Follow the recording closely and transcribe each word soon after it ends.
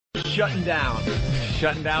shutting down.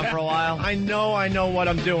 Shutting down for a while? I know what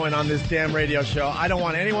I'm doing on this damn radio show. I don't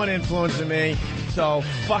want anyone influencing me, so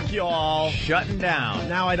fuck you all. Shutting down.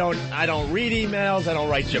 Now I don't read emails. I don't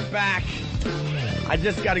write you back. I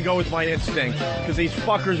just got to go with my instinct because these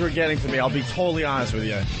fuckers were getting to me. I'll be totally honest with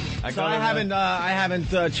you. I haven't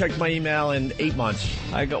checked my email in 8 months.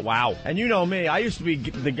 Wow. And you know me. I used to be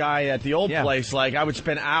the guy at the old place. Like, I would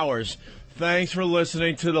spend hours. Thanks for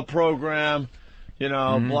listening to the program. You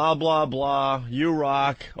know, blah, blah, blah. You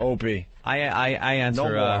rock, Opie. I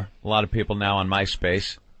answer a lot of people now on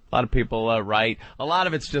MySpace. A lot of people write. A lot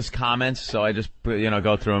of it's just comments, so I just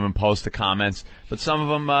go through them and post the comments. But some of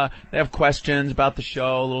them, they have questions about the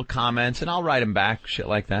show, little comments, and I'll write them back, shit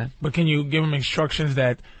like that. But can you give them instructions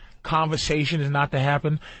that conversation is not to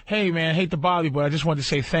happen? Hey, man, hate to bother you, but I just wanted to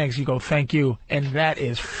say thanks. You go, thank you. And that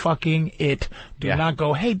is fucking it. Do not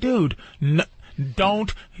go, hey, dude,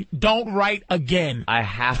 don't write again. I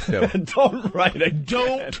have to. Don't write again.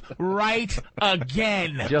 Don't write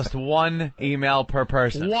again. Just one email per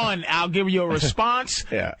person. One. I'll give you a response.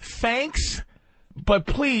 Thanks. But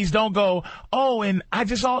please don't go, and I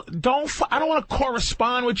don't want to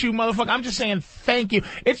correspond with you, motherfucker. I'm just saying thank you.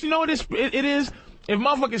 It's, it is. If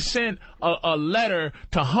motherfuckers sent a letter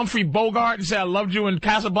to Humphrey Bogart and said, I loved you in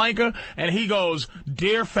Casablanca, and he goes,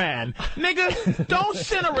 dear fan, nigga, don't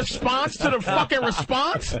send a response to the fucking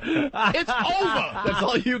response. It's over. That's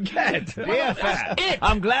all you get. Dear fan,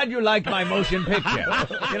 I'm glad you liked my motion picture.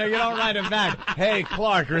 You don't write him back. Hey,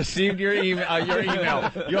 Clark, received your email,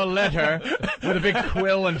 your letter, with a big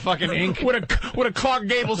quill and fucking ink. With a Clark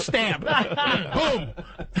Gable stamp. Boom.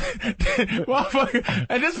 Motherfucker.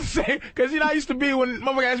 And this is the same, because I used to be, when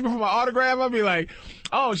motherfucker asked me for my autograph, I'd be like,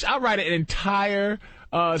 I'll write an entire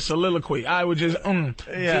soliloquy. I would just,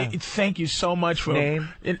 thank you so much for name.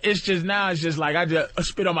 It's just like I just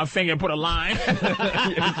spit on my finger and put a line.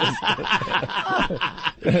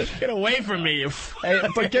 Get away from me. Hey,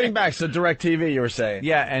 but getting back to DirecTV, you were saying.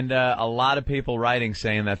 Yeah, and a lot of people writing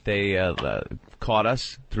saying that they caught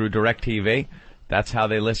us through DirecTV. That's how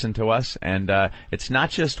they listen to us, and it's not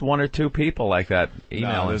just one or two people like that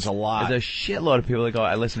emailing. No, there's a lot. There's a shitload of people that go,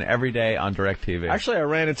 I listen every day on DirecTV. Actually, I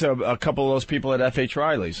ran into a couple of those people at F.H.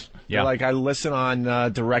 Riley's. Yeah. They're like, I listen on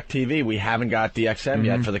DirecTV. We haven't got the XM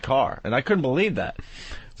yet for the car. And I couldn't believe that.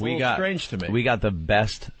 It's a little strange to me. We got the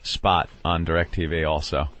best spot on DirecTV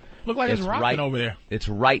also. Look like it's rocking over there. It's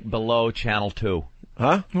right below Channel 2.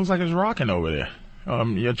 Huh? Looks like it's rocking over there.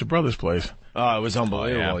 You're at your brother's place. Oh, it was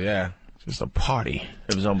unbelievable, yeah. Just a party.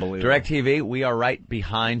 It was unbelievable. DirecTV, we are right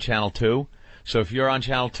behind Channel 2. So if you're on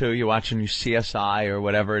Channel 2, you're watching your CSI or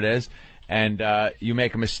whatever it is, and you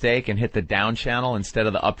make a mistake and hit the down channel instead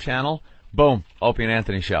of the up channel, boom, Opie and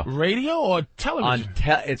Anthony show. Radio or television?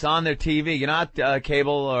 It's on their TV. You know how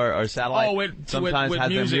cable or satellite sometimes with has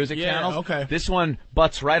music. their music channels? Okay. This one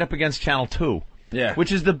butts right up against Channel 2. Yeah.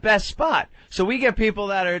 Which is the best spot. So we get people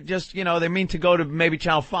that are just, they mean to go to maybe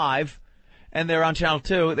Channel 5, and they're on Channel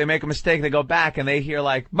 2, they make a mistake, they go back, and they hear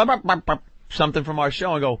like something from our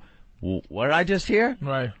show and go, what did I just hear?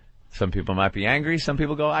 Right. Some people might be angry. Some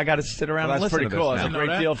people go, I got to sit around and listen to this. That's pretty cool. now. It's a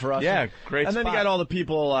great deal for us. Yeah, great And then spot. you got all the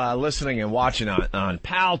people listening and watching on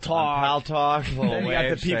Pal Talk. Then you got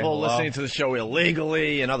the people listening to the show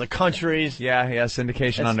illegally in other countries. Yeah,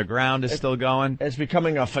 Syndication Underground is still going. It's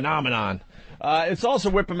becoming a phenomenon. It's also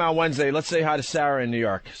Whip 'em Out Wednesday. Let's say hi to Sarah in New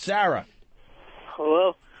York. Sarah.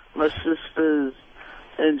 Hello. My sister's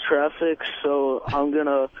in traffic, so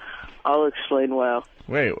I'll explain why.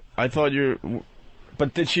 Wait, I thought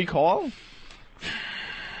but did she call?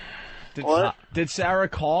 What? Did Sarah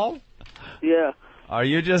call? Yeah. Are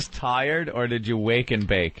you just tired, or did you wake and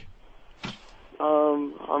bake?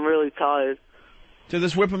 I'm really tired. So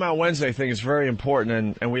this Whip 'em Out Wednesday thing is very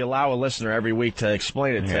important, and we allow a listener every week to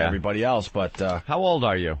explain it to everybody else, but... How old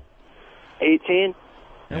are you? 18.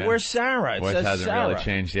 And where's Sarah? It Voice says hasn't Sarah. really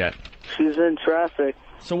changed yet. She's in traffic.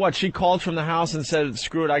 So what, she called from the house and said,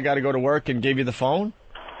 screw it, I got to go to work, and gave you the phone?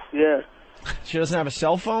 Yeah. She doesn't have a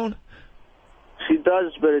cell phone? She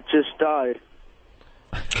does, but it just died.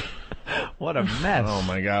 What a mess. Oh,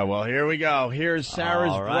 my God. Well, here we go. Here's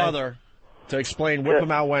Sarah's brother to explain Whip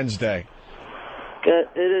 'em Out Wednesday. It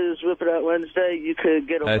is Whip It Out Wednesday. You could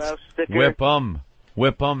get a wow sticker. Whip 'em.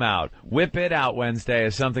 Whip 'em out. Whip it out Wednesday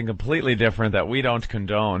is something completely different that we don't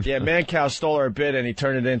condone. Yeah, Mancow stole our bid, and he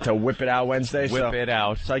turned it into Whip It Out Wednesday. Whip it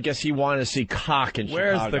out. So I guess he wanted to see cock in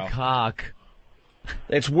Where's Chicago. the cock?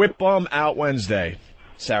 It's Whip 'em Out Wednesday,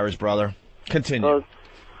 Sarah's brother. Continue.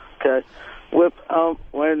 Okay. Whip Out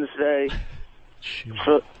Wednesday.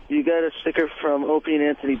 So you get a sticker from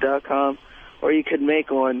opieandanthony.com, or you could make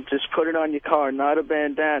one. Just put it on your car, not a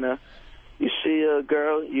bandana. You see a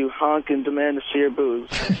girl, you honk and demand to see her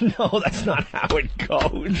boobs. No, that's not how it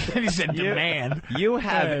goes. He said demand. You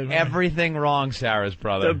have everything wrong, Sarah's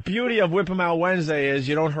brother. The beauty of Whip 'em Out Wednesday is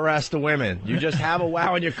you don't harass the women. You just have a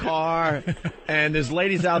wow in your car, and there's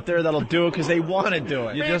ladies out there that'll do it because they want to do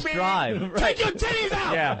it. You just drive. Take your titties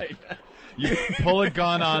out! Yeah. Right. You pull a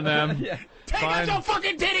gun on them. Yeah. Take out your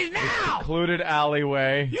fucking titties now! Secluded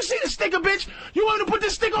alleyway. You see the sticker, bitch? You want me to put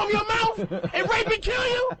this stick over your mouth and rape and kill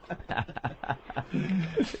you?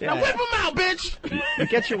 Now whip them out, bitch! You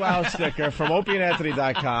get your wow sticker from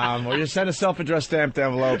opieandanthony.com, or you send a self-addressed stamped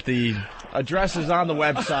envelope. The address is on the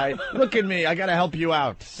website. Look at me. I got to help you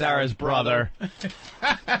out. Sarah's brother.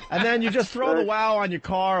 And then you just throw the wow on your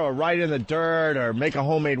car or write in the dirt or make a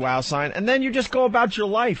homemade wow sign, and then you just go about your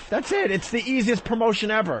life. That's it. It's the easiest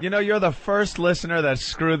promotion ever. You know, you're the first listener that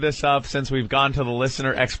screwed this up since we've gone to the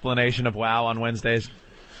listener explanation of wow on Wednesdays.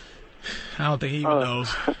 I don't think he even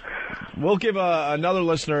knows. We'll give another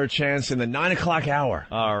listener a chance in the 9 o'clock hour.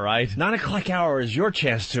 All right. 9 o'clock hour is your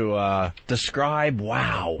chance to describe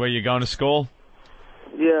wow. Where you going to school?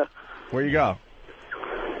 Yeah. Where you go?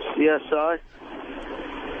 CSI.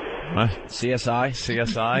 What? CSI?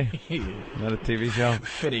 CSI? Not a TV show?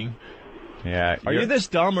 Fitting. Yeah. Are you this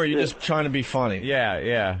dumb, or are you just trying to be funny?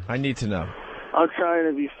 Yeah. I need to know. I'm trying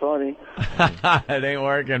to be funny. It ain't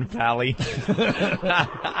working, Pally.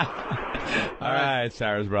 All right,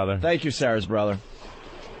 Sarah's brother. Thank you, Sarah's brother.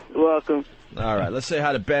 You're welcome. All right, let's say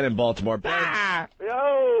hi to Ben in Baltimore. Ben,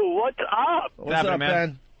 Yo, what's up? what's happening, up, man?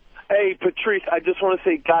 Ben? Hey, Patrice, I just want to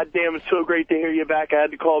say, goddamn, it's so great to hear you back. I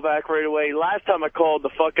had to call back right away. Last time I called, the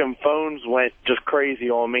fucking phones went just crazy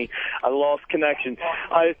on me. I lost connection.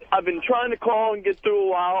 I've been trying to call and get through a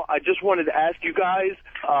while. I just wanted to ask you guys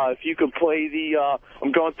if you could play the,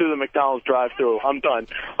 I'm going through the McDonald's drive-thru. I'm done.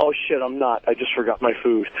 Oh, shit, I'm not. I just forgot my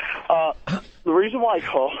food. The reason why I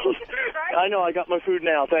called, I know I got my food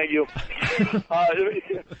now. Thank you. What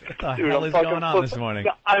the hell is going on this morning?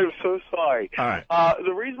 I'm so sorry. All right.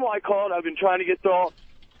 The reason why I called, I've been trying to get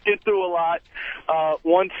through a lot.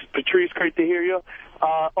 Once, Patrice, great to hear you.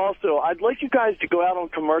 Also, I'd like you guys to go out on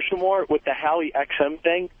commercial more with the Howie XM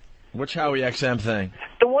thing. Which Howie XM thing?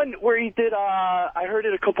 The one where he did, I heard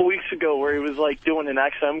it a couple weeks ago, where he was like doing an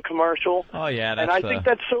XM commercial. Oh, yeah. And I think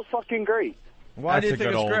that's so fucking great. Why do you That's a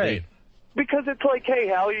think good it's oldie. great? Because it's like, hey,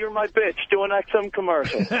 Howie, you're my bitch, do an XM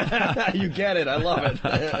commercial. You get it. I love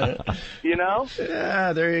it. You know?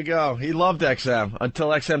 Yeah, there you go. He loved XM until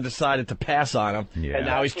XM decided to pass on him. Yeah. And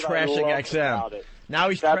now he's That's what I trashing love XM. about it. Now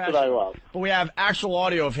he's That's trashing. what I love. But we have actual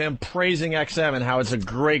audio of him praising XM and how it's a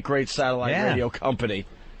great, great satellite Yeah. radio company.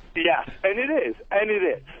 Yeah, and it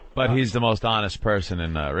is. But he's the most honest person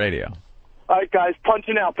in radio. All right, guys,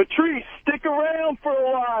 punching out. Patrice, stick around for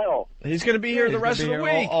a while. He's going to be here the He's rest of gonna the be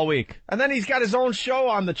here week. all week. And then he's got his own show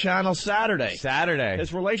on the channel Saturday. Saturday.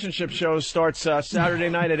 His relationship show starts Saturday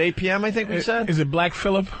night at 8 p.m., I think we said. Is it Black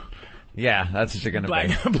Phillip? Yeah, that's what you're going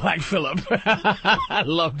to be. Black Phillip. I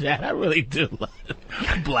love that. I really do love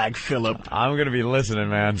it. Black Phillip. I'm going to be listening,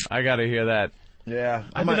 man. I got to hear that. Yeah.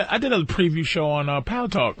 I did a preview show on Pow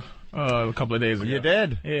Talk a couple of days ago. You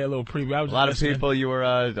did? Yeah, a little preview. I was A lot of listening. people you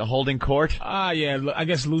were holding court? Yeah. I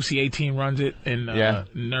guess Lucy 18 runs it, and Yeah.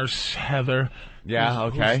 Nurse Heather. Yeah,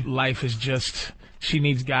 okay. Whose life is just, she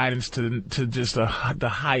needs guidance to just the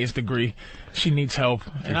highest degree. She needs help,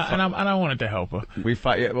 and I wanted to help her. We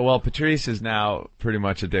fight. Yeah, well, Patrice is now pretty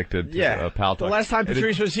much addicted to Pal Talk. The last time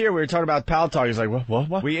Patrice was here, we were talking about Pal Talk. He's like,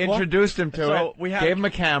 what? We introduced him to it. We gave him a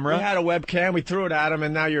camera. We had a webcam. We threw it at him,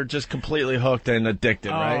 and now you're just completely hooked and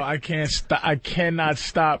addicted, right? Oh, I can't stop. I cannot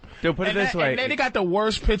stop. Dude, put it this way. And then they got the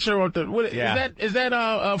worst picture of the. Yeah. Is that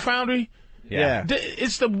Foundry? Yeah.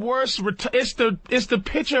 It's the worst. It's the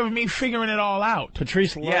picture of me figuring it all out.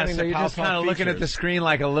 Patrice learning Yeah, so the you're Pal just Talk kind of looking at the features. screen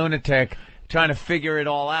like a lunatic, trying to figure it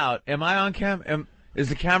all out. Am I on cam? Is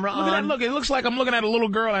the camera Look at that on? look. It looks like I'm looking at a little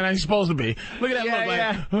girl and I'm supposed to be. Look at that Yeah, look. yeah.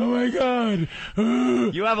 Like, oh my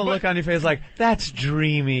god. You have a look on your face like, that's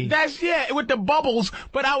dreamy. That's with the bubbles.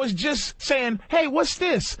 But I was just saying, hey, what's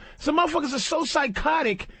this? Some motherfuckers are so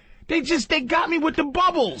psychotic. They got me with the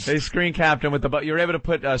bubbles. They screen capped him with the you're able to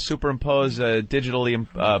put superimpose digitally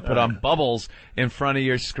put on bubbles in front of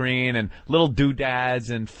your screen and little doodads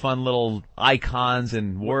and fun little icons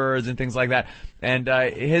and words and things like that. And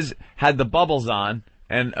his had the bubbles on,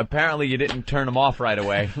 and apparently you didn't turn them off right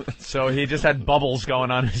away. So he just had bubbles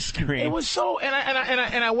going on his screen. It was so, and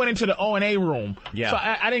I went into the O&A room. Yeah. So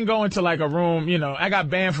I didn't go into like a room, you know. I got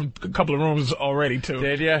banned from a couple of rooms already too.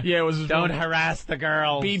 Did you? Yeah, it was. Don't harass the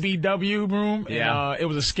girls. BBW room. Yeah. And, it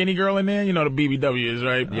was a skinny girl in there. You know the BBW is,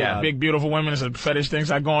 right? Yeah. Big beautiful women. It's a fetish thing.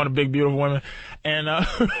 So I go on to big beautiful women, and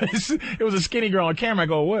it was a skinny girl on camera. I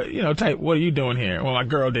go, what? You know, type, what are you doing here? Well, my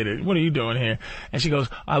girl did it. What are you doing here? And she goes,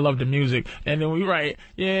 I love the music. And then we write,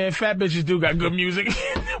 yeah, fat bitches do got good music.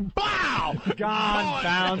 Bow!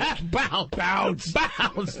 Gone, bounce.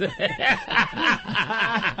 Bounce. But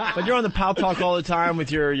you're on the Pal Talk all the time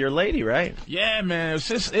with your lady, right? Yeah, man.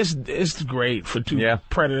 It's great for two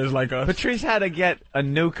predators like us. Patrice had to get a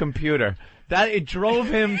new computer. It drove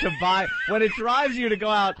him to buy. When it drives you to go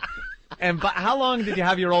out. And how long did you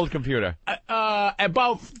have your old computer?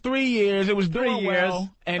 About 3 years. It was doing 3 years. well,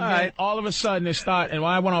 and then all of a sudden it started. And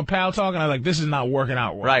when I went on Pal Talk, and I was like, "This is not working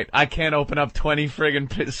out well." Right. I can't open up 20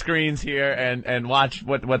 friggin' screens here and watch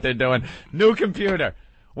what they're doing. New computer.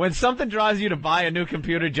 When something drives you to buy a new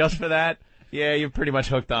computer just for that. Yeah, you're pretty much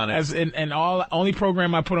hooked on it. Only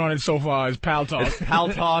program I put on it so far is Pal Talk. It's Pal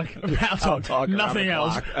Talk. Pal Talk. Nothing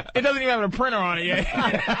else. It doesn't even have a printer on it yet.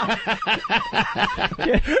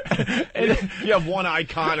 You have one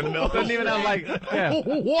icon in the middle. Doesn't even have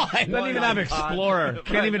What? Doesn't even have Explorer.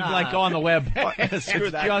 Can't even go on the web. It's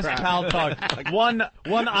just Pal Talk.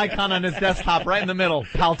 One icon on his desktop right in the middle.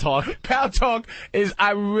 Pal Talk. Pal Talk is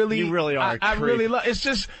You really are. I really love. It's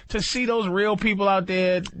just to see those real people out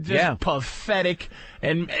there. Just pathetic,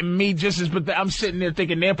 and me just as pathetic. I'm sitting there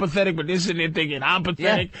thinking they're pathetic, but they're sitting there thinking I'm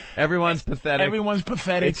pathetic. Yeah. Everyone's pathetic. Everyone's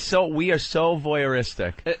pathetic. We are so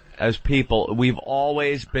voyeuristic as people. We've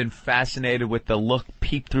always been fascinated with the look,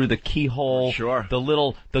 peep through the keyhole. Sure.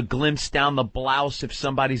 The glimpse down the blouse if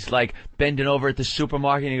somebody's like bending over at the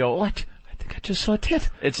supermarket and you go, what? I think I just saw a tit.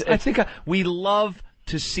 We love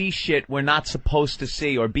to see shit we're not supposed to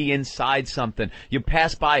see or be inside something. You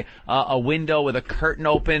pass by a window with a curtain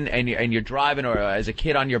open and you're driving, or as a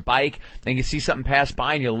kid on your bike, and you see something pass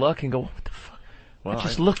by and you look and go, what the fuck? Well, I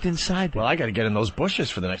just looked inside there. Well, I got to get in those bushes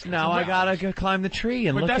for the next. Now I got to climb the tree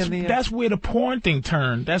and look in the. That's where the porn thing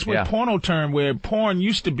turned. That's where porno turned. Where porn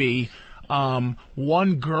used to be.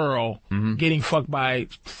 One girl getting fucked by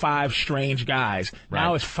 5 strange guys. Right.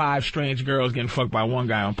 Now it's 5 strange girls getting fucked by one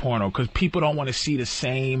guy on porno because people don't want to see the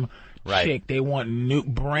same chick. They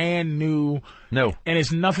want brand new. No. And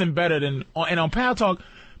it's nothing better than. And on Pal Talk,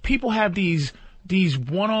 people have these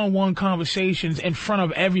one-on-one conversations in front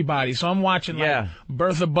of everybody. So I'm watching like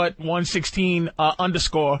Bertha Butt 116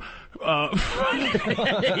 underscore. You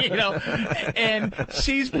know, and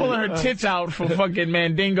she's pulling her tits out for fucking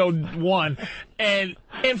Mandingo 1, and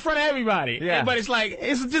in front of everybody. Yeah. But it's like,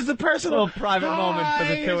 it's just a personal private moment for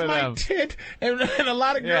the two of them. Tit. And a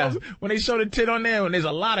lot of girls, when they show the tit on there, and there's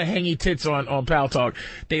a lot of hangy tits on Pal Talk,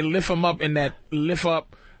 they lift them up in that lift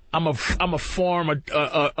up. I'm a form a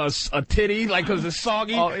titty, like, cause it's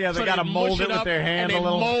soggy. Oh yeah, they gotta mold it with their hand a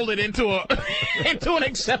little. Mold it into an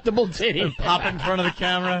acceptable titty. Pop in front of the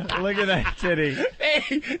camera. Look at that titty.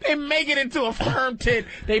 They make it into a firm tit.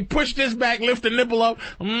 They push this back, lift the nipple up.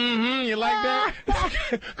 You like that?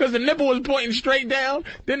 Cause the nipple was pointing straight down.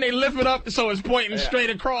 Then they lift it up so it's pointing straight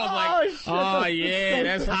across.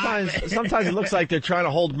 That's hot. Sometimes it looks like they're trying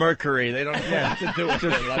to hold mercury. They don't know what to do with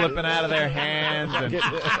it. Flipping out of their hands. And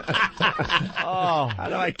how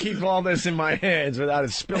do I keep all this in my hands without it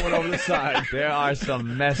spilling over the side? There are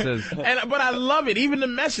some messes. But I love it. Even the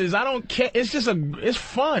messes, I don't care. It's just it's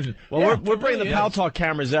fun. Well, we're bringing the Pal Talk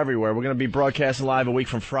cameras everywhere. We're going to be broadcasting live a week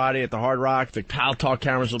from Friday at the Hard Rock. The Pal Talk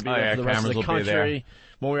cameras will be there for the rest of the country.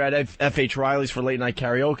 When we were at F.H. Riley's for late night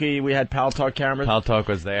karaoke, we had Pal Talk cameras. Pal Talk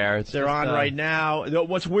was there. They're on right now.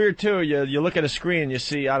 What's weird, too, you look at a screen, you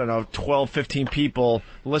see, 12, 15 people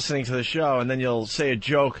listening to the show, and then you'll say a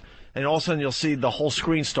joke, and all of a sudden you'll see the whole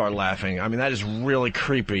screen start laughing. I mean, that is really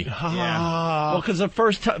creepy. Yeah. Well, because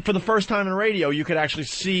for the first time in radio, you could actually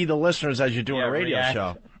see the listeners as you're doing a radio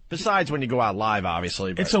show. Besides when you go out live,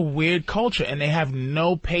 obviously. But. It's a weird culture, and they have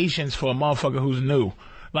no patience for a motherfucker who's new.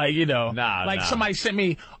 Like, somebody sent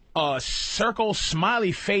me a circle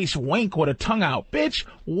smiley face wink with a tongue out. Bitch,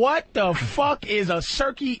 what the fuck is a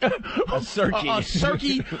cirky?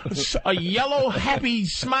 A yellow happy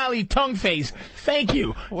smiley tongue face. Thank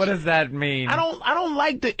you. What does that mean? I don't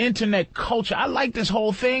like the internet culture. I like this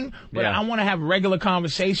whole thing, but I want to have regular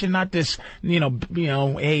conversation, not this,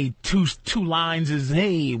 hey, two lines is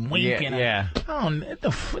hey, wink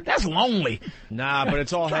that's lonely. Nah, but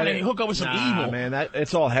it's all trying to hook up with some evil. Man,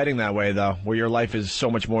 it's all heading that way though, where your life is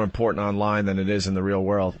so much more important online than it is in the real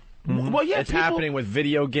world. Well, yeah, it's happening with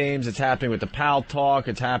video games. It's happening with the Pal Talk.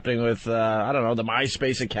 It's happening with I don't know, the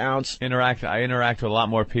MySpace accounts. I interact with a lot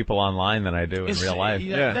more people online than I do in real life.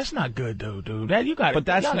 Yeah, that's not good, though, dude. Y'all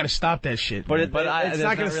gotta stop that shit. But it's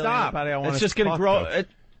not going to stop. It's just going to grow.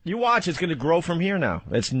 You watch, it's going to grow from here now.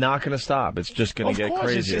 It's not going to stop. It's just going to get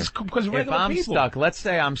crazier. If I'm stuck, let's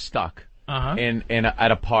say I'm stuck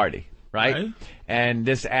at a party, right? And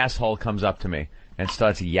this asshole comes up to me and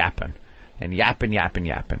starts yapping. And yapping.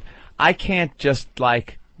 I can't just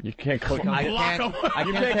you can't click on I can't click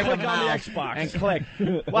on the Xbox and click.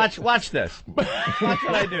 Watch this. Watch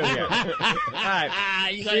what I do here. All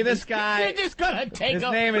right. See this guy? You're just gonna take his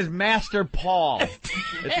name is Master Paul.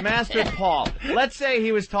 It's Master Paul. Let's say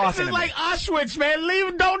he was talking to me. This is like Auschwitz, man.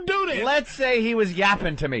 Leave. Don't do this. Let's say he was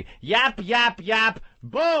yapping to me. Yap.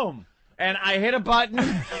 Boom. And I hit a button,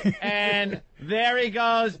 and there he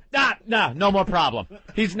goes. No more problem.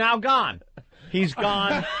 He's now gone. He's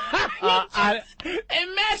gone.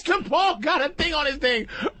 And Master Paul got a thing on his thing.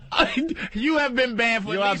 You have been banned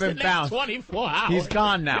for at least the next 24 hours. He's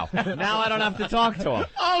gone now. Now I don't have to talk to him.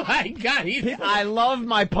 Oh, my God. I love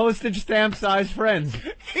my postage stamp size friends.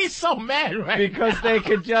 He's so mad right because now. They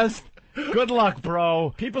could just... Good luck,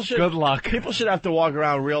 bro. Good luck. People should have to walk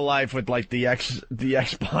around real life with like the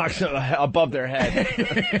Xbox above their head,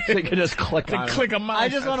 so you can just click on click a mouse. I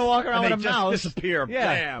just want to walk around with a mouse. Disappear.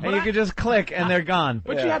 Yeah, bam. And you can just click, and they're gone.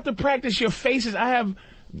 But you have to practice your faces.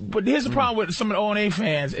 But here's the problem with some of the O&A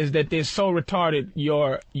fans is that they're so retarded.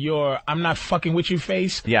 Your I'm not fucking with you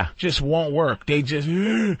face. Yeah. Just won't work. They just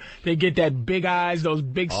they get that big eyes, those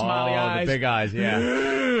big smiley eyes. The big eyes,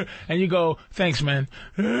 yeah. And you go, thanks, man.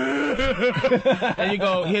 And you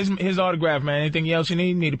go, here's autograph, man. Anything else you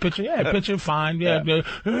need? Need a picture? Yeah, picture, fine. Yeah.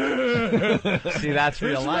 See, that's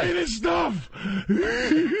real life. It's raining stuff.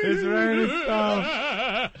 It's raining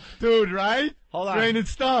stuff. Dude, right? Hold on. Raining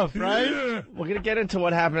stuff, right? We're going to get into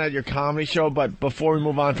what happened at your comedy show, but before we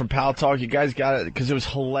move on from Pal Talk, you guys got it, because it was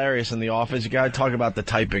hilarious in the office, you got to talk about the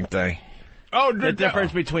typing thing. Oh, the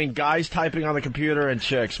difference between guys typing on the computer and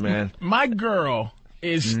chicks, man. My girl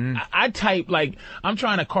is, I type like, I'm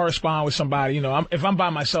trying to correspond with somebody, you know, if I'm by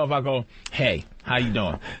myself, I go, hey, how you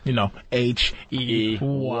doing? You know,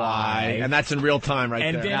 H-E-Y. And that's in real time right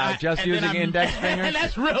and there. Then now, just using index fingers? And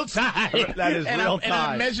that's real time. That is real time. And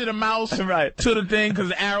I measure the mouse right. to the thing because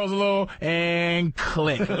the arrow's a little, and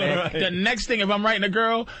click. Right. The next thing, if I'm writing a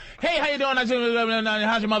girl, hey, how you doing? How's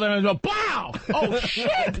your mother? Wow. Oh,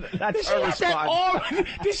 shit. That's her response.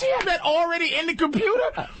 Did she have that already in the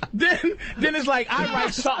computer? Then it's like, I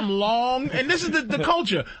write something long, and this is the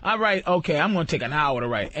culture. I write, okay, I'm going to take an hour to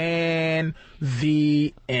write, and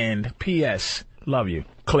the end. P.S. Love you.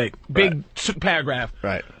 Click. Big paragraph.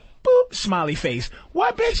 Right. Boop. Smiley face.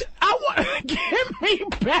 What, bitch? I want give me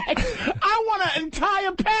back. I want an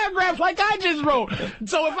entire paragraph like I just wrote.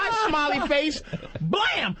 So if I smiley face,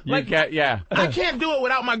 blam. Like yeah. I can't do it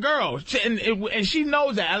without my girl, and she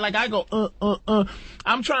knows that. I go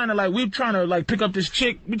I'm trying to we're trying to pick up this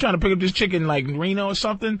chick. We're trying to pick up this chick in Reno or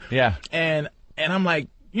something. Yeah. And I'm like,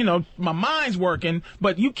 you know, my mind's working,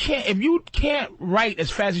 but if you can't write as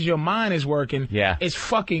fast as your mind is working, it's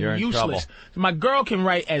fucking useless. My girl can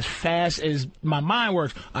write as fast as my mind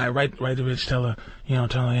works. I write the bitch, tell her, hey, how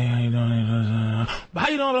you doing? How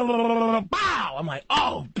you doing? Bow! I'm like,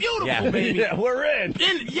 oh, beautiful, baby. Yeah, we're in.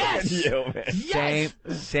 Yes. Yes.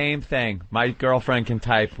 Same thing. My girlfriend can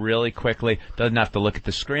type really quickly, doesn't have to look at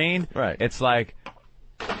the screen. Right. It's like,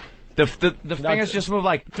 the fingers just move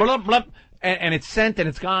like, blub, blub. And it's sent, and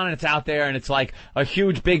it's gone, and it's out there, and it's like a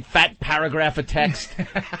huge, big, fat paragraph of text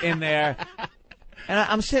in there. And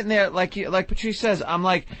I'm sitting there, like Patrice says, I'm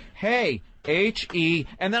like, hey, H-E,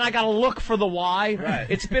 and then I gotta look for the Y. Right.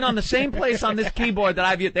 It's been on the same place on this keyboard that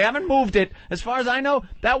I've used. They haven't moved it. As far as I know,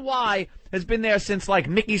 that Y has been there since,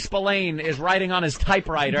 Mickey Spillane is writing on his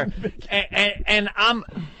typewriter. and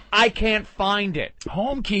I can't find it.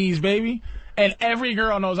 Home keys, baby. And every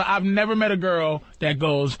girl knows, I've never met a girl that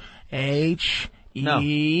goes, H-E. No.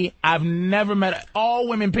 I've never met. All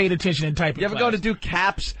women paid attention in typing. You ever go to do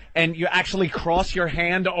caps and you actually cross your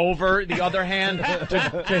hand over the other hand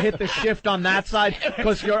to hit the shift on that side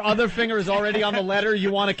because your other finger is already on the letter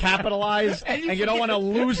you want to capitalize and you don't want to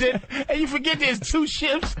lose it? And you forget there's two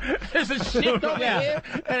shifts. There's a shift over here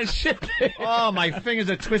and a shift here. Oh, my fingers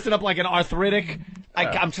are twisted up like an arthritic.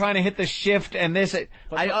 I'm trying to hit the shift and this.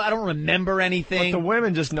 I don't remember anything. But the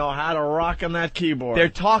women just know how to rock on that keyboard. They're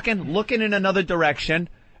talking, looking in another direction.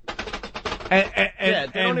 They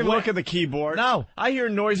don't even look at the keyboard. No. I hear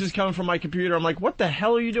noises coming from my computer. I'm like, what the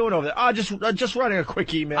hell are you doing over there? Oh, just writing a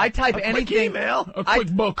quick email. I type anything. A quick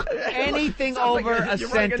book. Anything over a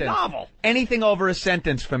sentence. A novel. Anything over a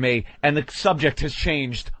sentence for me, and the subject has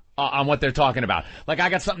changed on what they're talking about. Like, I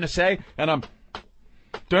got something to say, and I'm...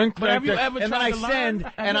 But have you ever and then tried I to learn? send,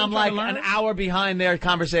 Have and you I'm ever like tried to learn an it? hour behind their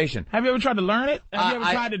conversation. Have you ever tried to learn it? Have you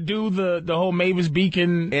ever tried to do the whole Mavis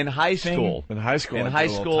Beacon in high school? In high school,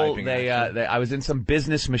 I was in some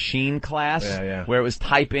business machine class where it was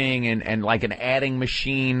typing and like an adding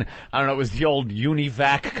machine. I don't know. It was the old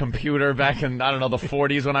UNIVAC computer back in the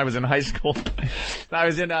 40s when I was in high school. I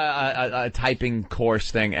was in a typing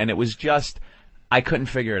course thing, and it was just I couldn't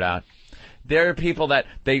figure it out. There are people that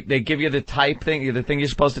they give you the type thing, the thing you're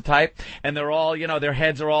supposed to type, and they're all, their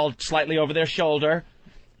heads are all slightly over their shoulder,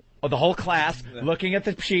 or the whole class looking at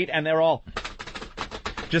the sheet, and they're all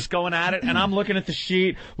just going at it, and I'm looking at the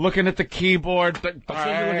sheet, looking at the keyboard. As soon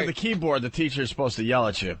as you look at the keyboard, the teacher's supposed to yell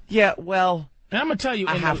at you. Yeah, well, and I'm gonna tell you,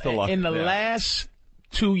 in the last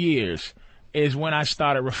 2 years is when I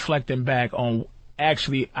started reflecting back on.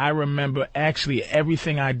 I remember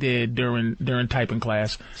everything I did during typing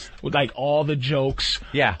class, with like all the jokes.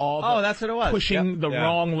 Yeah. That's what it was. Pushing the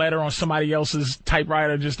wrong letter on somebody else's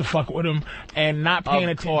typewriter just to fuck with them, and not paying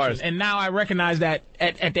attention. And now I recognize that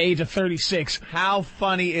at the age of 36. How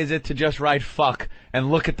funny is it to just write fuck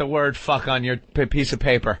and look at the word fuck on your piece of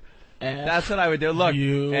paper? That's what I would do. Look,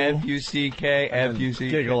 F-U-C-K,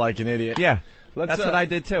 F-U-C-K. Giggle like an idiot. Yeah. That's what I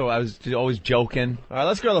did, too. I was always joking. All right,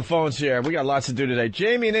 let's go to the phones here. We got lots to do today.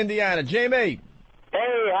 Jamie in Indiana. Jamie.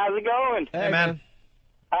 Hey, how's it going? Hey, man.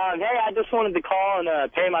 Hey, I just wanted to call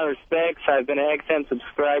and pay my respects. I've been an XM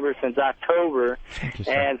subscriber since October,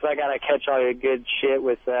 and so I got to catch all your good shit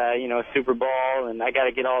with, Super Bowl, and I got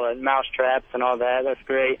to get all the mouse traps and all that. That's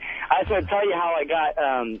great. I just want to tell you how I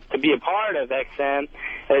got to be a part of XM.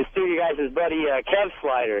 It's through you guys' buddy Kev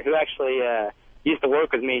Slider, who actually... used to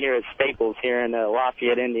work with me here at Staples here in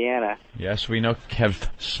Lafayette, Indiana. Yes, we know Kev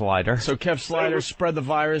Slider. So Kev Slider spread the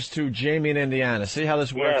virus to Jamie in Indiana. See how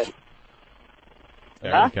this works? Yes.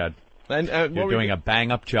 Very good. And, you're doing a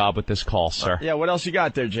bang-up job with this call, sir. Yeah, what else you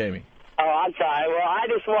got there, Jamie? Oh, I'm sorry. Well, I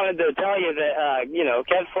just wanted to tell you that,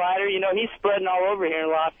 Kev Slider, he's spreading all over here in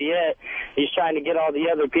Lafayette. He's trying to get all the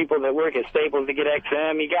other people that work at Staples to get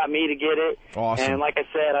XM. He got me to get it. Awesome. And like I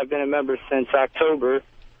said, I've been a member since October.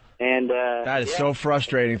 And that is so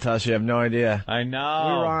frustrating to us. You have no idea. I know.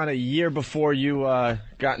 We were on a year before you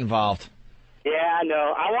got involved. Yeah, I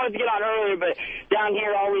know. I wanted to get on earlier, but down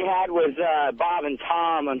here all we had was Bob and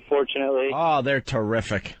Tom, unfortunately. Oh, they're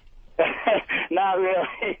terrific. Not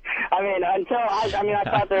really. I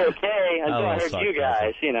thought they were okay until I heard you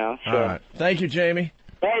guys, All right. Thank you, Jamie.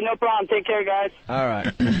 Hey, no problem. Take care, guys. All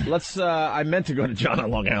right. Let's, I meant to go to John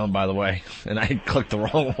on Long Island, by the way, and I clicked the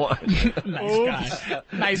wrong one.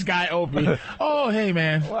 Nice guy, Opie. Oh, hey,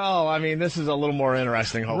 man. Well, this is a little more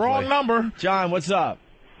interesting, hopefully. Wrong number. John, what's up?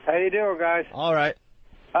 How you doing, guys? All right.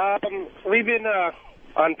 We've been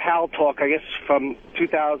on Pal Talk, I guess, from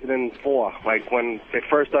 2004, like when it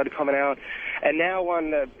first started coming out. And now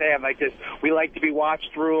they have like this, we like to be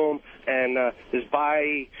watched room and this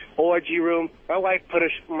bi orgy room. My wife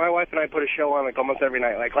and I put a show on like almost every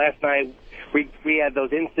night. Like last night, we had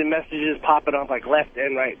those instant messages popping up like left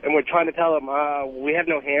and right, and we're trying to tell them we have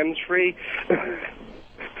no hands free,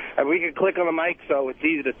 and we can click on the mic, so it's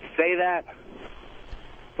easy to say that.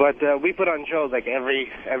 But we put on shows like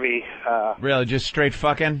every. Really, just straight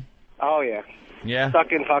fucking? Oh yeah. Yeah.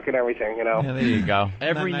 Sucking, fucking everything, Yeah, there you go.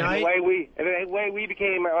 Every night. The way we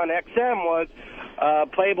became on XM was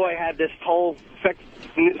Playboy had this whole sex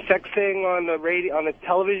thing on the radio, on the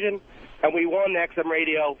television, and we won XM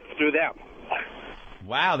radio through them.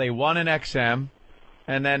 Wow, they won an XM,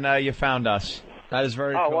 and then you found us. That is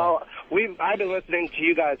very cool. Oh well, I've been listening to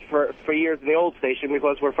you guys for years in the old station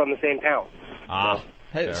because we're from the same town. Ah.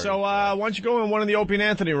 Hey, so why don't you go in one of the Opie and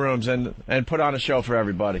Anthony rooms and put on a show for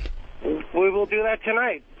everybody? We will do that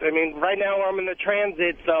tonight. Right now I'm in the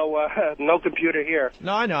transit, so no computer here.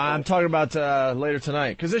 No, I know. I'm talking about later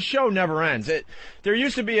tonight, because this show never ends. There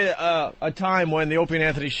used to be a time when the Opie and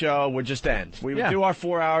Anthony show would just end. We would do our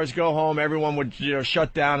 4 hours, go home, everyone would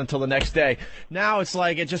shut down until the next day. Now it's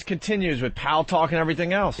like it just continues with Pal Talk and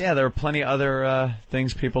everything else. Yeah, there are plenty of other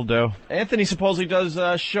things people do. Anthony supposedly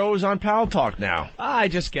does shows on Pal Talk now. I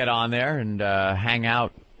just get on there and hang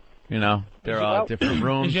out. There are different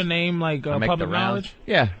rooms. Is your name like public knowledge?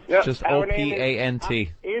 Yeah, yep. Just Our OPANT.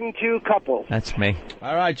 Into Couples. That's me.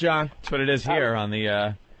 All right, John. That's what it is here on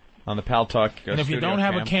the on the Pal Talk And if you don't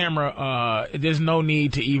have a camera, there's no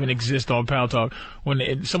need to even exist on Pal Talk.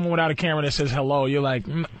 When someone without a camera that says hello, you're like,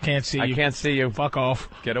 can't see you. I can't see you. Fuck off.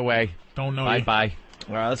 Get away. Don't know you. Bye.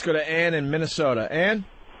 All right, let's go to Ann in Minnesota. Ann?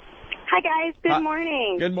 Hi, guys. Good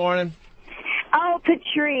morning. Good morning. Oh,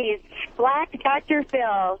 Patrice, Black Dr.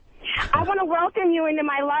 Phil. I want to welcome you into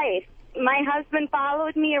my life. My husband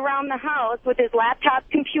followed me around the house with his laptop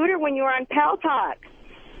computer when you were on Pal Talk.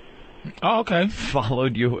 Oh, okay.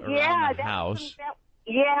 Followed you around the house.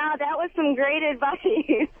 That was some great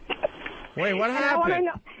advice. Wait, what happened?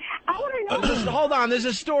 I want to know. Hold on, there's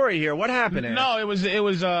a story here. What happened, Ann? No, it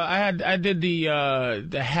was. I did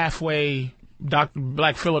the halfway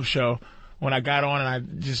Black Phillip show when I got on,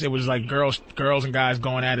 and it was like girls and guys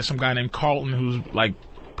going at it. Some guy named Carlton who's like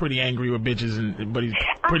pretty angry with bitches, but he's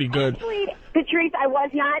pretty good. Actually, Patrice, I was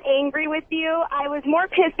not angry with you. I was more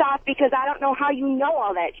pissed off because I don't know how you know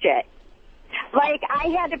all that shit. Like, I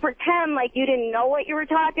had to pretend like you didn't know what you were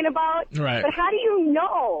talking about. Right. But how do you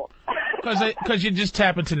know? Because you just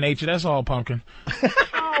tap into nature. That's all, Pumpkin.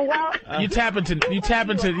 Oh, well. You tap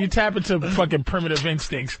into fucking primitive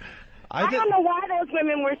instincts. I don't know why those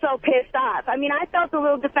women were so pissed off. I mean, I felt a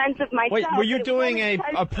little defensive myself. Wait, were you doing a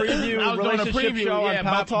preview relationship show on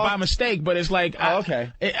Pal Talk? By mistake, but it's like,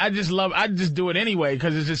 okay. I just do it anyway,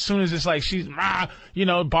 because it's as soon as it's like she's,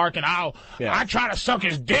 barking out, I try to suck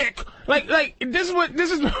his dick. Like this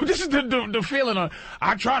is the feeling of,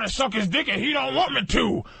 I try to suck his dick and he don't want me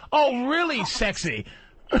to. Oh, really, sexy?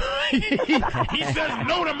 He says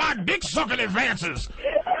no to my dick sucking advances.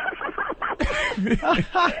 I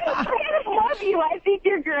love you. I think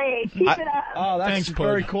you're great. Keep it up. Oh, that's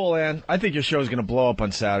very cool, Ann. I think your show's going to blow up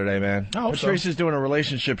on Saturday, man. Patrice is doing a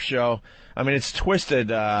relationship show. I mean, it's twisted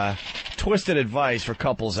advice for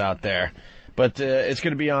couples out there. But it's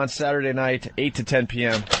going to be on Saturday night, 8 to 10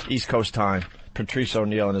 p.m. East Coast time. Patrice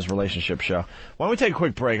O'Neal and his relationship show. Why don't we take a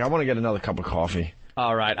quick break? I want to get another cup of coffee.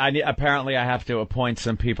 All right. Apparently, I have to appoint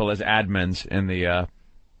some people as admins in the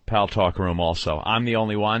Pal Talk room also. I'm the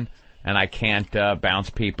only one. And I can't bounce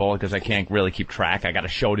people because I can't really keep track. I got a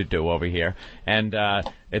show to do over here. And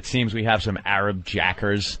it seems we have some Arab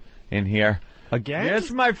jackers in here. Again? Yes,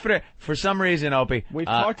 my friend. For some reason, Opie, we've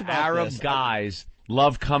talked about Arab this. guys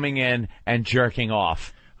love coming in and jerking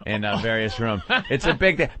off in various rooms. It's a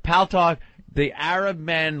big thing. Pal Talk, the Arab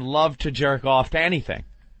men love to jerk off to anything.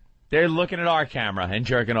 They're looking at our camera and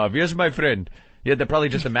jerking off. Yes, my friend. Yeah, they're probably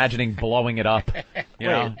just imagining blowing it up. You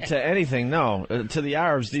know? To anything, no. To the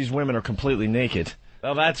Arabs, these women are completely naked.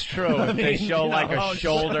 Well, that's true. If they show like a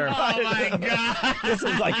shoulder. Oh, my God. This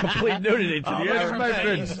is like complete nudity to the Arabs. My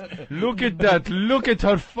friends. Look at that. Look at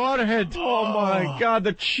her forehead. Oh, my God.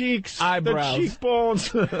 The cheeks. Eyebrows. The cheekbones.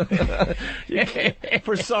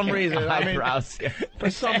 For some reason. Eyebrows. For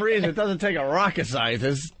some reason, it doesn't take a rocket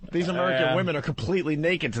scientist. These American women are completely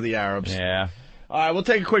naked to the Arabs. Yeah. All right, we'll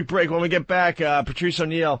take a quick break. When we get back, Patrice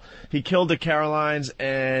O'Neal, he killed the Carolines,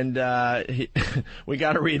 and we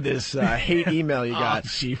got to read this hate email you got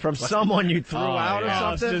from someone you threw out or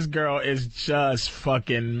something. This girl is just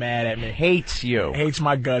fucking mad at me. Hates you. Hates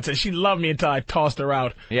my guts. And she loved me until I tossed her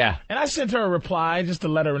out. Yeah. And I sent her a reply just to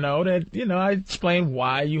let her know that, I explained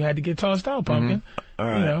why you had to get tossed out, Pumpkin. All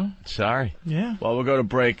right. Sorry. Yeah. Well, we'll go to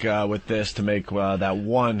break with this to make that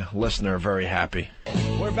one listener very happy.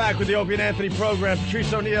 We're back with the Opie and Anthony program.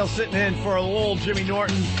 Patrice O'Neal sitting in for a little Jimmy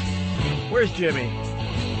Norton. Where's Jimmy?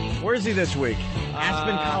 Where's he this week?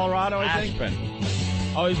 Aspen, Colorado, I think?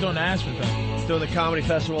 Aspen. Oh, he's doing the Aspen thing. He's doing the comedy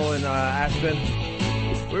festival in Aspen.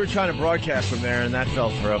 We were trying to broadcast from there, and that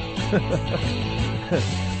fell through.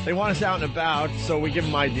 They want us out and about, so we give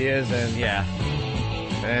them ideas, and yeah.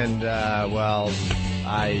 And,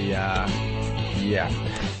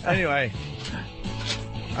 Anyway,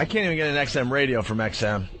 I can't even get an XM radio from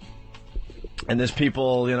XM. And there's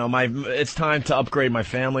people, it's time to upgrade my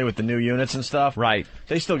family with the new units and stuff. Right.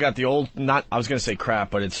 They still got the old, I was going to say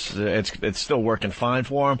crap, but it's still working fine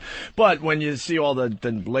for them. But when you see all the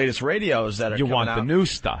latest radios that are you coming want out, the new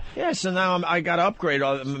stuff. Yeah, so now I got to upgrade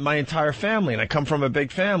my entire family, and I come from a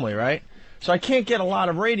big family, right? So I can't get a lot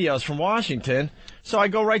of radios from Washington. So I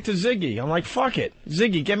go right to Ziggy. I'm like, fuck it.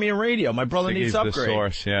 Ziggy, get me a radio. My brother needs to upgrade. The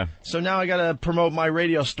source, yeah. So now I got to promote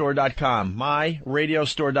myradiostore.com.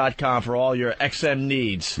 Myradiostore.com for all your XM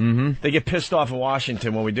needs. Mm-hmm. They get pissed off in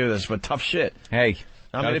Washington when we do this, but tough shit. Hey.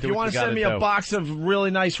 I mean, if you want to send me a box of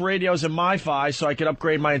really nice radios and MiFi so I could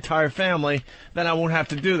upgrade my entire family, then I won't have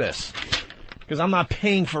to do this. Because I'm not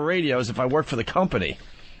paying for radios if I work for the company.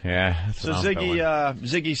 Yeah. So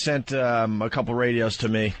Ziggy sent a couple radios to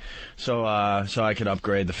me, so I could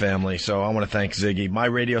upgrade the family. So I want to thank Ziggy.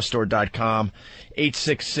 Myradiostore.com,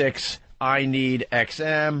 I Need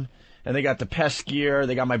XM. And they got the Pest gear.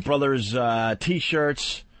 They got my brother's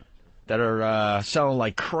T-shirts that are selling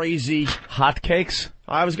like crazy. Hotcakes?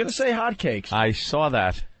 I was going to say hotcakes. I saw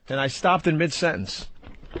that. And I stopped in mid-sentence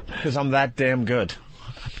because I'm that damn good.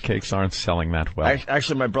 Hotcakes aren't selling that well.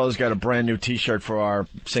 Actually, my brother's got a brand new T-shirt for our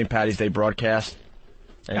St. Patty's Day broadcast.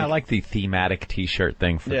 I like the thematic T-shirt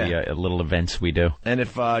thing for the little events we do. And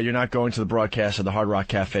if you're not going to the broadcast of the Hard Rock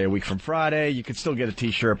Cafe a week from Friday, you can still get a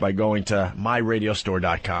T-shirt by going to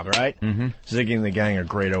myradiostore.com, right? Mm-hmm. Ziggy and the gang are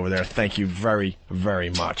great over there. Thank you very, very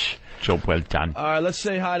much. Job well done. All right, let's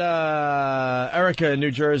say hi to Erica in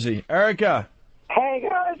New Jersey. Erica. Hey,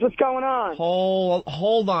 guys, what's going on?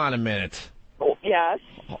 Hold on a minute. Yes?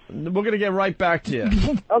 We're going to get right back to you.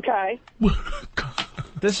 Okay.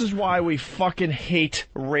 This is why we fucking hate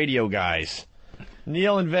radio guys.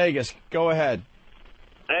 Neil in Vegas, go ahead.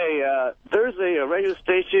 Hey, there's a radio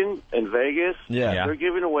station in Vegas. Yeah. They're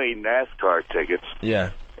giving away NASCAR tickets.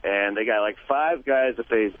 Yeah. And they got like 5 guys that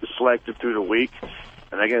they selected through the week.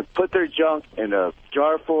 And they're going to put their junk in a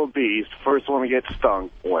jar full of bees. First one to get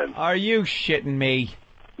stung wins. Are you shitting me?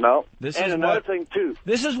 No. This and is another thing, too.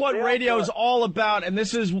 This is what radio is all about, and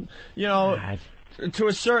this is, to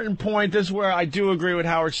a certain point, this is where I do agree with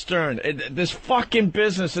Howard Stern. This fucking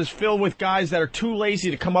business is filled with guys that are too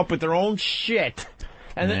lazy to come up with their own shit.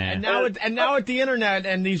 And now at the internet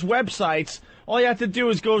and these websites, all you have to do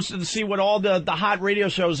is go to see what all the hot radio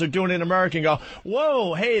shows are doing in America and go,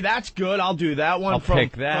 whoa, hey, that's good. I'll do that one. I'll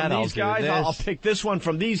pick that. From these guys. I'll pick this one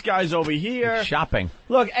from these guys over here. Shopping.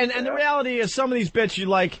 Look, and the reality is some of these bits you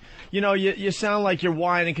sound like you're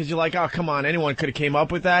whining because you're like, oh, come on, anyone could have came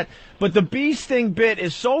up with that. But the bee sting bit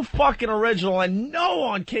is so fucking original, and no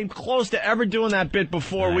one came close to ever doing that bit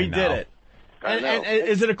before we did it. And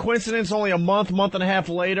is it a coincidence only a month and a half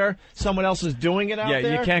later, someone else is doing it out there?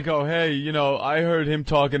 Yeah, you can't go, hey, I heard him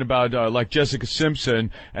talking about, like, Jessica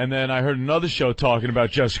Simpson, and then I heard another show talking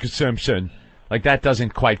about Jessica Simpson. Like, that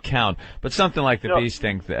doesn't quite count. But something like the bee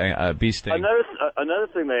sting. Another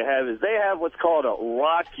thing they have is they have what's called a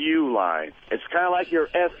Rock You line. It's kind of like your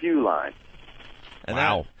FU line.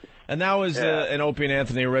 Wow. And that was an Opie and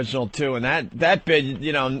Anthony original, too. And that bit,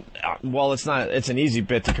 well, it's an easy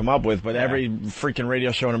bit to come up with, but every freaking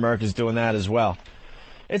radio show in America is doing that as well.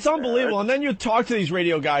 It's unbelievable. And then you talk to these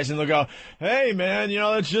radio guys, and they'll go, hey, man,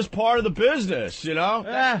 it's just part of the business,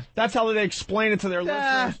 That's how they explain it to their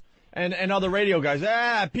listeners and other radio guys.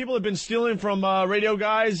 People have been stealing from radio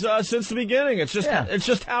guys since the beginning. It's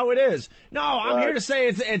just how it is. No, I'm here to say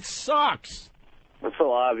it sucks. It's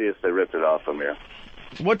so obvious they ripped it off from you.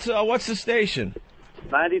 What's the station?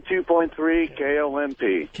 92.3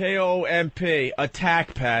 KOMP. KOMP.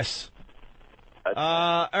 Attack Pass.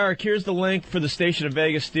 Eric, here's the link for the station in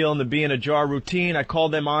Vegas stealing the bee in a jar routine. I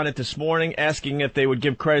called them on it this morning, asking if they would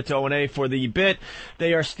give credit to O&A for the bit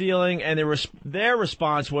they are stealing, and their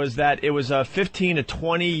response was that it was 15 to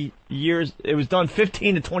 20 years. It was done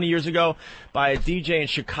 15 to 20 years ago by a DJ in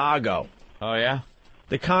Chicago. Oh yeah.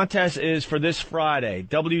 The contest is for this Friday.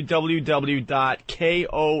 www.komp.com.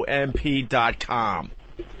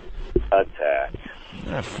 Attack.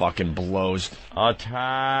 That fucking blows.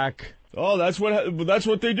 Attack. Oh, that's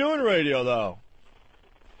what they do in radio, though.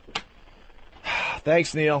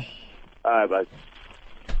 Thanks, Neil. All right,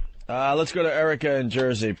 bud. Let's go to Erica in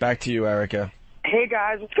Jersey. Back to you, Erica. Hey,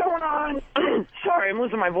 guys, what's going on? Sorry, I'm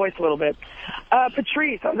losing my voice a little bit.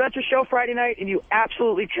 Patrice, I was at your show Friday night, and you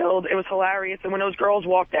absolutely killed. It was hilarious, and when those girls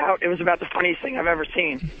walked out, it was about the funniest thing I've ever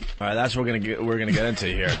seen. All right, that's what we're gonna get into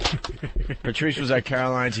here. Patrice was at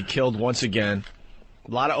Caroline's. He killed once again.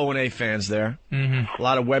 A lot of O&A fans there. Mm-hmm. A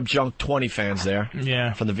lot of Web Junk 20 fans there.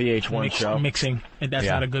 Yeah. From the VH1 show. Mixing. That's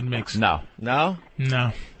not a good mix. No. No?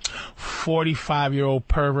 No. 45-year-old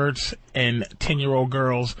perverts and 10-year-old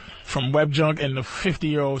girls from Web Junk and the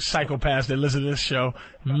 50-year-old psychopaths that listen to this show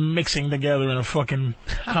mixing together in a fucking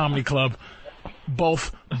comedy club.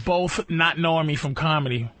 Both not knowing me from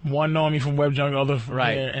comedy. One knowing me from Web Junk, the other from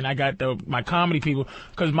there. And I got my comedy people,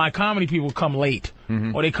 because my comedy people come late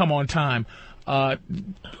or they come on time.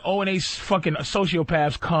 O&A's fucking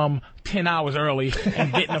sociopaths come 10 hours early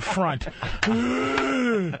and get in the front.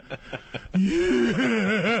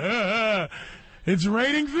 Yeah, it's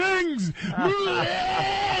raining things.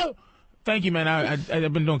 Thank you, man.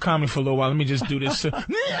 I've been doing comedy for a little while. Let me just do this.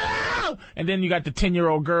 And then you got the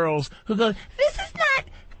 10-year-old girls who go, this is not,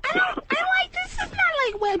 this is not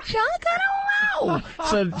like Web Junk. I don't know.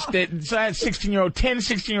 So I had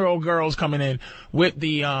 16-year-old girls coming in with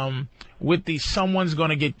the someone's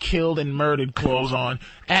gonna get killed and murdered clothes on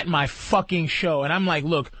at my fucking show. And I'm like,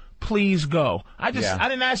 look, please go. I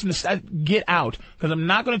didn't ask him to get out because I'm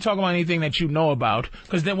not going to talk about anything that you know about.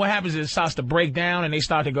 Because then what happens is it starts to break down and they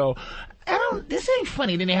start to go, this ain't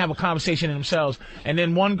funny. Then they have a conversation in themselves. And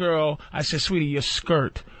then one girl, I said, sweetie, your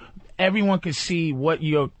skirt. Everyone can see what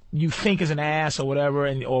you think is an ass or whatever,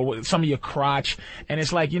 or some of your crotch. And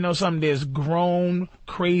it's like, you know something, there's grown,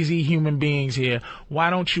 crazy human beings here. Why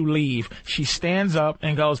don't you leave? She stands up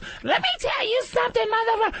and goes, let me tell you something,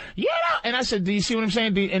 motherfucker. You know. And I said, do you see what I'm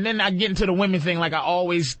saying? And then I get into the women thing like I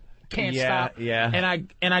always can't stop. Yeah.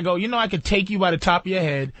 And I go, you know, I could take you by the top of your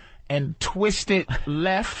head and twist it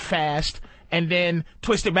left fast, and then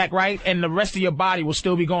twist it back right, and the rest of your body will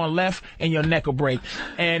still be going left, and your neck will break.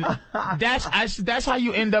 And that's how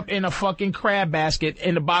you end up in a fucking crab basket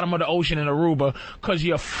in the bottom of the ocean in Aruba, because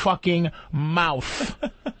your fucking mouth.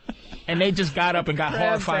 And they just got up and got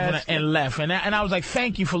horrified and left. And I was like,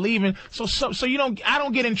 thank you for leaving. So I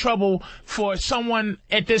don't get in trouble for someone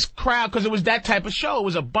at this crowd, because it was that type of show. It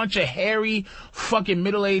was a bunch of hairy fucking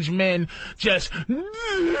middle-aged men just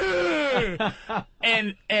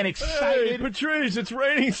and excited. Hey, Patrice, it's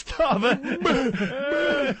raining stuff.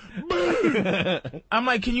 I'm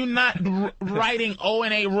like, can you not writing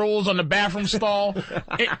O&A rules on the bathroom stall?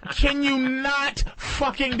 Can you not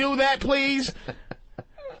fucking do that, please?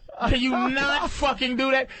 Can you not fucking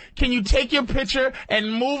do that? Can you take your picture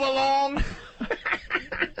and move along?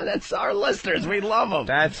 That's our listeners. We love them.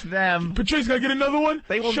 That's them. Patrice, can I get another one?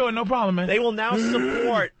 Sure, no problem, man. They will now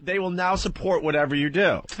support whatever you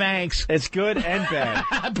do. Thanks. It's good and bad.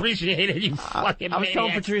 I appreciate it, you fucking I was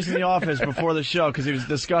telling Patrice in the office before the show, because he was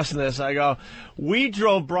discussing this. I go, we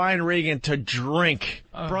drove Brian Regan to drink.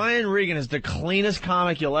 Brian Regan is the cleanest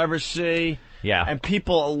comic you'll ever see. Yeah. And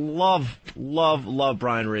people love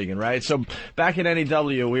Brian Regan, right? So back at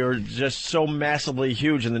NEW, we were just so massively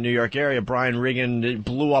huge in the New York area. Brian Regan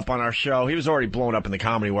blew up on our show. He was already blown up in the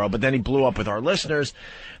comedy world, but then he blew up with our listeners.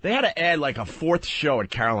 They had to add like a fourth show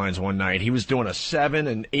at Caroline's one night. He was doing a 7,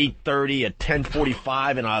 an 8:30, a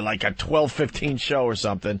 10:45, and like a 12:15 show or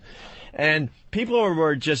something. And people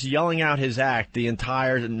were just yelling out his act the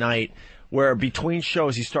entire night, where between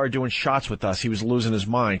shows he started doing shots with us. He was losing his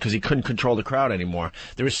mind because he couldn't control the crowd anymore.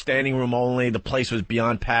 There was standing room only. The place was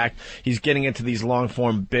beyond packed. He's getting into these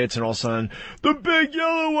long-form bits, and all of a sudden, the big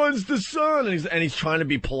yellow one's the sun. And he's trying to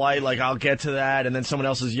be polite, like, I'll get to that. And then someone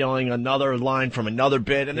else is yelling another line from another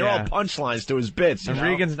bit, and they're all punchlines to his bits. And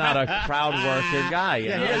Regan's not a crowd worker guy.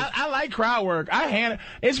 You know? Yeah, I like crowd work.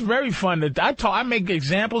 It's very fun. I make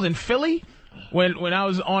examples in Philly when I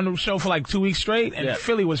was on the show for like 2 weeks straight, and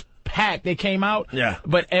Philly was packed. They came out. Yeah.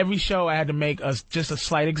 But every show I had to make just a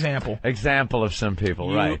slight example. Example of some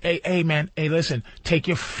people, right? Hey, man. Hey, listen. Take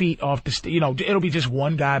your feet off the stage. You know, it'll be just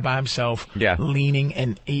one guy by himself, leaning,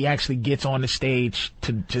 and he actually gets on the stage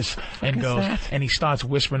to just and goes, and he starts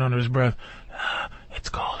whispering under his breath, "It's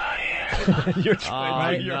cold out here." You're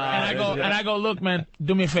trying. And I go, look, man,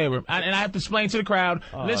 do me a favor. And I have to explain to the crowd,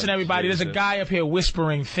 listen, everybody, there's a guy up here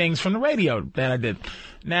whispering things from the radio that I did.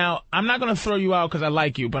 Now, I'm not going to throw you out because I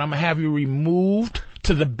like you, but I'm going to have you removed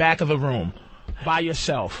to the back of the room by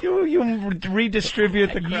yourself. You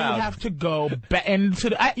redistribute the crowd. You have to go back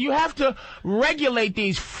into you have to regulate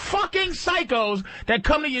these fucking psychos that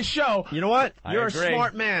come to your show. You know what? You're a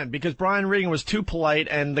smart man, because Brian Regan was too polite,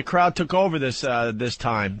 and the crowd took over this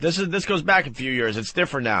time. This goes back a few years. It's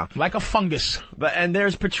different now. Like a fungus. And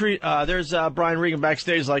there's Brian Regan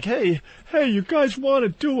backstage, like, hey, you guys want to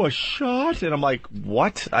do a shot? And I'm like,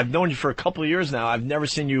 what? I've known you for a couple of years now. I've never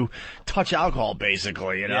seen you touch alcohol,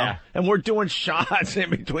 basically, you know? Yeah. And we're doing shots in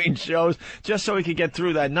between shows just so we could get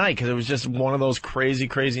through that night, because it was just one of those crazy,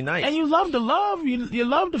 crazy nights. And you love the love. You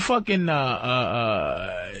love the fucking,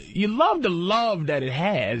 you love the love that it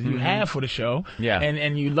has, you have for the show. Yeah.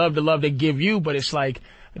 And you love the love they give you, but it's like,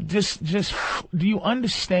 just, do you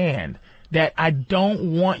understand that I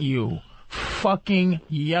don't want you fucking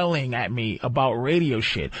yelling at me about radio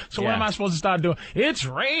shit? So what am I supposed to start doing? It's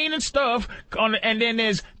rain and stuff. And then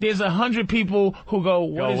there's 100 people who go,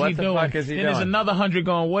 what is he doing? Fuck is he then doing? There's another 100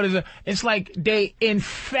 going, what is it? It's like they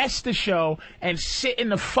infest the show and sit in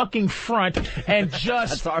the fucking front and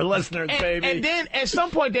just... That's our listeners, baby. And then at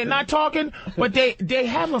some point they're not talking, but they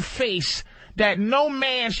have a face that no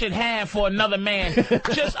man should have for another man.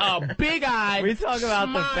 Just a big eye. We talk about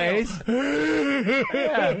smile. the face.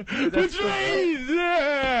 Patrice,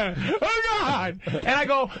 oh God! And I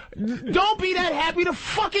go, don't be that happy to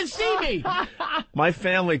fucking see me. My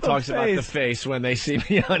family talks about the face when they see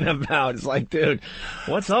me on about. It's like, dude,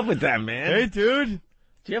 what's up with that, man? Hey, dude.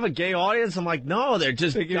 Do you have a gay audience? I'm like, no, they're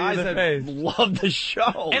just guys that love the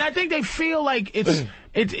show. And I think they feel like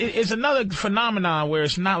it's another phenomenon where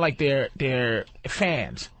it's not like they're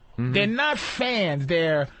fans. They're not fans.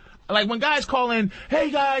 They're like when guys call in,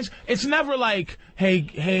 hey guys, it's never like,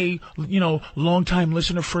 hey, long-time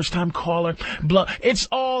listener, first-time caller, blah. It's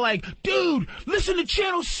all like, dude, listen to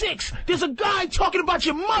Channel 6. There's a guy talking about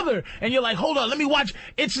your mother. And you're like, hold on, let me watch.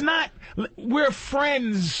 It's not, we're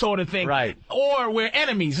friends sort of thing. Right. Or we're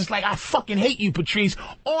enemies. It's like, I fucking hate you, Patrice,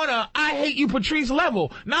 on a I hate you, Patrice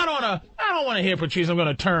level. Not on a, I don't want to hear Patrice, I'm going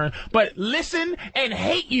to turn. But listen and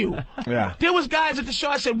hate you. Yeah. There was guys at the show,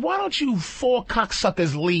 I said, why don't you 4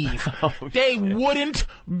 cocksuckers leave? They wouldn't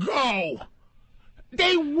go.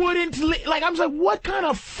 They wouldn't, I was like, what kind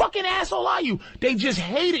of fucking asshole are you? They just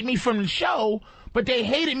hated me from the show, but they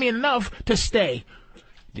hated me enough to stay.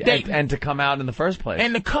 And to come out in the first place.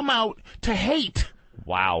 And to come out to hate.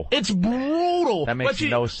 Wow. It's brutal. That makes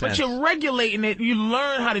no sense. But you're regulating it. You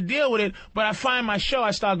learn how to deal with it. But I find my show,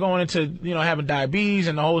 I start going into, having diabetes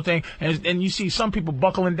and the whole thing. And you see some people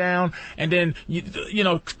buckling down. And then,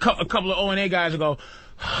 a couple of O&A guys will go,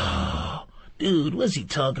 oh, dude, what's he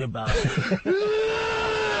talking about?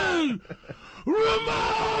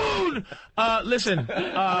 Ramon! Listen,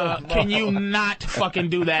 can you not fucking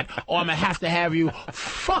do that, or I'm gonna have to have you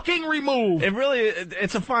fucking removed.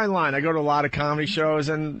 It's a fine line. I go to a lot of comedy shows,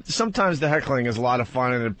 and sometimes the heckling is a lot of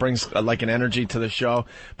fun, and it brings an energy to the show.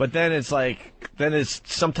 But then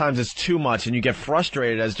sometimes it's too much, and you get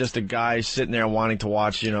frustrated as just a guy sitting there wanting to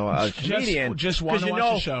watch, a comedian. Just want to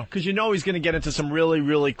watch the show. Because he's going to get into some really,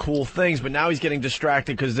 really cool things, but now he's getting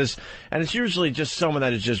distracted because and it's usually just someone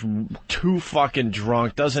that is just too fucking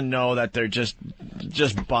drunk, doesn't know that they're just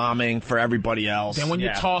bombing for everybody else. And when you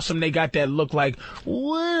toss them, they got that look like,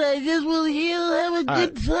 what? I just will here have a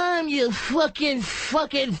good time, you fucking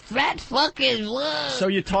fat fucking. So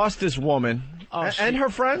you tossed this woman. And her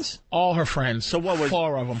friends? All her friends. So what was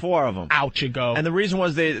 4 of them? 4 of them. Out you go. And the reason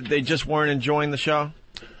was they just weren't enjoying the show?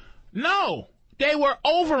 No. They were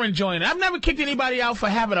over enjoying it. I've never kicked anybody out for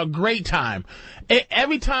having a great time.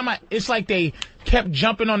 Every time it's like they kept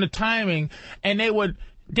jumping on the timing, and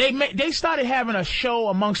they started having a show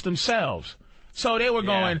amongst themselves. So they were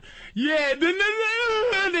going, then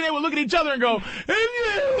they would look at each other and go, you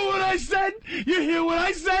hear what I said? You hear what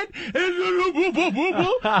I said? And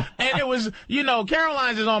it was,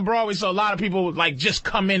 Caroline's is on Broadway, so a lot of people just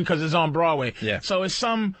come in because it's on Broadway. Yeah. So it's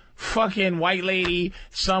some fucking white lady,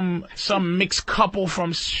 some mixed couple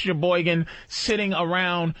from Sheboygan sitting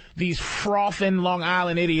around these frothing Long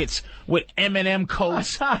Island idiots with M&M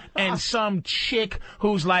coats and some chick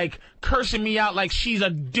who's cursing me out like she's a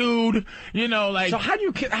dude, So how do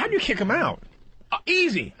you kick them out?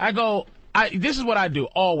 Easy. This is what I do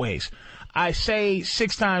always. I say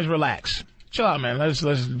 6 times relax. Chill out, man. Let's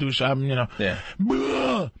do something, Yeah.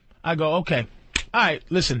 I go, okay. All right,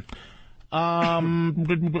 listen.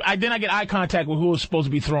 Then I get eye contact with who was supposed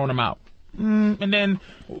to be throwing them out. And then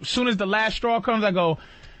as soon as the last straw comes, I go,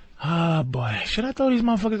 oh, boy, should I throw these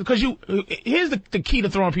motherfuckers? Because here's the key to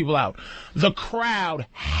throwing people out. The crowd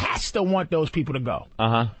has to want those people to go.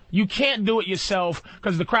 Uh-huh. You can't do it yourself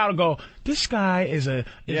because the crowd will go, this guy is a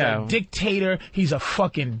dictator. He's a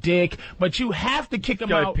fucking dick. But you have to kick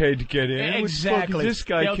him out. Paid to get in. Exactly. This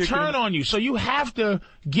guy They'll turn on you. So you have to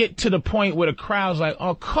get to the point where the crowd's like,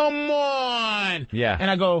 oh, come on. Yeah.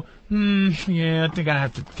 And I go, I think I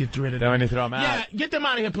have to get rid of them. Then when you throw them out. Yeah, get them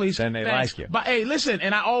out of here, please. Then they like you. But, hey, listen,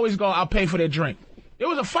 and I always go, I'll pay for their drink. There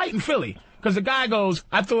was a fight in Philly because the guy goes,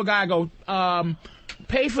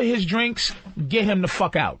 pay for his drinks, get him the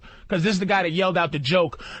fuck out. Because this is the guy that yelled out the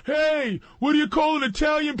joke, hey, what do you call an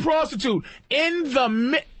Italian prostitute?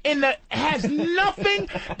 Has nothing.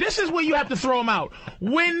 This is where you have to throw him out.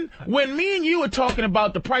 When me and you are talking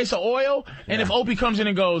about the price of oil, and if Opie comes in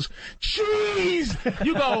and goes, cheese,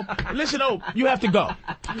 you go, listen, Opie, you have to go.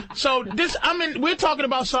 So we're talking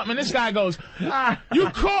about something, and this guy goes,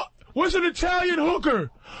 what's an Italian hooker?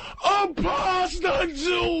 A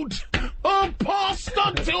prostitute! A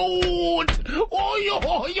prostitute!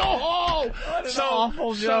 Oh, yo! So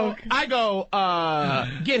awful joke. I go,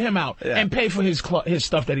 get him out and pay for his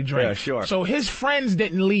stuff that he drank. Yeah, sure. So his friends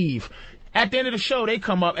didn't leave. At the end of the show, they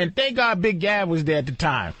come up, and thank God Big Gab was there at the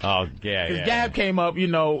time. Oh, yeah, Because Gab came up,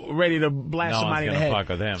 ready to blast somebody in the head. Fuck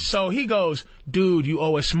with him. So he goes, dude, you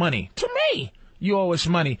owe us money. To me. You owe us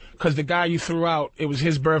money because the guy you threw out, it was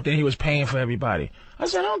his birthday and he was paying for everybody. I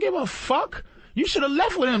said, I don't give a fuck. You should have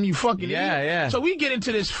left with him, you fucking idiot. Yeah. So we get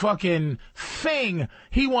into this fucking thing.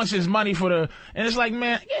 He wants his money and it's like,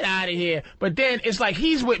 man, get out of here. But then it's like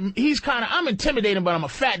I'm intimidating, but I'm a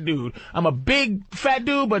fat dude. I'm a big fat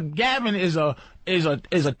dude, but Gavin is a is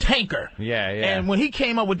a tanker. Yeah. And when he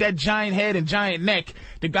came up with that giant head and giant neck,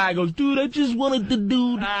 the guy goes, dude, I just wanted the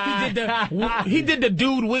dude. He did the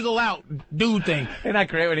dude wiggle out dude thing. Isn't that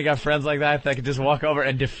great when you got friends like that could just walk over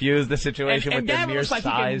and diffuse the situation with their mere size?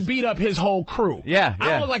 And Gavin looks like he can beat up his whole crew. Yeah.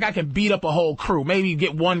 I look like I can beat up a whole crew. Maybe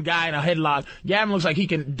get one guy in a headlock. Gavin looks like he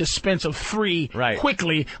can dispense of 3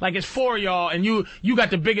 quickly. Like it's 4 of y'all, and you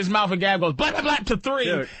got the biggest mouth, and Gavin goes, blah, blah, blah, to 3.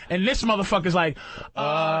 Dude. And this motherfucker's like,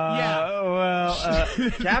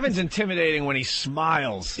 Gavin's intimidating when he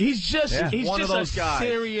smiles. He's just one of those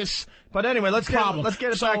guys. Serious. But anyway, let's get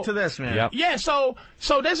it back to this, man. Yep. Yeah. So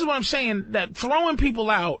this is what I'm saying. That throwing people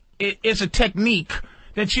out is a technique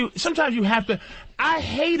that sometimes you have to. I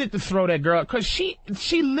hated to throw that girl because she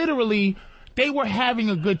literally, they were having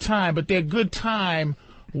a good time, but their good time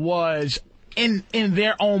was in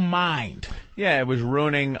their own mind. Yeah, it was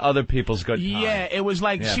ruining other people's good time. Yeah, it was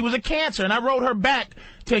like she was a cancer, and I wrote her back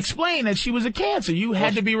to explain that she was a cancer. You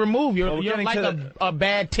had to be removed. You're like a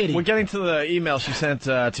bad titty. We're getting to the email she sent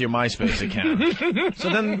to your MySpace account. So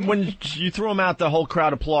then when you threw them out, the whole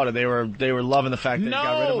crowd applauded. They were loving the fact that you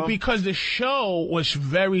got rid of them? No, because the show was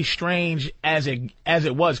very strange as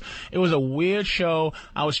it was. It was a weird show.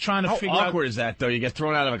 I was trying to figure out... How awkward is that, though? You get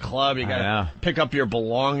thrown out of a club, you got to pick up your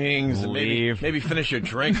belongings, and maybe finish your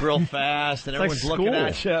drink real fast, and everyone's looking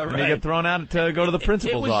at you. Right. You get thrown out to go to the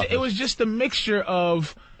principal's office. It was just a mixture of...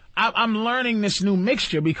 I'm learning this new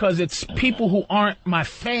mixture because it's people who aren't my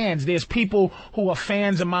fans. There's people who are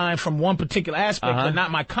fans of mine from one particular aspect, but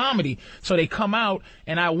not my comedy. So they come out,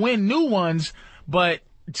 and I win new ones, but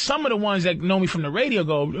some of the ones that know me from the radio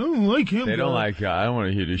go, I don't like him. They don't like I don't want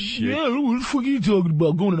to hear this shit. Yeah, what the fuck are you talking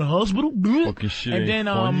about? Going to the hospital? Fucking shit. And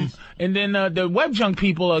then the web junk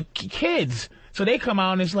people are kids. So they come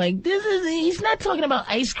out and it's like, he's not talking about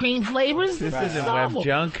ice cream flavors. This isn't web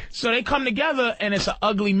junk. So they come together and it's an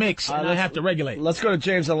ugly mix, and I have to regulate. Let's go to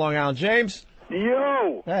James on Long Island. James?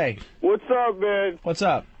 Yo! Hey. What's up, man? What's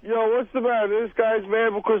up? Yo, what's the matter? This guy's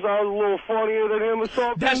mad because I was a little funnier than him or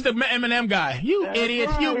something? That's the Eminem guy. You idiot.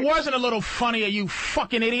 Right. You wasn't a little funnier, you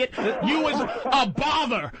fucking idiot. You was a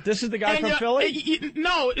bother. This is the guy from Philly?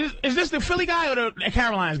 No, is this the Philly guy or the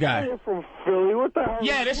Caroline's guy? I'm from Philly. What the hell?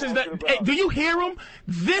 Yeah, this is the... Hey, do you hear him?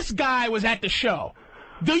 This guy was at the show.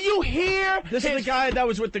 Do you hear? This is the guy that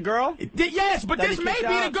was with the girl? Yes, but this may be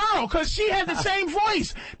the girl, because she had the same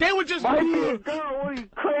voice. They were just... Might be a girl. What are you,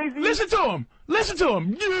 crazy? Listen to him. Listen to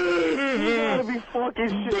him. You gotta be fucking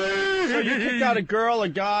shit. So you kicked out a girl, a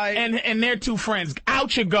guy... And their 2 friends.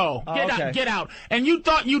 Out you go. Get out. And you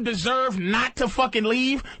thought you deserved not to fucking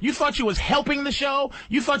leave? You thought you was helping the show?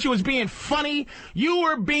 You thought you was being funny? You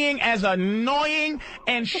were being as annoying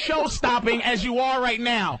and show-stopping as you are right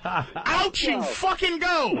now. Out you fucking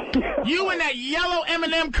go. You in that yellow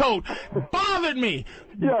M&M coat bothered me.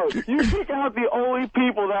 Yo, you kick out the only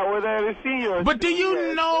people that were there to see you. But do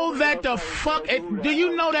you know that the fucking...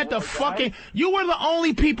 You were the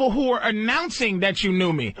only people who were announcing that you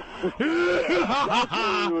knew me. Go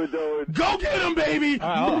get him, baby!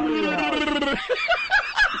 Yeah.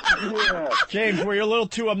 James, were you a little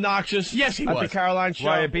too obnoxious? Yes, he was. At the Caroline show?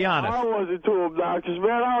 Why, be honest. I wasn't too obnoxious,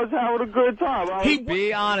 man. I was having a good time.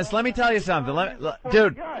 Be honest. Let me tell you something.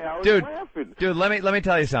 Dude, let me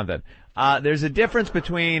tell you something. There's a difference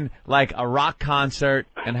between, like, a rock concert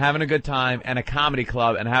and having a good time and a comedy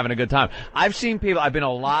club and having a good time. I've been in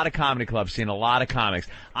a lot of comedy clubs, seen a lot of comics.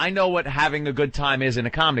 I know what having a good time is in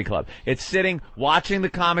a comedy club. It's sitting, watching the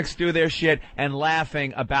comics do their shit and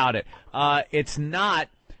laughing about it. It's not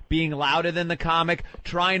being louder than the comic,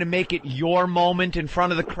 trying to make it your moment in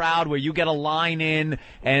front of the crowd where you get a line in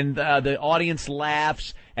and the audience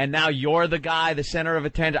laughs and now you're the guy, the center of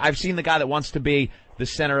attention. I've seen the guy that wants to be the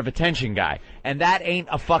center of attention guy, and that ain't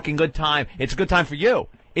a fucking good time. It's a good time for you.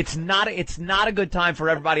 It's not a good time for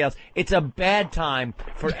everybody else. It's a bad time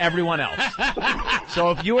for everyone else. So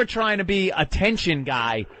if you were trying to be attention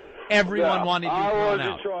guy, everyone wanted you thrown out. I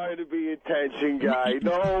wasn't trying to be attention guy.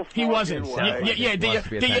 No, he wasn't. Yeah.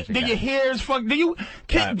 Do you hear his fuck?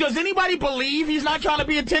 Does anybody believe he's not trying to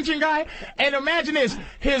be attention guy? And imagine this: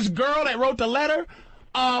 his girl that wrote the letter.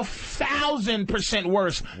 1,000%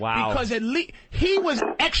 worse. Wow. Because at least he was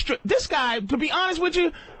extra. This guy, to be honest with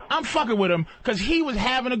you, I'm fucking with him because he was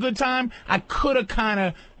having a good time. I could have kind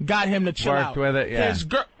of got him to chill out. Worked with it, yeah. His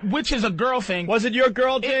which is a girl thing. Was it your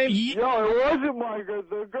girl, James? No, it wasn't my girl.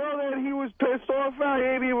 The girl that he was pissed off at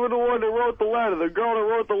ain't even the one that wrote the letter. The girl that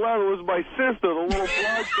wrote the letter was my sister, the little blonde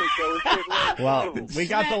chick that was sitting right. Well, we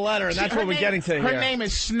got the letter, and that's what we're getting to here. Her name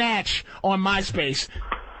is Snatch on MySpace.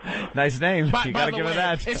 Nice name. By You gotta the give way, her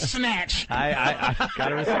that. It's Snatch. I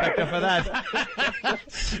gotta respect her for that.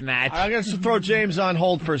 Snatch. I'm going to throw James on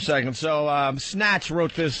hold for a second. So, Snatch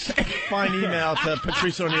wrote this fine email to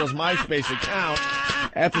Patrice O'Neal's MySpace account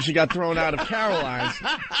after she got thrown out of Caroline's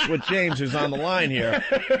with James, who's on the line here.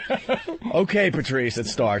 Okay, Patrice, it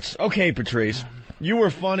starts. Okay, Patrice. You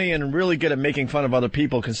were funny and really good at making fun of other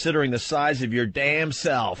people, considering the size of your damn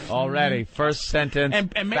self. Already, first sentence.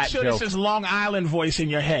 And make sure joke. this is Long Island voice in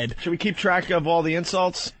your head. Should we keep track of all the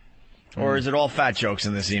insults? Or is it all fat jokes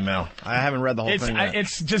in this email? I haven't read the whole thing yet.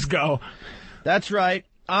 It's just go. That's right.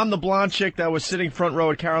 I'm the blonde chick that was sitting front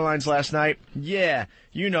row at Caroline's last night. Yeah,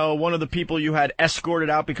 you know, one of the people you had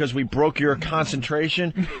escorted out because we broke your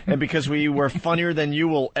concentration and because we were funnier than you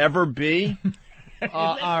will ever be.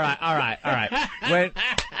 All right.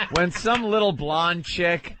 When some little blonde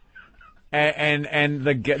chick and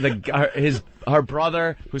her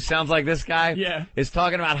brother, who sounds like this guy, is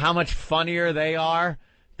talking about how much funnier they are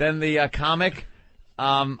than the comic,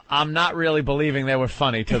 I'm not really believing they were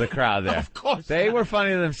funny to the crowd there. Of course they were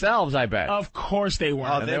funny to themselves, I bet. Of course they were.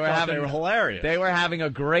 Oh, they were hilarious. They were having a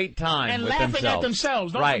great time and with laughing themselves. at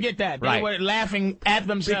themselves. Don't forget that. They were laughing at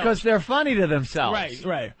themselves. Because they're funny to themselves.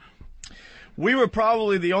 Right. We were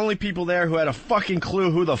probably the only people there who had a fucking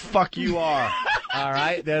clue who the fuck you are. All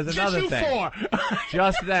right, there's another Just you thing. four.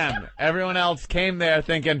 Just them. Everyone else came there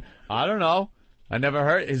thinking, I don't know. I never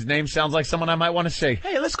heard. His name sounds like someone I might want to see.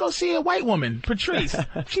 Hey, let's go see a white woman, Patrice.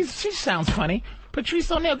 She sounds funny.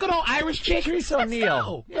 Patrice O'Neal, good old Irish chick. Patrice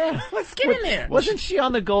O'Neal. Yeah, let's get in there. Wasn't she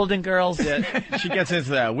on the Golden Girls? Yeah, she gets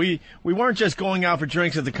into that. We weren't just going out for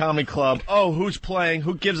drinks at the comedy club. Oh, who's playing?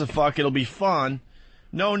 Who gives a fuck? It'll be fun.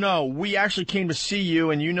 No, we actually came to see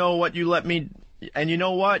you, and you know what? You let me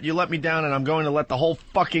down, and I'm going to let the whole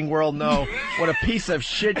fucking world know what a piece of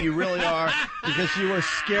shit you really are because you were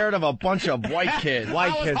scared of a bunch of white kids. I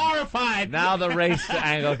was horrified. Now the race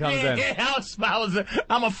angle comes in. Yeah,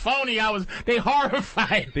 I'm a phony. They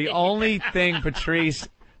horrified. The only thing, Patrice,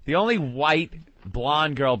 the only white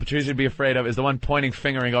blonde girl Patrice would be afraid of is the one pointing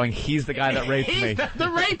finger and going, he's the guy that raped me. The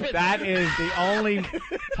rapist. That is the only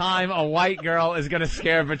time a white girl is going to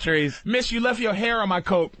scare Patrice. Miss, you left your hair on my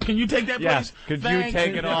coat. Can you take that, please? Yes. Could you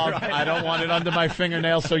take it off? I don't want it under my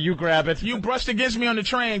fingernails, so you grab it. You brushed against me on the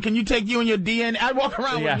train. Can you take you and your DNA? I walk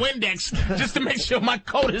around with Windex just to make sure my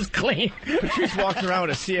coat is clean. Patrice walked around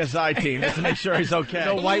with a CSI team just to make sure he's okay.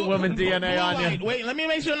 No white woman DNA on you. Wait, let me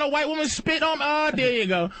make sure no white woman spit on me. Oh, there you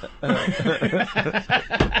go.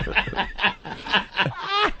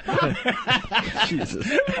 Jesus.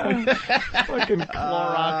 Fucking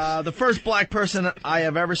Clorox. The first black person I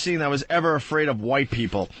have ever seen that was ever afraid of white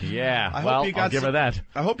people. Yeah, I'll give her that.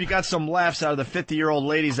 I hope you got some laughs out of the 50-year-old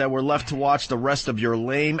ladies that were left to watch the rest of your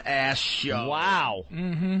lame-ass show. Wow.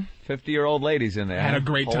 Mm-hmm. 50-year-old ladies in there. Had a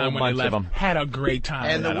great time when they left. Had a great time.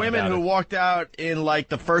 And the women who walked out in, like,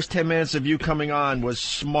 the first 10 minutes of you coming on was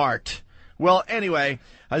smart. Well, anyway,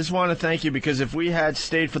 I just want to thank you because if we had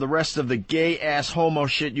stayed for the rest of the gay-ass homo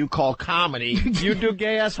shit you call comedy... You do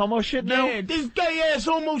gay-ass homo shit now? Yeah, this gay-ass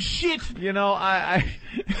homo shit. You know, I'd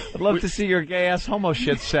love to see your gay-ass homo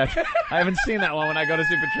shit set. I haven't seen that one when I go to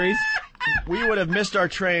see Patrice. We would have missed our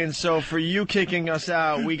train, so for you kicking us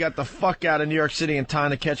out, we got the fuck out of New York City in time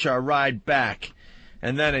to catch our ride back.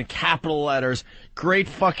 And then in capital letters, great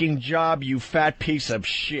fucking job, you fat piece of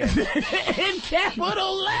shit. In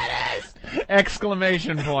capital letters!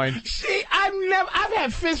 Exclamation point. See, I've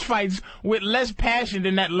had fist fights with less passion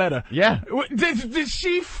than that letter. Yeah. Did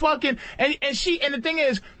she fucking, and the thing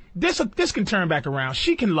is, this can turn back around.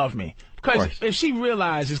 She can love me. Because if she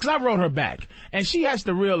realizes, because I wrote her back, and she has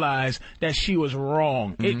to realize that she was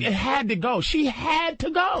wrong. Mm-hmm. It had to go. She had to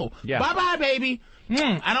go. Yeah. Bye-bye, baby.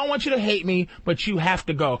 I don't want you to hate me, but you have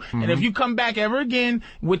to go. Mm-hmm. And if you come back ever again,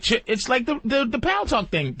 it's like the Pal Talk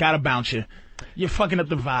thing. Gotta bounce you. You're fucking up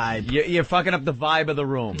the vibe. You're fucking up the vibe of the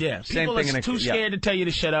room. Yeah, same people thing. Are too scared to tell you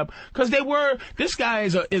to shut up because this guy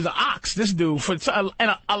is an ox. This dude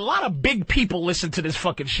and a lot of big people listen to this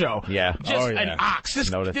fucking show. Yeah, just an ox.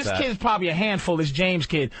 This kid's probably a handful. This James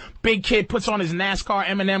kid, big kid, puts on his NASCAR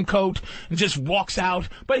M&M coat and just walks out.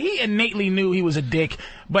 But he innately knew he was a dick.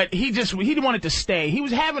 But he wanted to stay. He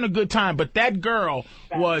was having a good time. But that girl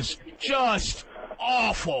was just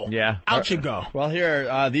awful. Yeah. Out you go. Well, here,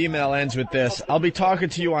 the email ends with this. I'll be talking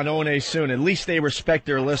to you on O&A soon. At least they respect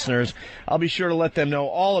their listeners. I'll be sure to let them know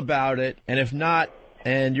all about it. And if not,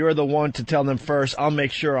 and you're the one to tell them first, I'll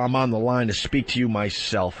make sure I'm on the line to speak to you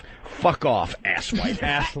myself. Fuck off, asswipe.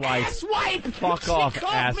 Asswipe. Asswipe. Fuck off,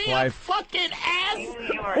 asswipe. Me a fucking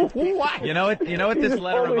ass. What? You know what this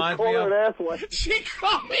letter reminds me of? She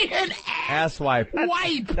called me an Asswipe.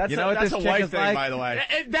 Wipe. You know what this a chick white is thing, like? by the way.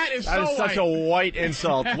 That is such a white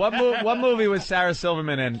insult. What movie was Sarah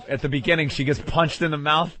Silverman in? At the beginning, she gets punched in the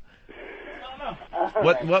mouth.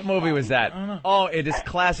 What movie was that? Oh, it is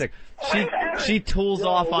classic. She tools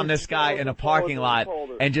off on this guy in a parking lot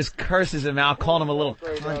and just curses him out, calling him a little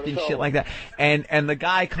cunt and shit like that. And the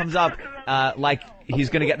guy comes up like he's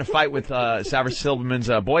going to get in a fight with Sarah Silverman's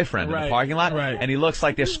boyfriend in the parking lot. Right. And he looks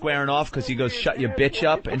like they're squaring off because he goes, "Shut your bitch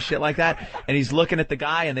up," and shit like that. And he's looking at the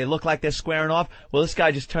guy and they look like they're squaring off. Well, this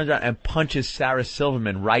guy just turns around and punches Sarah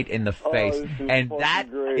Silverman right in the face. And that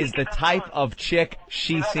is the type of chick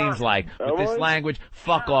she seems like. With this language,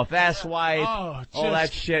 fuck off, asswipe, all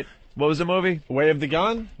that shit. What was the movie? Way of the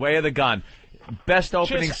Gun? Way of the Gun. Best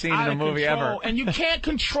opening scene in a movie ever. And you can't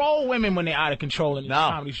control women when they're out of control in these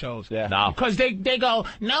comedy shows. Yeah. No. Because they go,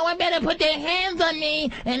 no one better put their hands on me,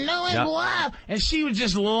 and no one blah. And she was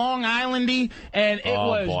just Long Islandy, and it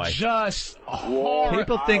was just horrible.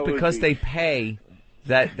 People think because they pay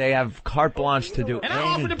that they have carte blanche to do And I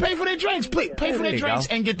offer to pay for their drinks. Pay for their drinks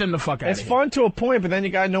and get them the fuck out of It's here. fun to a point, but then you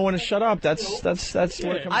got no one to shut up. That's what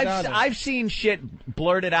it comes down to. I've seen shit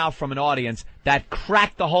blurted out from an audience that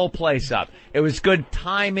cracked the whole place up. It was good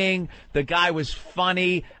timing. The guy was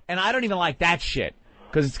funny, and I don't even like that shit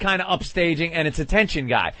because it's kind of upstaging and it's a tension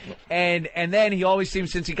guy. And then he always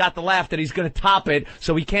seems, since he got the laugh, that he's going to top it,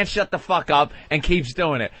 so he can't shut the fuck up and keeps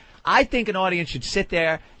doing it. I think an audience should sit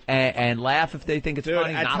there and laugh if they think it's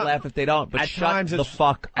funny, not laugh if they don't, but shut the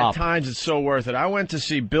fuck up. At times it's so worth it. I went to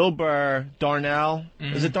see Bill Burr, Darnell.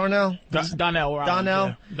 Is it Darnell? Donnell.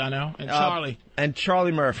 Donnell. Donnell. And Charlie. And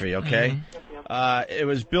Charlie Murphy, okay? It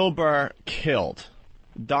was Bill Burr killed.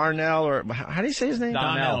 Darnell, or how do you say his name?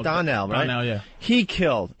 Donnell. Donnell, right? Donnell, yeah. He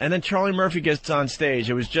killed. And then Charlie Murphy gets on stage.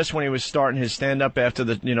 It was just when he was starting his stand-up after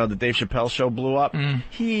the Dave Chappelle show blew up.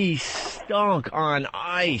 He stunk on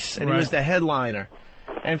ice, and he was the headliner.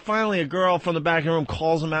 And finally, a girl from the back of the room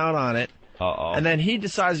calls him out on it. And then he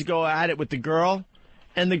decides to go at it with the girl.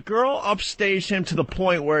 And the girl upstaged him to the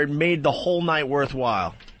point where it made the whole night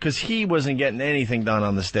worthwhile. Because he wasn't getting anything done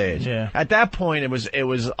on the stage. Yeah. At that point, it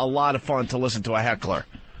was a lot of fun to listen to a heckler.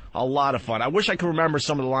 A lot of fun. I wish I could remember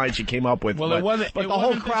some of the lines she came up with. Well, but the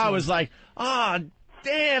whole crowd was like,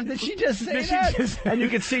 damn, did she just say that? And you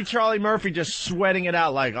could see Charlie Murphy just sweating it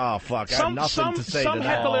out like, oh, fuck, I have nothing to say to that. Some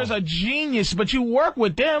hecklers are genius, but you work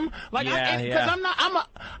with them. Like,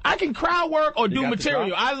 I can crowd work or do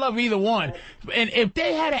material. I love either one. And if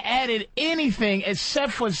they had added anything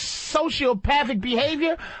except for sociopathic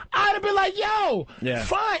behavior, I'd have been like, yo,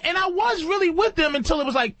 fine. And I was really with them until it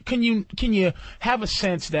was like, can you have a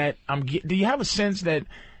sense that do you have a sense that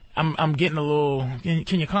I'm getting a little,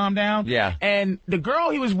 can you calm down? Yeah. And the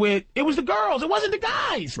girl he was with, it was the girls. It wasn't the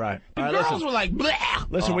guys. Right. The girls were like,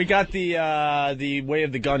 bleh. Listen, we got the Way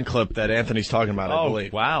of the Gun clip that Anthony's talking about, I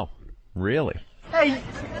believe. Wow. Really? Hey,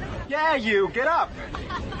 yeah, you, get up.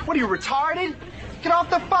 What are you, retarded? Get off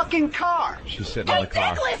the fucking car. She's sitting on the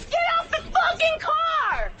car. Nicholas, get off the fucking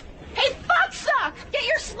car! Hey, fucksuck! Get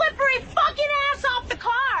your slippery fucking ass off the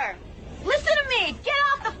car! Listen to me! Get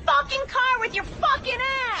off the fucking car with your fucking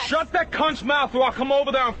ass! Shut that cunt's mouth or I'll come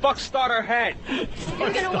over there and start her head.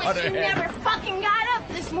 You're gonna wish you never fucking got up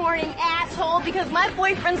this morning, asshole, because my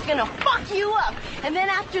boyfriend's gonna fuck you up. And then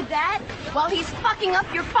after that, while he's fucking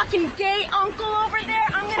up your fucking gay uncle over there,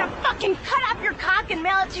 I'm gonna fucking cut off your cock and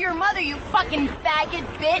mail it to your mother, you fucking faggot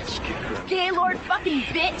bitch. Gaylord fucking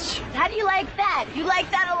bitch. How do you like that? You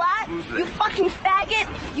like that a lot? You fucking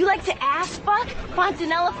faggot? You like to ass fuck?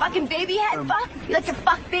 Fontanella fucking baby head fuck? You like to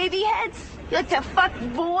fuck baby heads? You like to fuck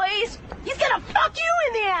boys? He's gonna fuck you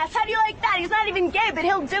in the ass. How do you like that? He's not even gay, but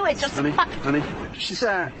he'll do it just to fuck. Honey, she's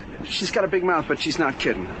got a big mouth, but she's not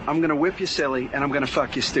kidding. I'm gonna whip you silly, and I'm gonna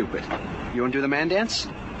fuck you stupid. You wanna do the man dance?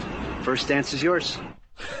 First dance is yours.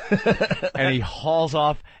 And he hauls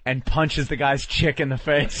off and punches the guy's chick in the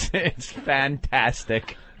face. It's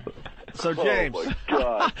fantastic. So, James,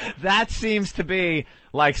 that seems to be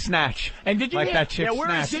like Snatch. And did you like hear, that chick we're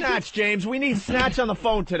Snatch? in Snatch, James. We need Snatch on the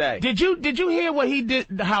phone today. Did you hear what he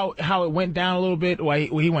did? How it went down a little bit? Why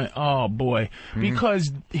he went? Oh boy,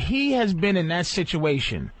 because he has been in that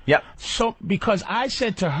situation. Yep. So because I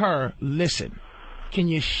said to her, listen, can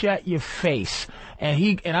you shut your face?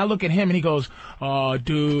 And I look at him and he goes, oh,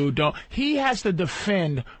 dude, don't. He has to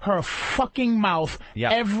defend her fucking mouth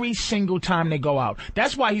every single time they go out.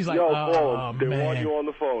 That's why he's like, Yo, oh, they man. want you on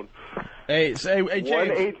the phone. Hey, James.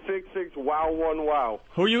 1-866-WOW-1-WOW.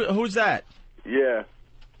 Who's that? Yeah.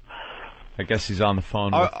 I guess he's on the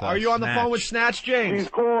phone with Are you on the phone with Snatch, James? She's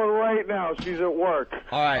calling right now. She's at work.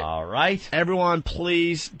 All right. Everyone,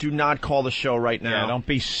 please do not call the show right now. Yeah, don't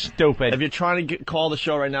be stupid. If you're trying to call the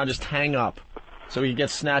show right now, just hang up so we can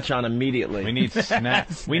get Snatch on immediately. We need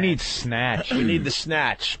Snatch. We need Snatch. We need the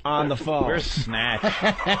Snatch on the phone. Where's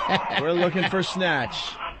Snatch? We're looking for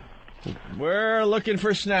Snatch. We're looking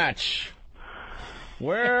for Snatch.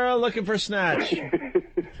 We're looking for Snatch.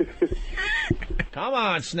 Come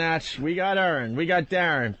on, Snatch. We got Aaron. We got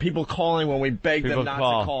Darren. People calling when we beg them not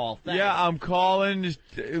to call. Thanks. Yeah, I'm calling.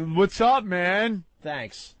 What's up, man?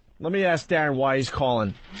 Thanks. Let me ask Darren why he's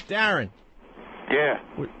calling. Darren. Yeah.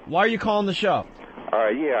 Why are you calling the show?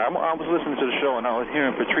 Yeah, I was listening to the show, and I was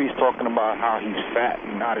hearing Patrice talking about how he's fat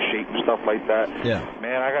and out of shape and stuff like that. Yeah.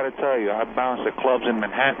 Man, I got to tell you, I bounce at clubs in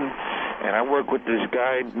Manhattan, and I work with this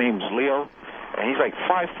guy named Leo, and he's like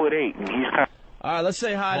 5'8", and he's kind of... All right, let's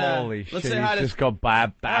say hi to... Holy shit, let's say hi to... just go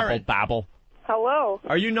babble. Hello.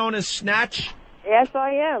 Are you known as Snatch? Yes,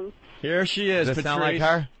 I am. Here she is, Does it Patrice. sound like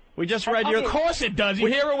her? We just read your... Of course it does. You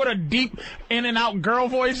hear her with a deep in-and-out girl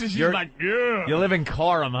voice, and she's like, yeah. You live in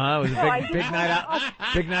Coram, huh? It was No, a big night out.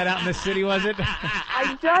 Big night out in the city, was it?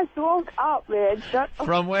 I just woke up, man. Shut up.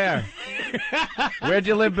 From where? Where'd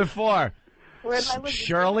you live before? Where did I live?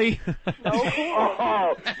 Shirley?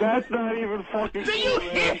 Oh, that's not even fucking Do you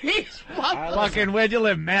hear these Fucking, where'd you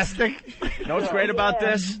live, Mastic? You know what's great about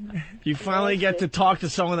this? You finally get to talk to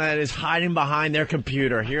someone that is hiding behind their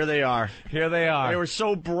computer. Here they are. Here they are. They were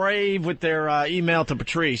so brave with their email to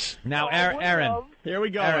Patrice. Now, Aaron. Here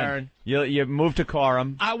we go, Aaron. You moved to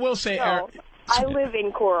Coram. I will say, No, Aaron. I live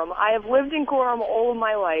in Coram. I have lived in Coram all of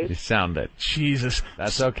my life. You sound it. Jesus.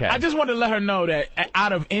 That's okay. I just wanted to let her know that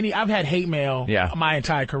out of any, I've had hate mail my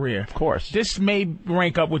entire career. Of course. This may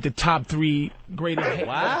rank up with the top 3 greatest hate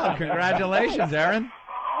Wow, congratulations, Aaron.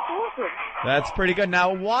 That's pretty good.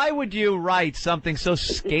 Now, why would you write something so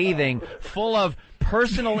scathing, full of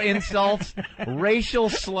personal insults, racial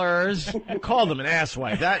slurs? You called him an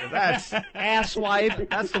asswipe. That's asswipe.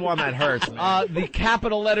 That's the one that hurts. The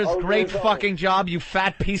capital letters, great fucking job, you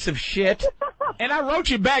fat piece of shit. And I wrote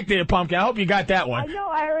you back there, Pumpkin. I hope you got that I one. know,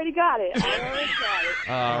 I already got it.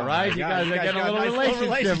 All right, you guys are getting a little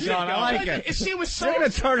relationship going. I like it. She was so... They're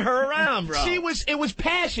going to turn her around, bro. It was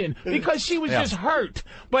passion because she was just hurt.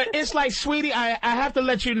 But it's like, sweetie, I have to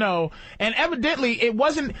let you know. And evidently, it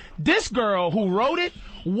wasn't this girl who wrote it.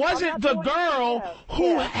 Wasn't the girl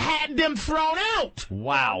who had them thrown out.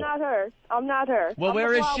 Wow. I'm not her. Well,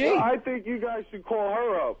 where is she? I think you guys should call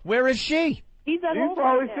her up. Where is she? He's at home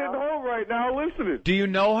probably right sitting now. home right now listening. Do you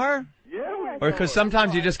know her? Yeah. Or because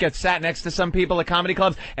sometimes you just get sat next to some people at comedy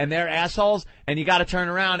clubs and they're assholes, and you got to turn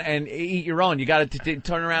around and eat your own. You got to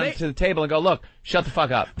turn around to the table and go, look, shut the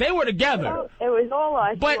fuck up. They were together. It was all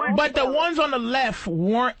us. But the ones on the left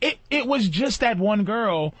weren't. It was just that one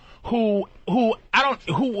girl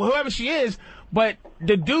whoever she is. But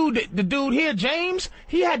the dude here, James,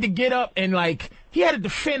 he had to get up and he had to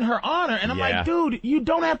defend her honor. And I'm like, dude, you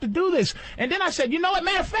don't have to do this. And then I said, you know what,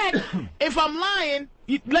 matter of fact, if I'm lying,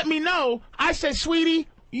 let me know. I said, sweetie,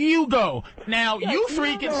 you go. Now, you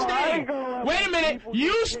three can stay. Wait a minute.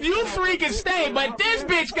 You three can stay, but this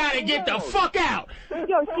bitch got to get the fuck out.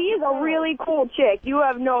 Yo, she is a really cool chick. You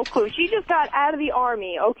have no clue. She just got out of the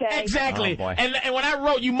army, okay? Exactly. Oh, boy. And when I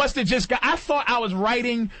wrote, you must have just got... I thought I was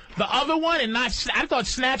writing the other one and not... I thought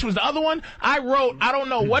Snatch was the other one. I wrote, I don't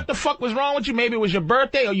know what the fuck was wrong with you. Maybe it was your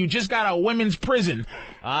birthday or you just got out of women's prison.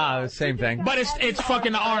 Ah, same thing. But it's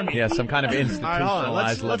fucking the army. Yeah, some kind of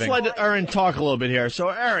institutionalized Let's living. let Aaron talk a little bit here. So,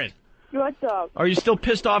 Aaron, What's up? are you still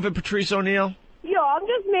pissed off at Patrice O'Neal? Yo, I'm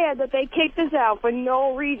just mad that they kicked us out for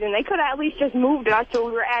no reason. They could have at least just moved us so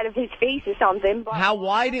we were out of his face or something. But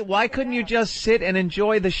Why couldn't you just sit and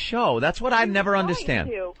enjoy the show? That's what I never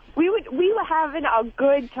understand. We were having a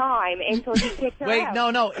good time until he kicked her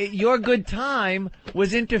out. No. Your good time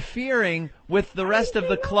was interfering with the rest of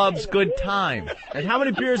the club's good time. And how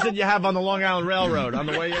many beers did you have on the Long Island Railroad on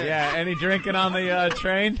the way in? Yeah, any drinking on the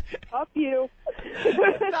train? Up you.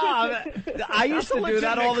 I used to do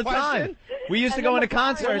that all the time. We used to go into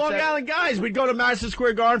concerts. We're Long Island guys. We'd go to Madison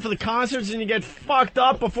Square Garden for the concerts, and you get fucked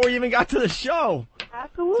up before you even got to the show.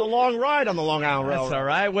 Absolutely. It's a long ride on the Long Island Railroad. That's all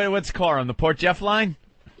right. What's Coram? The Port Jeff line?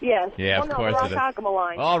 Yes. Yeah, of course it is. Ronkonkoma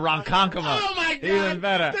line. Oh, Ronkonkoma. Oh, my God. Even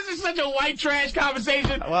better. This is such a white trash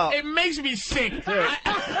conversation. Well, it makes me sick. Dude.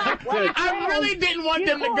 I really didn't want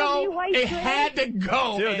them to go. It had to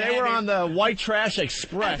go. Dude, they were on the White Trash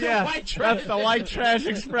Express. Yeah, That's the White Trash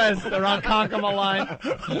Express, the Ronkonkoma line.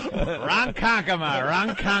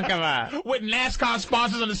 Ronkonkoma. With NASCAR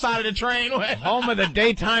sponsors on the side of the train. Home of the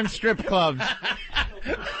daytime strip clubs.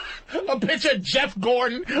 A picture of Jeff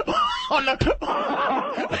Gordon on the...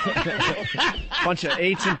 Bunch of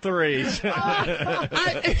 8s and 3s.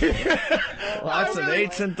 Lots of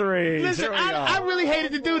 8s and 3s. Listen, I really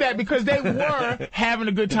hated to do that because they were having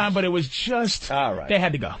a good time, but it was just... All right. They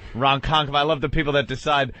had to go. Ronkonkoma. I love the people that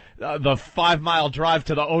decide the 5-mile drive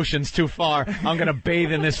to the ocean's too far. I'm going to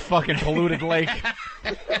bathe in this fucking polluted lake.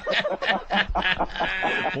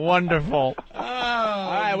 Wonderful. All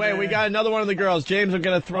right, wait, we got another one of the girls. James, I'm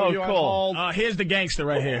going to throw you on hold. Here's the gangster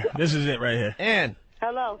right here. This is it right here. Ann.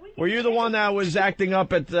 Hello. Were you the one that was acting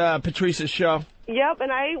up at Patrice's show? Yep,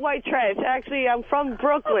 and I ain't white trash. Actually, I'm from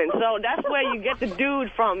Brooklyn, so that's where you get the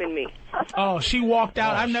dude from in me. Oh, she walked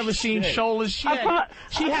out. I've never seen shoulders. She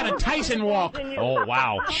had a Tyson walk. Oh,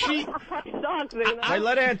 wow. She sucks, man. Hey,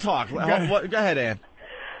 let Ann talk. Go ahead, Ann.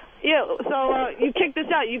 Yeah, so you kicked us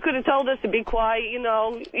out. You could have told us to be quiet, you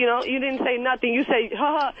know, you didn't say nothing. You say,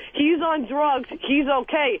 haha, he's on drugs, he's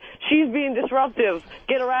okay. She's being disruptive.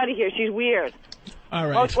 Get her out of here, she's weird. All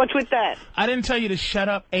right. What's with that? I didn't tell you to shut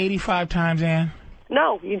up 85 times, Ann.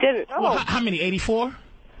 No, you didn't. Well, how many, 84?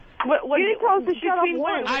 What you didn't told us to shut up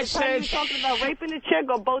when? I said... You talking about raping the chick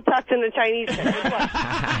or Botoxing the Chinese chick?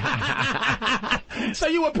 So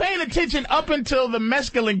you were paying attention up until the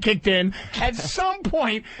mescaline kicked in. At some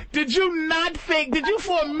point, did you not think, did you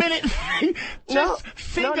for a minute think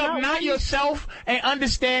of not yourself and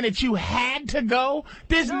understand that you had to go?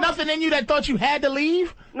 There's nothing in you that thought you had to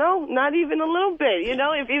leave? No, not even a little bit. You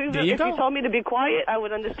know, if you told me to be quiet, I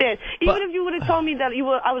would understand. Even if you would have told me that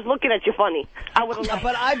I was looking at you funny, I would have.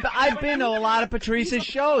 But I've been to a lot of Patrice's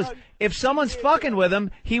shows. If someone's fucking with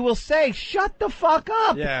him, he will say, "Shut the fuck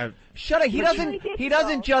up." Yeah. Shut up. He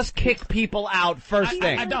doesn't just kick people out first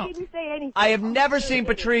thing. I didn't say anything. I have never seen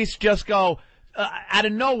Patrice just go out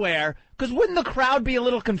of nowhere. Because wouldn't the crowd be a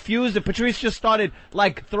little confused if Patrice just started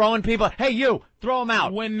like throwing people? Hey, you, throw him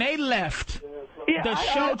out. When they left. The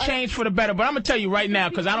show changed for the better, but I'm going to tell you right now,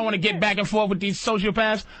 because I don't want to get back and forth with these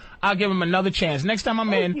sociopaths, I'll give them another chance. Next time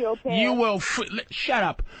I'm in, you will... Shut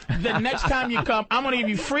up. The next time you come, I'm going to give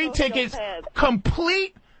you free tickets,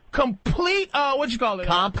 complete, what you call it?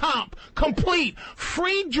 Comp. Complete.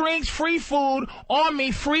 Free drinks, free food, on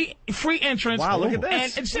me, free entrance. Wow, look at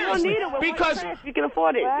this. You And seriously, don't need it. because... You can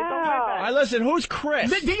afford it. All right, listen, who's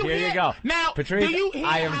Chris? Here you go. Now, Patrice, do you hear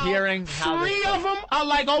I am hearing how three of them are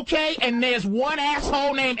like, okay, and there's one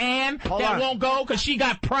asshole named Ann that won't go because she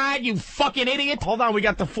got pride, you fucking idiot. Hold on, we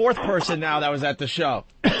got the fourth person now that was at the show.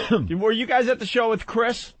 Were you guys at the show with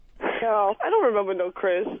Chris? No, I don't remember no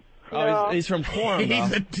Chris. Oh, he's from Quorum, though.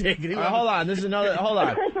 He's a dick. All right, hold on, this is another, hold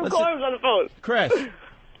on. Chris from Quorum's on the phone. Chris.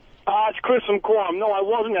 It's Chris from Quorum. No, I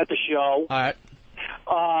wasn't at the show. All right.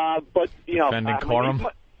 But, you know... Defending Quorum?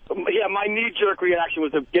 My knee-jerk reaction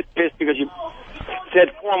was to get pissed because you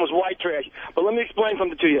said Quorum was white trash. But let me explain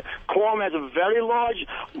something to you. Quorum has a very large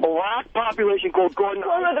black population called Gordon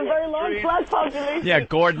Heights. Quorum has a very large black population. Yeah,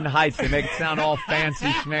 Gordon Heights. They make it sound all fancy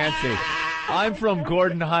schmancy. I'm from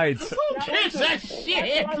Gordon Heights. Who gives a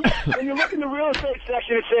shit? When you look in the real estate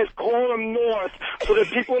section, it says Quorum North, so that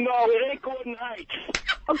people know it ain't Gordon Heights.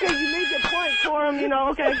 Okay, you made your point, Quorum, you know,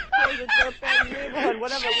 okay. Neighborhood,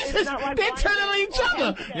 whatever. It's not like They're turning on each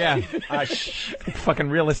other. Yeah. Fucking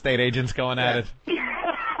real estate agents going at it.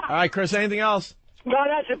 All right, Chris, anything else? No,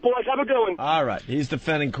 that's it, boys. Have a good one. All right, he's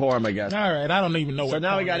defending Quorum, I guess. All right, I don't even know what. So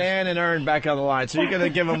now we got Ann and Ern back on the line. So you're going to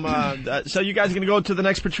give them, so you guys going to go to the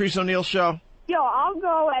next Patrice O'Neal show? Yo, I'll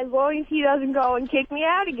go as long as he doesn't go and kick me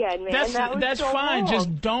out again, man. That's so fine. Wrong.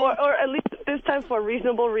 Just don't. Or at least this time for a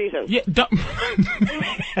reasonable reason. Yeah, don't.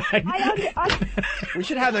 We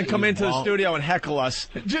should have them come into the studio and heckle us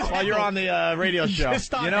while you're on the radio show. Just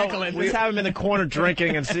start heckling. Let's have them in the corner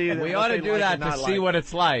drinking and see. We ought to do that to see what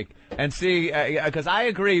it's like and see, because I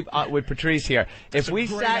agree with Patrice here. If we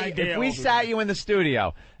sat you in the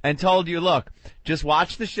studio and told you, look, just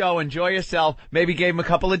watch the show, enjoy yourself, maybe gave him a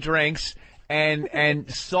couple of drinks, and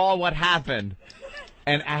saw what happened,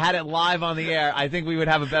 and had it live on the air, I think we would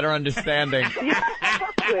have a better understanding.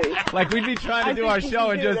 Like, we'd be trying to do our show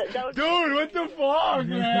and just, dude, what the fuck,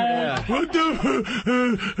 man? What the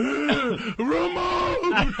remote?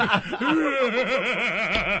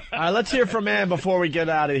 All right, let's hear from Ann before we get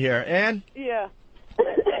out of here. Ann? Yeah.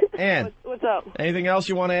 Ann? What's up? Anything else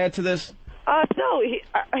you want to add to this? So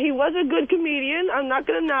he was a good comedian. I'm not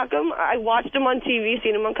going to knock him. I watched him on TV,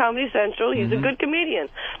 seen him on Comedy Central. He's a good comedian.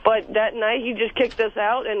 But that night he just kicked us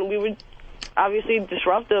out, and we were obviously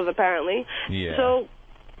disruptive, apparently. Yeah. So,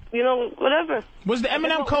 you know, whatever. Was the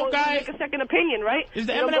Eminem Coke guy? You make a second opinion, right? Is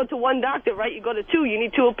the you don't go to one doctor, right? You go to two. You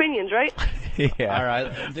need two opinions, right? Yeah. All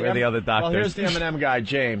right. We're the other doctors. Well, here's the Eminem guy,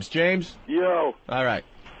 James. James? Yo. All right.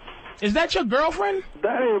 Is that your girlfriend?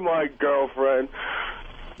 That ain't my girlfriend.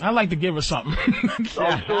 I'd like to give her something. I'm sure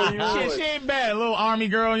you would. She ain't bad. A little army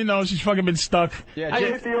girl, you know, she's fucking been stuck. Yeah, I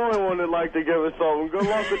ain't the only one that like to give her something. Good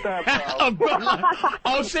luck with that, pal.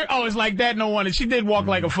 Oh, it's like that. No wonder. She did walk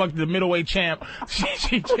like a the middleweight champ.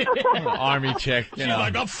 She did. Army chick. She's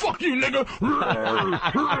like, "Oh, fuck you, nigga."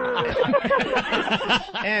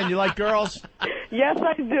 And you like girls? Yes,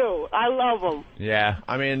 I do. I love them. Yeah.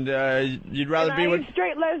 I mean, you'd rather And be I with... ain't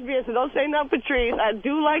straight lesbian, so don't say nothing, Patrice. I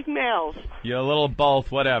do like males. You're a little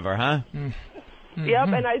both, whatever, huh? Yep,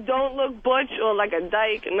 and I don't look butch or like a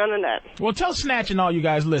dyke, none of that. Well, tell Snatch and all you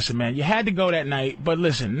guys, listen, man, you had to go that night, but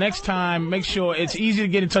listen, next time, make sure it's easy to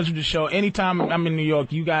get in touch with the show. Anytime I'm in New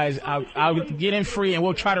York, you guys, I'll get in free, and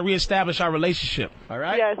we'll try to reestablish our relationship. All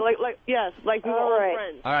right? Yes, like we were old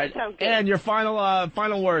friends. All right. That sounds good. And your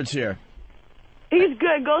final words here. He's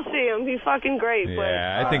good. Go see him. He's fucking great.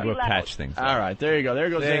 Yeah, I think we'll patch things up. All right, there you go. There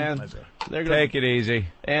goes Take- Ann. There goes Take it easy.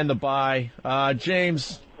 And the bye.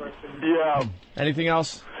 James. Yeah. Anything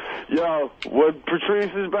else? Yo, when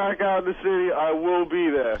Patrice is back out in the city, I will be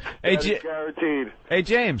there. Hey, That is guaranteed. Hey,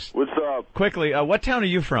 James. What's up? Quickly, what town are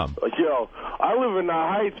you from? Yo, I live in the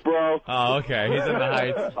Heights, bro. Oh, okay. He's in the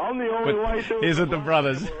Heights. I'm the only white dude. He's with the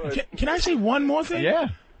brothers. Can I say one more thing? Yeah.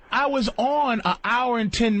 I was on an hour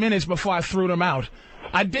and 10 minutes before I threw them out.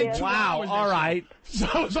 I did 2 hours. All right.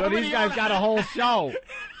 So these guys got a whole show.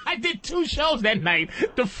 I did 2 shows that night.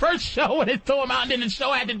 The first show when they threw them out, and then the show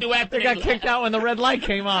I had to do after They got kicked out when the red light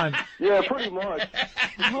came on. Yeah, pretty much.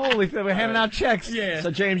 Holy, they were handing out checks. Yeah.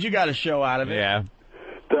 So, James, you got a show out of it. Yeah.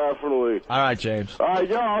 Definitely. All right, James. All right,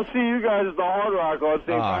 yo, I'll see you guys at the Hard Rock on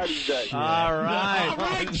St. Patty's Day. All right. All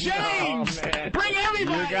right, James. Bring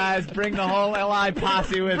everybody. You guys bring the whole LI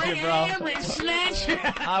posse with you, bro. Snatch.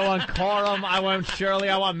 I want Coram. I want Shirley.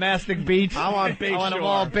 I want Mastic Beach. I want Bayshore. I want them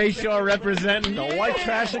all Bayshore representing. The White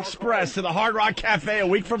Trash Express to the Hard Rock Cafe a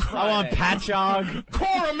week from Friday. I want Patchogue.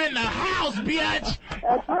 Coram in the house, bitch.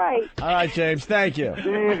 That's right. All right, James. Thank you.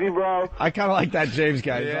 Easy, bro. I kind of like that James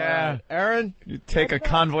guy. Yeah. Aaron? You take a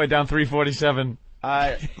convoy down 347.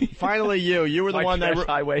 Finally, you were the White one that Trash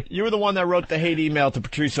Highway. you were the one that wrote the hate email to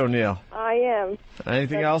Patrice O'Neill. I am.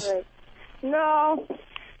 Anything else? Right. No,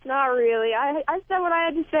 not really. I said what I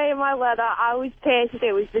had to say in my letter. I was pissed.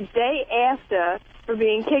 It was the day after for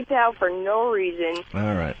being kicked out for no reason.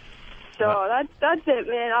 All right. So that's it,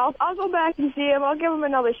 man. I'll go back and see him. I'll give him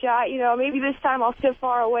another shot. You know, maybe this time I'll sit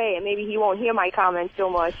far away and maybe he won't hear my comments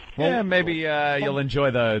so much. Yeah, maybe you'll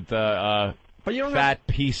enjoy the but you don't fat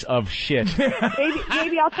piece of shit.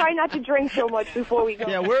 Maybe I'll try not to drink so much before we go.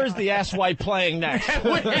 Yeah, where's the asswipe playing next?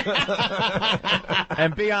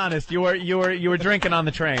 And be honest, you were drinking on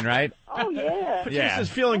the train, right? Oh, yeah. Patrice is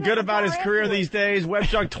feeling good about his career these days.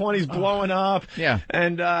 WebShark 20's blowing up. Yeah.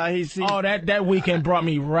 And he's Oh, that weekend brought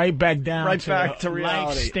me right back down to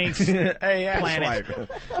reality. Life stinks. Hey, planet. asswipe.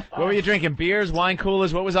 What were you drinking? Beers, wine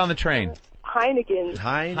coolers? What was on the train? Heineken.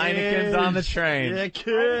 Heineken's on the train. Yeah,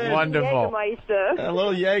 kid. Wonderful. Jägermeister. A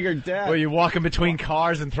little Jaeger death. Were you walking between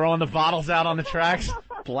cars and throwing the bottles out on the tracks?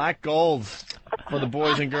 Black golds for the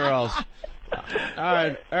boys and girls. All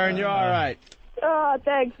right, Aaron, you're all right. Oh,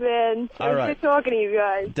 thanks, man. It All was right. good talking to you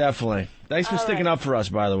guys. Definitely. Thanks for sticking up for us,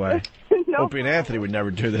 by the way. No Opie and Anthony would never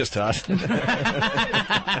do this to us.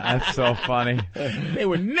 That's so funny. They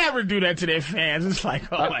would never do that to their fans. It's like,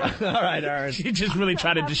 oh my God. All right, Aaron. She just really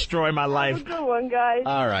tried to destroy my life. Good one, guys.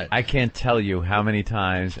 All right. I can't tell you how many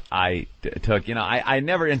times I took, I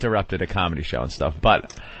never interrupted a comedy show and stuff,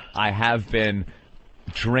 but I have been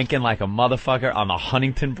drinking like a motherfucker on the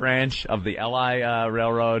Huntington branch of the LI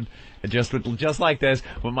Railroad. Just like this,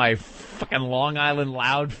 with my fucking Long Island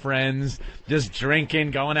Loud friends, just drinking,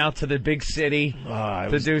 going out to the big city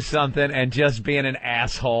to do something, and just being an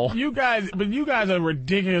asshole. You guys are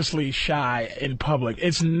ridiculously shy in public.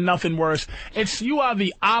 It's nothing worse. You are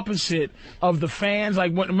the opposite of the fans.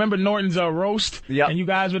 Like, remember Norton's roast? Yep. And you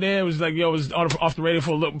guys were there. It was like, it was off the radio for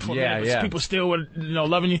a little bit. Yeah. People still were,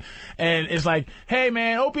 loving you. And it's like, hey,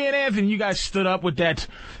 man, Opie and Anthony, you guys stood up with that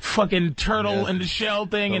fucking turtle in the shell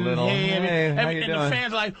thing. And how you doing? The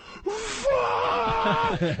fans are like,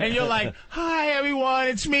 fuck! And you're like, hi, everyone.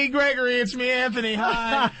 It's me, Gregory. It's me, Anthony.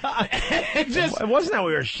 Hi. It wasn't that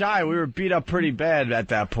we were shy. We were beat up pretty bad at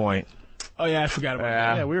that point. Oh, yeah, I forgot about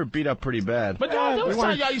that. Yeah, we were beat up pretty bad. But there was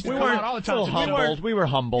times y'all used to come out all the time. We were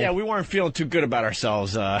humbled. Yeah, we weren't feeling too good about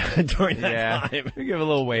ourselves during that time. We give a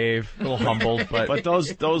little wave, a little humbled. But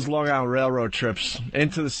those Long Island Railroad trips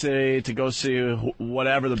into the city to go see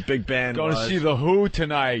whatever the big band was. Going to see The Who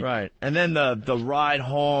tonight. Right. And then the ride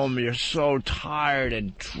home, you're so tired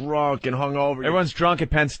and drunk and hungover. Everyone's drunk at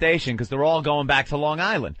Penn Station because they're all going back to Long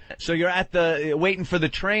Island. So you're at waiting for the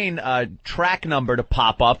train track number to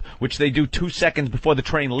pop up, which they do 2 seconds before the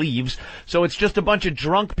train leaves. So it's just a bunch of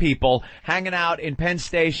drunk people hanging out in Penn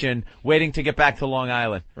Station waiting to get back to Long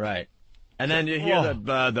Island. Right. And then you hear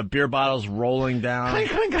the beer bottles rolling down,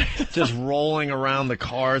 just rolling around the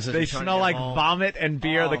cars. They smell like vomit and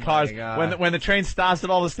beer, the cars. When the train stops at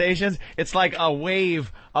all the stations, it's like a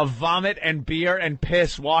wave of vomit and beer and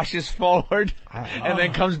piss washes forward and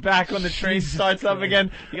then comes back when the train starts up again.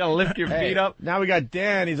 You got to lift your feet up. Now we got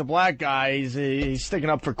Dan. He's a black guy. He's sticking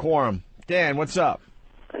up for quorum. Dan, what's up?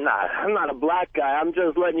 I'm not a black guy. I'm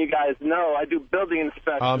just letting you guys know I do building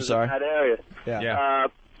inspections in that area. Yeah.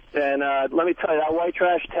 And let me tell you, that white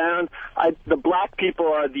trash town, the black people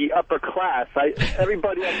are the upper class.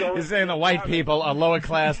 Everybody I go. You're saying the white people are lower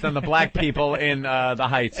class than the black people in the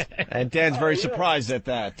Heights. And Dan's very surprised at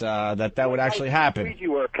that would actually happen. Squeegee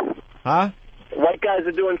work. Huh? White guys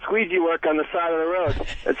are doing squeegee work on the side of the road.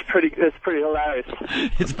 It's pretty hilarious.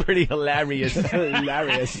 It's pretty hilarious.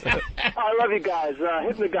 Hilarious. I love you guys.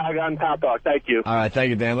 Hypnagogue on Pal Talk. Thank you. All right, thank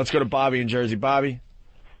you, Dan. Let's go to Bobby in Jersey. Bobby?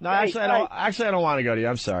 No, actually, I don't want to go to you.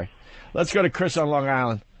 I'm sorry. Let's go to Chris on Long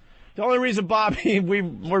Island. The only reason, Bobby,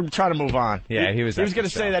 we're trying to move on. Yeah, he was going to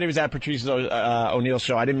say that he was at Patrice O'Neal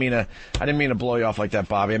show. I didn't mean to blow you off like that,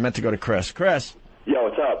 Bobby. I meant to go to Chris. Chris. Yo,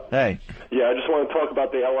 what's up? Hey. Yeah, I just want to talk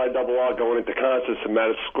about the LIRR going into concerts in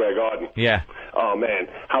Madison Square Garden. Yeah. Oh, man.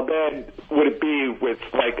 How bad would it be with,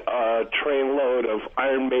 like, a train load of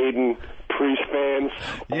Iron Maiden, Priest fans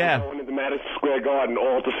going into Madison Square Garden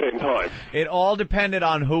all at the same time? It all depended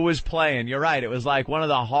on who was playing. You're right. It was like one of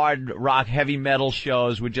the hard rock, heavy metal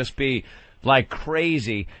shows would just be like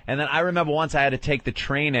crazy. And then I remember once I had to take the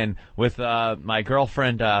train in with my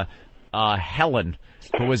girlfriend Helen,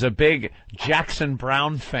 who was a big Jackson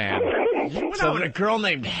Brown fan. You went out with a girl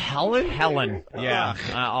named Helen? Helen, yeah.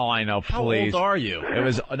 I know, please. How old are you? It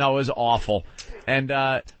was awful.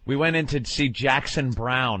 And we went in to see Jackson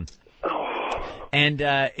Brown. And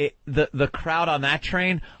the crowd on that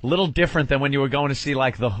train, a little different than when you were going to see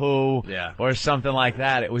like The Who or something like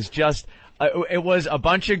that. It was just, it was a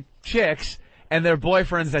bunch of chicks and their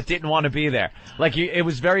boyfriends that didn't want to be there. Like, it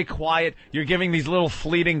was very quiet. You're giving these little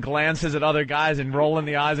fleeting glances at other guys and rolling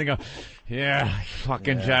the eyes and go, yeah,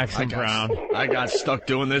 fucking Jackson Brown. I got stuck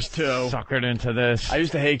doing this, too. Suckered into this. I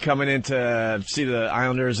used to hate coming in to see the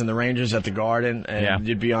Islanders and the Rangers at the Garden, and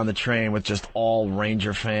you'd be on the train with just all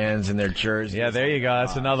Ranger fans in their jerseys. Yeah, there you go.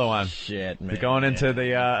 That's another one. Shit, man. You're going into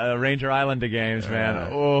the Ranger Islander games,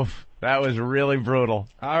 man. Oof. That was really brutal.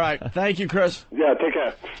 All right. Thank you, Chris. Yeah, take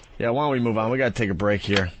care. Yeah, why don't we move on? We got to take a break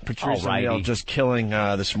here. Patrice O'Neal just killing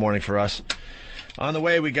this morning for us. On the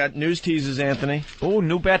way, we got news teases, Anthony. Oh,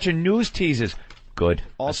 new batch of news teases. Good.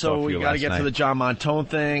 Also, we got to get to the John Montone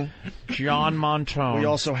thing. John Montone. We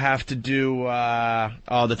also have to do,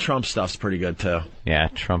 the Trump stuff's pretty good, too. Yeah,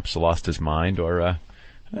 Trump's lost his mind, or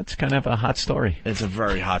that's kind of a hot story. It's a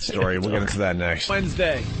very hot story. We'll get into that next.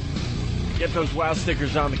 Wednesday. Get those WOW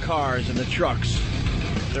stickers on the cars and the trucks.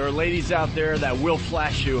 There are ladies out there that will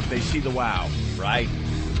flash you if they see the WOW. Right.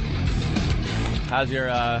 How's your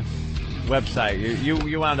website?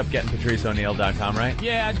 You wound up getting PatriceO'Neal.com, right?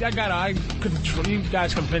 Yeah, you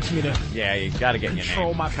guys convinced me to. Yeah, you got to get your name.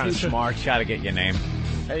 Control my future. Kind of smart. Got to get your name.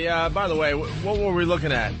 Hey, by the way, what were we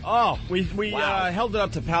looking at? Oh, we held it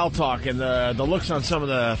up to Pal Talk, and the looks on some of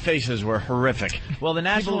the faces were horrific. Well, the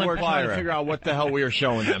National People were Enquirer. trying to figure out what the hell we were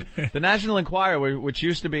showing them. The National Enquirer, which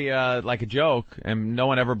used to be like a joke, and no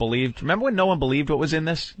one ever believed. Remember when no one believed what was in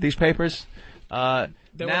these papers?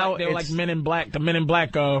 They were like Men in Black. The Men in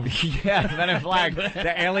Black. Yeah, Men in Black.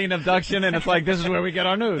 The alien abduction, and it's like, this is where we get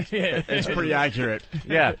our news. Yeah. It's pretty accurate.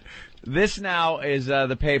 Yeah. This now is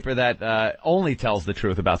the paper that only tells the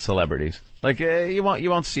truth about celebrities. Like you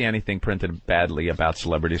won't see anything printed badly about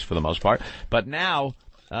celebrities for the most part. But now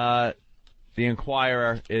the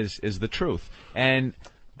Enquirer is the truth, and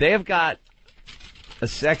they have got a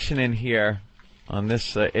section in here on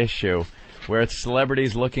this issue where it's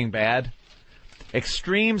celebrities looking bad.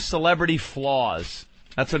 Extreme celebrity flaws.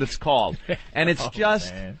 That's what it's called, and it's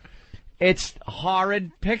It's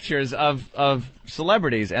horrid pictures of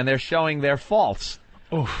celebrities, and they're showing their faults.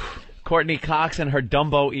 Oof. Courtney Cox and her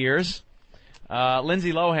Dumbo ears.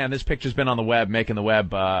 Lindsay Lohan, this picture's been on the web, making the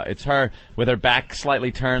web. It's her with her back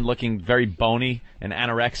slightly turned, looking very bony and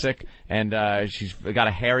anorexic, and she's got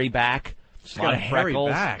a hairy back. She's got a hairy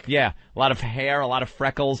back. Yeah, a lot of hair, a lot of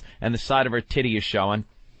freckles, and the side of her titty is showing.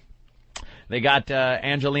 They got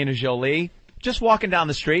Angelina Jolie just walking down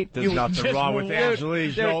the street. There's nothing wrong with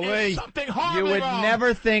Angelina Jolie. Something horribly You would wrong.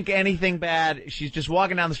 never think anything bad. She's just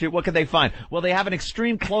walking down the street. What could they find? Well, they have an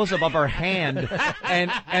extreme close-up of her hand,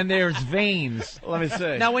 and there's veins. Let me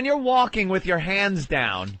see. Now, when you're walking with your hands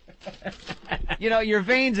down, your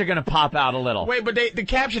veins are going to pop out a little. Wait, but the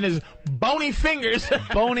caption is bony fingers.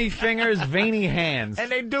 Bony fingers, veiny hands.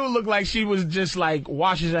 And they do look like she was just like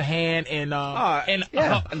washes her hand in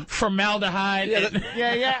formaldehyde.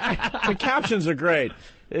 Yeah. The captions are great.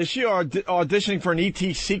 Is she auditioning for an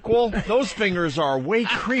E.T. sequel? Those fingers are way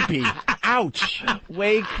creepy. Ouch.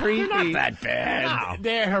 Way creepy. They're not that bad. No.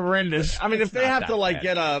 They're horrendous. I mean, if they have to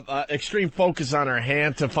get a extreme focus on her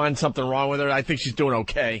hand to find something wrong with her, I think she's doing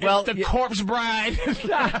okay. Well, the corpse bride.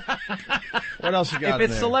 What else you got? If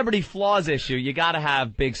it's celebrity flaws issue, you got to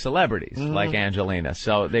have big celebrities like Angelina.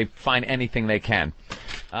 So they find anything they can.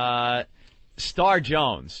 Star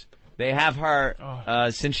Jones. They have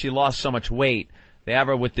her since she lost so much weight. They have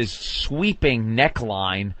her with this sweeping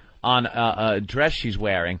neckline on a dress she's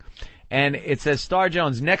wearing. And it says, Star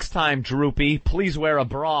Jones, next time, Droopy, please wear a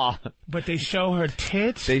bra. But they show her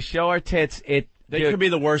tits? They show her tits. They could be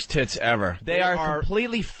the worst tits ever. They are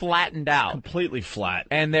completely flattened out. Completely flat.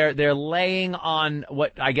 And they're laying on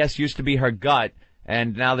what I guess used to be her gut.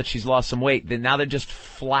 And now that she's lost some weight, now they're just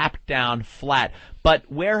flapped down flat. But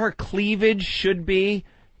where her cleavage should be,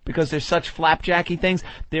 because there's such flapjacky things,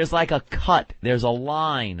 there's like a cut. There's a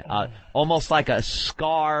line, almost like a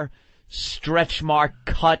scar, stretch mark,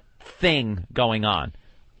 cut thing going on.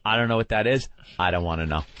 I don't know what that is. I don't want to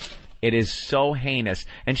know. It is so heinous.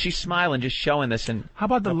 And she's smiling, just showing this. And how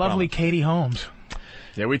about the lovely Katie Holmes?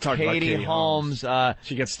 Yeah, we talked about Katie Holmes.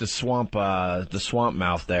 She gets the swamp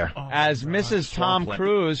mouth there. As Mrs. Tom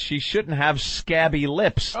Cruise, she shouldn't have scabby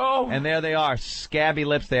lips. Oh. And there they are, scabby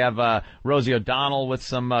lips. They have Rosie O'Donnell with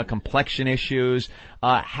some complexion issues.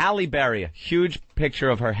 Halle Berry, a huge picture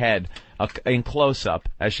of her head in close-up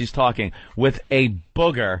as she's talking with a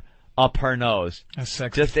booger up her nose. That's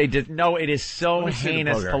sexy. It is so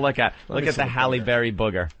heinous to look at. Look at the Halle Berry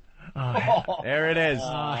booger. There it is.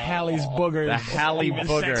 Hallie's booger. The Halle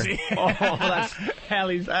booger. That's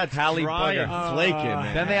Hallie's. That's Halle booger. Flaking,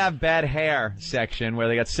 man. Then they have bad hair section where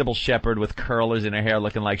they got Sybil Shepherd with curlers in her hair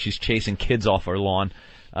looking like she's chasing kids off her lawn.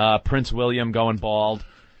 Prince William going bald.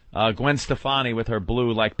 Gwen Stefani with her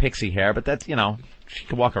blue like pixie hair, but that's, she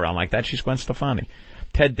can walk around like that. She's Gwen Stefani.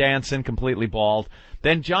 Ted Danson completely bald.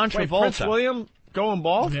 Then John Travolta. Wait, Prince William going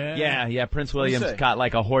bald? Yeah. Prince William's got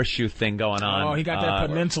like a horseshoe thing going on. Oh, he got that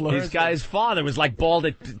peninsula. His father was like bald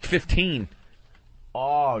at 15.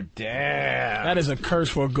 Oh, damn. That is a curse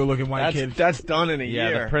for a good-looking white kid. That's done in a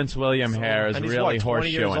year. Yeah, the Prince William hair is really horseshoeing. 20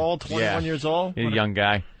 years old, 21 years old? He's a young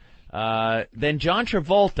guy. Then John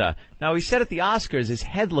Travolta. Now, he said at the Oscars his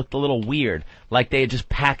head looked a little weird, like they had just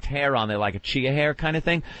packed hair on there, like a chia hair kind of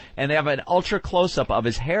thing. And they have an ultra close-up of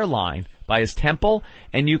his hairline by his temple,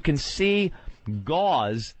 and you can see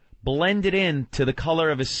gauze blended in to the color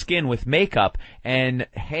of his skin with makeup and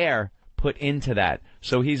hair put into that.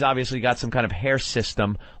 So he's obviously got some kind of hair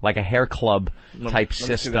system, like a hair club type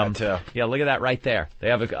system. Let me see that too. Yeah, look at that right there. They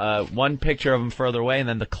have one picture of him further away, and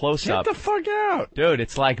then the close-up. Get the fuck out. Dude,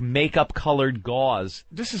 it's like makeup-colored gauze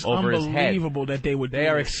This is over his head. unbelievable that they would do They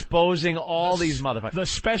are this. exposing all these motherfuckers. The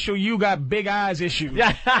special You Got Big Eyes issue.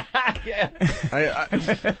 Yeah.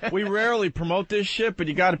 We rarely promote this shit, but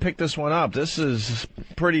you got to pick this one up. This is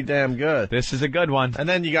pretty damn good. This is a good one. And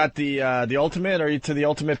then you got the ultimate. Are you to the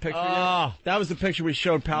ultimate picture yet? That was the picture we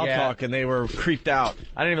showed Pal Talk, and they were creeped out.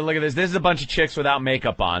 I didn't even look at this. This is a bunch of chicks without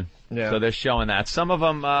makeup on. Yeah. So they're showing that. Some of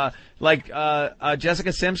them, like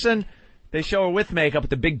Jessica Simpson, they show her with makeup with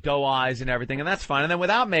the big doe eyes and everything, and that's fine. And then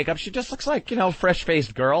without makeup, she just looks like,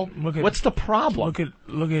 fresh-faced girl. What's the problem? Look at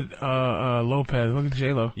Lopez. Look at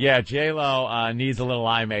J-Lo. Yeah, J-Lo needs a little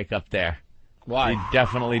eye makeup there. Why? She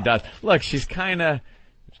definitely does. Look, she's kind of...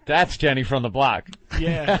 That's Jenny from the block.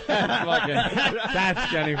 Yeah.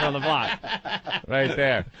 That's Jenny from the block. Right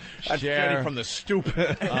there. That's Jenny from the stoop.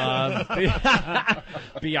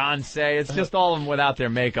 Beyonce. It's just all of them without their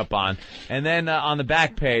makeup on. And then on the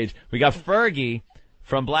back page, we got Fergie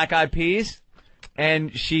from Black Eyed Peas,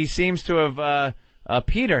 and she seems to have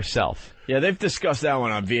peed herself. Yeah, they've discussed that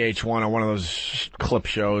one on VH1 on one of those clip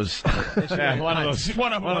shows. Yeah, one of those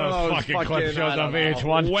fucking clip shows on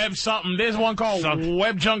VH1. Web something. There's one called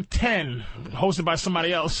Web Junk 10, hosted by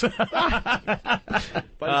somebody else.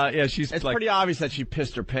 But she's it's like, pretty obvious that she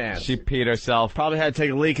pissed her pants. She peed herself. Probably had to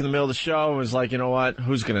take a leak in the middle of the show and was like, you know what?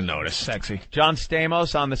 Who's going to notice? Sexy. John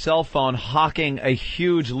Stamos on the cell phone hawking a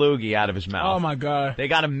huge loogie out of his mouth. Oh, my God. They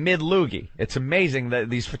got him mid-loogie. It's amazing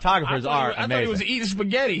that these photographers are amazing. I thought he was eating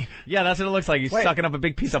spaghetti. Yeah, that's what it looks like. He's sucking up a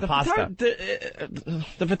big piece of pasta.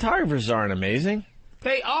 The photographers aren't amazing.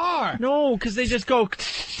 They are. No, because they just go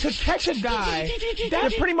to catch a guy. They're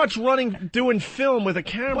pretty much doing film with a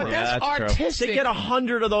camera. But that's artistic. They get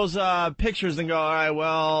 100 of those pictures and go, all right,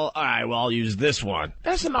 well, I'll use this one.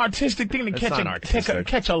 That's an artistic thing to catch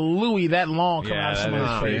catch a Louis that long.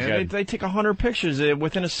 They take 100 pictures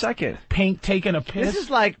within a second. Paint taking a piss. This is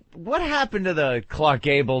like, what happened to the Clark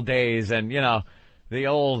Gable days and, the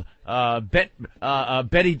old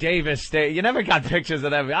Betty Davis day? You never got pictures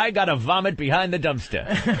of them. I got a vomit behind the dumpster,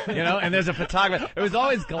 and there's a photographer. It was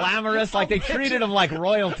always glamorous, like they treated him like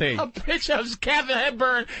royalty. A picture of Katharine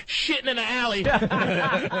Hepburn shitting in the alley.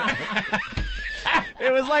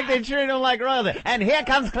 It was like they treated him like royalty. And here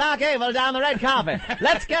comes Clark Gable down the red carpet.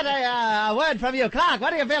 Let's get a word from you. Clark, what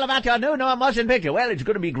do you feel about your new motion picture? Well, it's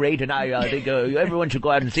going to be great, and I think everyone should go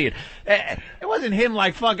out and see it. It wasn't him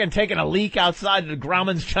like fucking taking a leak outside the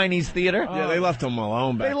Grauman's Chinese Theater. Yeah, they left him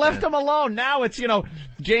alone back They left him alone. Now it's, John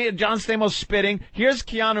Stamos spitting. Here's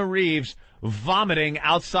Keanu Reeves vomiting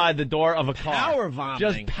outside the door of a car. Power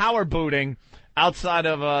vomiting. Just power booting outside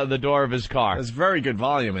of the door of his car. There's very good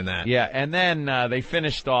volume in that. Yeah, and then they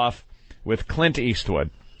finished off with Clint Eastwood.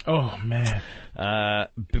 Oh, man.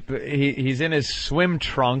 He's in his swim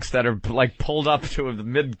trunks that are, like, pulled up to the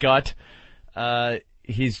mid-gut.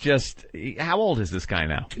 He's just... How old is this guy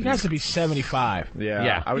now? He has to be 75.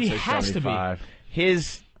 Yeah, I would say 75. He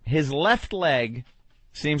has to be. His left leg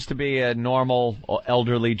seems to be a normal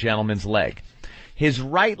elderly gentleman's leg. His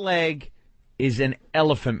right leg is an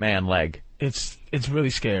elephant man leg. It's really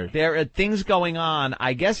scary. There are things going on.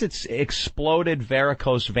 I guess it's exploded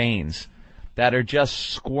varicose veins that are just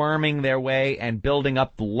squirming their way and building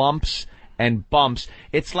up lumps and bumps.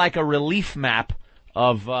 It's like a relief map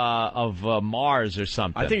of Mars or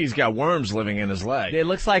something. I think he's got worms living in his leg. It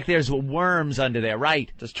looks like there's worms under there,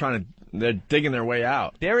 right? They're digging their way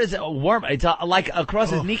out. There is a worm. It's like across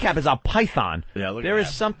his kneecap is a python. Yeah, there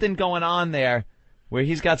is something going on there where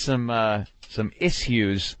he's got some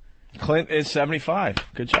issues. Clint is 75.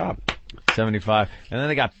 Good job. 75. And then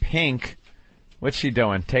they got Pink. What's she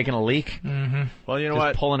doing? Taking a leak? Mm-hmm. Well, you know Just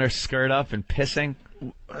what? Pulling her skirt up and pissing.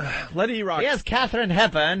 Let E-Rock. Here's Katharine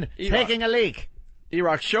Hepburn taking a leak.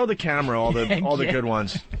 E-Rock, show the camera all the good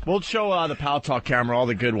ones. We'll show the Pal Talk camera all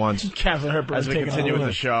the good ones Katharine Hepburn as we continue with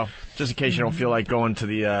the show. Just in case you don't feel like going to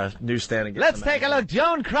the newsstand and get Let's take a look.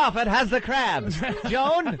 Joan Crawford has the crabs.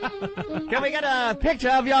 Joan, can we get a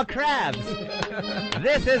picture of your crabs?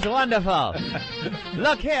 This is wonderful.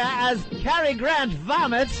 Look here as Cary Grant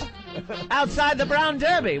vomits outside the Brown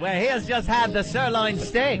Derby, where he has just had the sirloin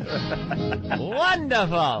steak.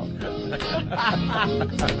 Wonderful.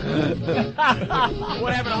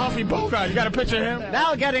 What happened to Humphrey Bogart? You got a picture of him?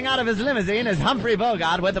 Now getting out of his limousine is Humphrey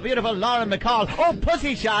Bogart with the beautiful Lauren Bacall. Oh,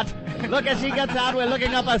 pussy shot. Look as she gets out. We're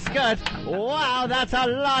looking up her skirt. Wow, that's a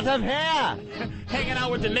lot of hair. Hanging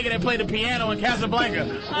out with the nigga that played the piano in Casablanca.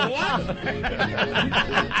 What?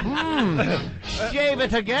 Shave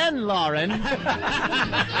it again, Lauren.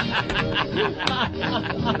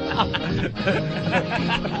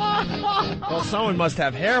 Well, someone must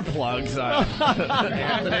have hair plugs.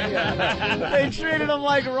 They treated him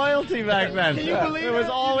like royalty back then. Can you believe it was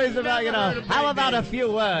always about, how about a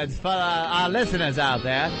few words for our listeners out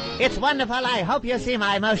there? It's wonderful. I hope you see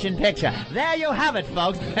my motion picture. There you have it,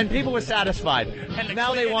 folks. And people were satisfied. And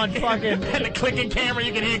now they want fucking... And the clicking camera,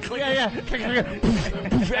 you can hear clicking. Yeah.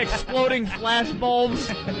 Exploding flash bulbs.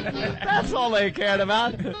 That's all they cared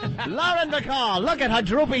about. Lauren Bacall, look at her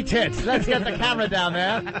droopy tits. Let's get the camera down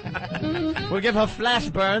there. We'll give her flash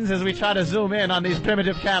burns as we try to zoom in on these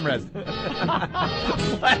primitive cameras.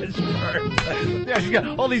 Flash burns. Yeah, she's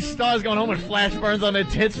got all these stars going home with flash burns on their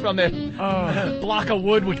tits from their block of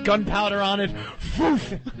wood with gunpowder on it.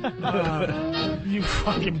 You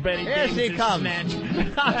fucking Betty Here Davis she comes.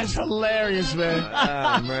 Snatch. That's hilarious, man.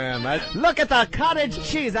 Oh, man. Look at the cottage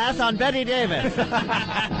cheese ass on Betty Davis.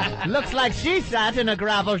 Looks like she sat in a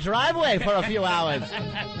gravel driveway for a few hours.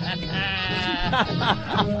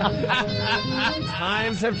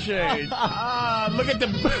 Times have changed. Look at the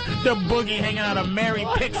boogie hanging out of Mary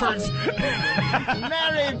Pickford's.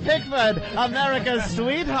 Mary Pickford, America's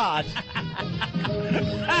sweetheart.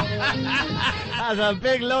 Has a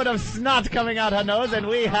big load of snot coming out her nose, and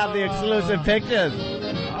we have the exclusive pictures.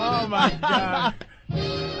 Oh, my God.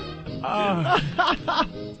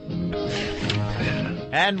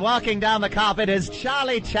 And walking down the carpet is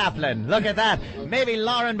Charlie Chaplin. Look at that. Maybe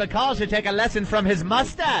Lauren Bacall should take a lesson from his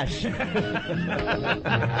mustache.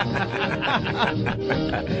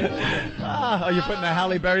 Are you putting the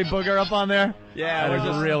Halle Berry booger up on there? Yeah, that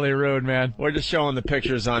was really rude, man. We're just showing the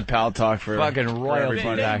pictures on Pal Talk for fucking royalty.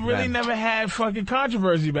 They really never had fucking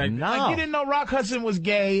controversy back then. No. Like, you didn't know Rock Hudson was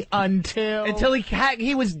gay until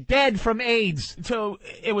he was dead from AIDS. Until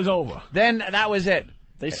it was over. Then that was it.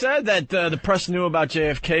 They said that the press knew about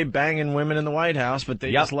JFK banging women in the White House, but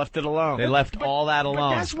they just left it alone. They left all that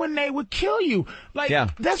alone. But that's when they would kill you. Like, Yeah.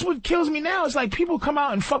 that's what kills me now. It's like people come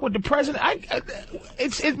out and fuck with the president.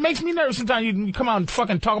 It makes me nervous sometimes you come out and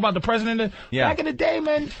fucking talk about the president. Yeah. Back in the day,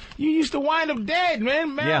 man, you used to wind up dead,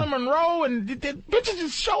 man. Marilyn Monroe and the bitches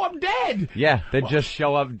just show up dead. Yeah, they just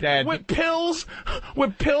show up dead. With pills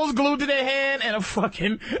glued to their hand and a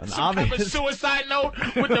fucking some type of suicide note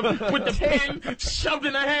with the pen shoved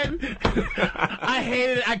in her head. I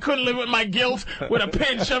hated it. I couldn't live with my guilt with a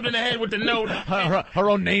pen shoved in her head with the note. Her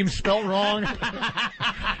own name spelled wrong.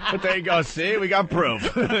 But there you go. See, we got proof.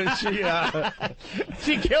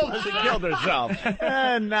 She killed herself. She killed herself.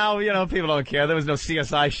 And now, people don't care. There was no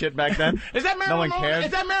CSI shit back then. Is that Marilyn No one Monroe? cared.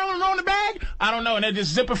 Is that Marilyn Monroe in the bag? I don't know. And they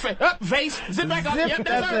just zip her face, zip back up. Yep,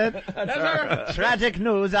 that's her. That's her. Tragic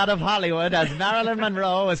news out of Hollywood as Marilyn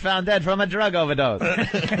Monroe was found dead from a drug overdose.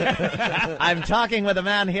 I'm talking with a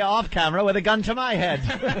man here off camera with a gun to my head.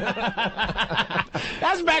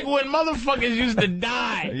 That's back when motherfuckers used to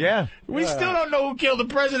die. Yeah. We still don't know who killed the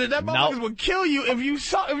president. That motherfuckers would kill you if you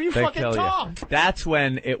They fucking kill talked. you. That's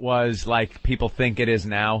when it was like people think it is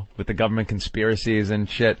now with the government conspiracies and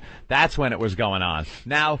shit. That's when it was going on.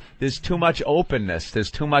 Now, there's too much openness.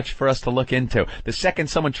 There's too much for us to look into. The second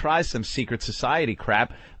someone tries some secret society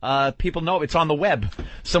crap, people know it's on the web.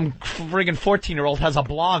 Some friggin' 14-year-old has a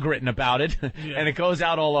blog written about it, and it goes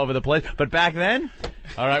out all over the place. But back then,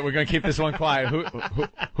 all right, we're going to keep this one quiet.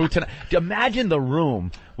 Who tonight? Imagine the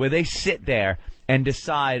room where they sit there and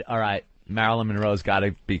decide, all right, Marilyn Monroe's got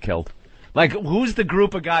to be killed. Like, who's the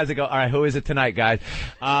group of guys that go, all right, who is it tonight, guys?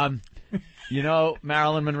 Marilyn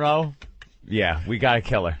Monroe? Yeah, we gotta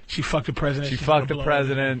kill her. She fucked the president. She fucked the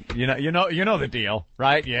president. You know the deal,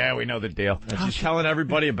 right? Yeah, we know the deal. And she's telling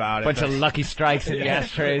everybody about it. Bunch of Lucky Strikes in the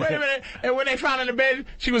ashtrays. Wait a minute. And when they found her in the bed,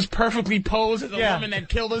 she was perfectly posed as a woman that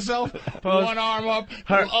killed herself. One arm up,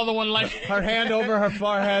 the other one like her hand over her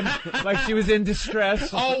forehead, like she was in distress.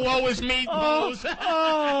 Oh, woe is me pose.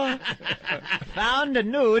 Found a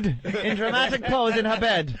nude in dramatic pose in her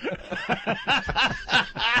bed.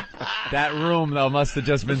 That room, though, must have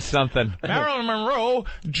just been something. Marilyn Monroe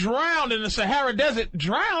drowned in the Sahara Desert.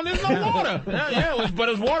 Drowned in the water. But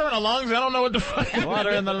it was water in the lungs. I don't know what the fuck happened. Water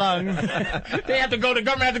in the lungs. The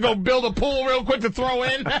government had to go build a pool real quick to throw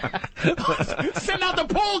in. Send out the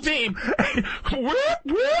pool team.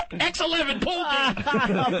 X11 pool team.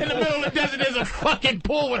 In the middle of the desert, there's a fucking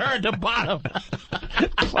pool with her at the bottom.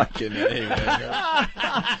 Fucking A, man.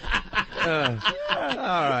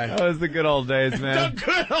 All right. That was the good old days, man. The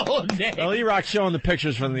good old days. Well, E-Rock's showing the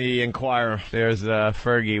pictures from the Enquirer. There's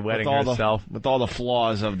Fergie wetting herself. With all the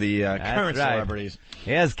flaws of the current celebrities.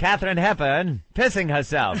 Here's Katharine Hepburn pissing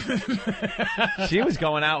herself. She was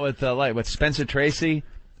going out with Spencer Tracy,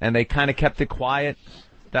 and they kind of kept it quiet.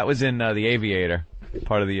 That was in The Aviator,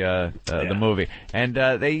 part of the movie. And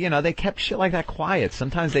they kept shit like that quiet.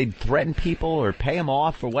 Sometimes they'd threaten people or pay them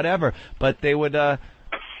off or whatever, but they would.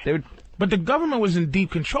 But the government was in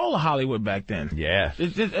deep control of Hollywood back then. Yeah.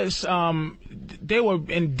 They were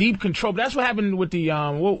in deep control. But that's what happened with the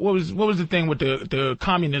what was the thing with the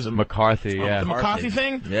communism? McCarthy, yeah. The McCarthy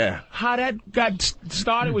thing? Yeah. How that got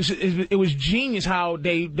started it was genius how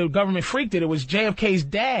the government freaked it. It was JFK's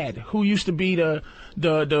dad who used to be the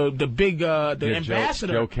big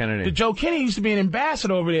ambassador. Joe Kennedy. The Joe Kennedy used to be an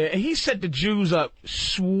ambassador over there, and he set the Jews up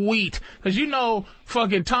sweet. Because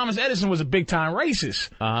fucking Thomas Edison was a big time racist,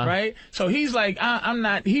 right? So he's like, I'm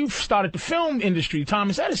not. He started the film industry,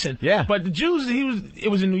 Thomas Edison. Yeah. But the Jews, it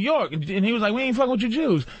was in New York, and he was like, we ain't fucking with your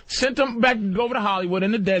Jews. Sent them back over to Hollywood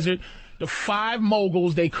in the desert. The 5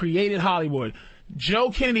 moguls, they created Hollywood. Joe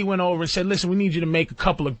Kennedy went over and said, listen, we need you to make a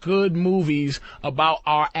couple of good movies about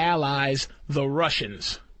our allies, the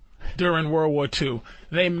Russians, during World War II.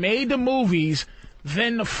 They made the movies,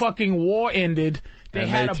 then the fucking war ended. They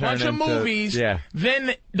had a bunch of movies. Yeah.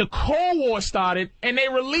 Then the Cold War started, and they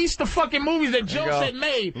released the fucking movies that Joe said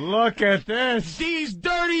made. Look at this. These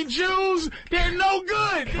dirty Jews, they're no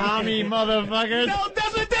good. Commie motherfuckers. No,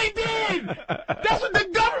 that's what they did. That's what the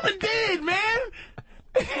government did, man.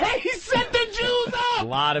 He set the Jews up. A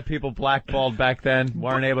lot of people blackballed back then,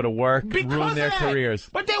 weren't able to work, ruined their careers.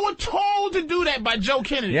 But they were told to do that by Joe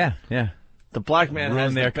Kennedy. Yeah. The black man ruin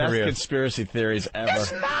has their the best careers. conspiracy theories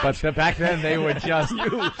ever. But back then they were just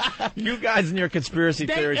you guys and your conspiracy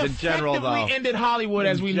theories in general, though. They ended Hollywood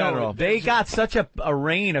as we know it. They got such a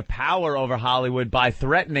reign of power over Hollywood by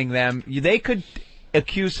threatening them. They could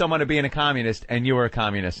accuse someone of being a communist, and you were a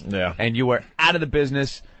communist. Yeah. And you were out of the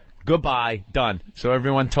business. Goodbye. Done. So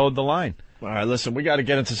everyone towed the line. All right, listen, we got to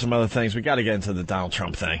get into some other things. We got to get into the Donald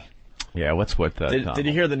Trump thing. Yeah, what's with that? Did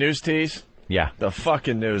you hear the news tease? Yeah. The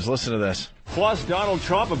fucking news. Listen to this. Plus, Donald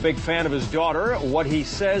Trump, a big fan of his daughter, what he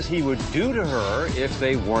says he would do to her if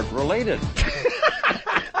they weren't related.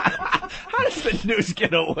 How does the news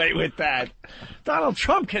get away with that? Donald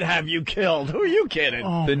Trump could have you killed. Who are you kidding?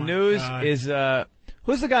 The news is,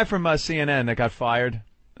 who's the guy from CNN that got fired?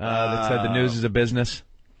 That said the news is a business?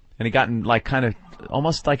 And he got in, like, kind of,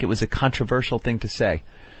 almost like it was a controversial thing to say.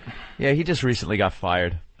 Yeah, he just recently got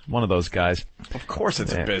fired. One of those guys. Of course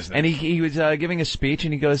it's a business. And he was giving a speech,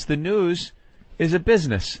 and he goes, the news is a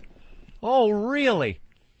business. Oh, really?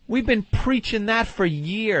 We've been preaching that for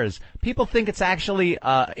years. People think it's actually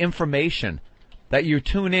information, that you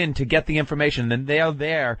tune in to get the information, and they're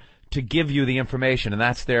there to give you the information, and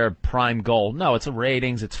that's their prime goal. No, it's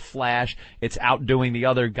ratings, it's flash, it's outdoing the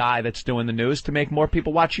other guy that's doing the news to make more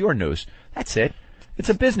people watch your news. That's it. It's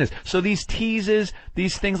a business. So these teases,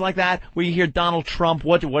 these things like that, where you hear Donald Trump,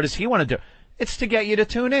 what does he want to do? It's to get you to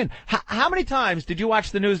tune in. How many times did you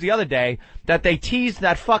watch the news the other day that they teased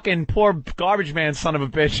that fucking poor garbage man son of a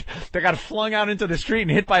bitch that got flung out into the street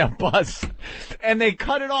and hit by a bus, and they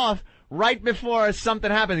cut it off right before something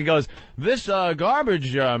happened? He goes, this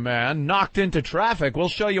garbage man knocked into traffic. We'll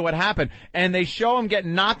show you what happened. And they show him get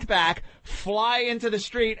knocked back, fly into the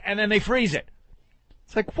street, and then they freeze it.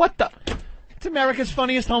 It's like, what the... It's America's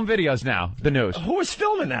Funniest Home Videos now, the news. Who was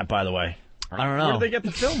filming that, by the way? I don't know. Where did they get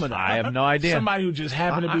the film in? I have no idea. Somebody who just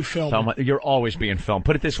happened to be filming. You're always being filmed.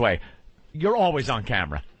 Put it this way. You're always on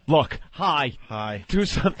camera. Look, hi. Hi. Do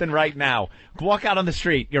something right now. Walk out on the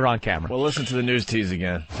street. You're on camera. Well, listen to the news tease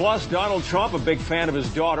again. Plus, Donald Trump, a big fan of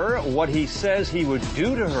his daughter, what he says he would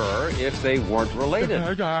do to her if they weren't related.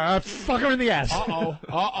 Fuck her in the ass.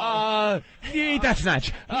 Eat that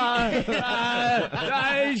snatch.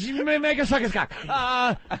 Make her suck his cock.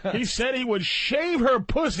 He said he would shave her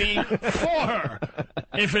pussy for her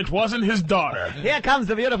if it wasn't his daughter. Here comes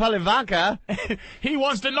the beautiful Ivanka. He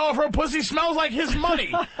wants to know if her pussy smells like his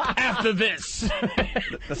money after this.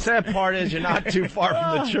 The sad part is you're not too far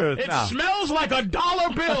from the truth. It smells like a dollar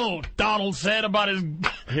bill, Donald said about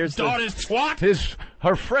his daughter's twat.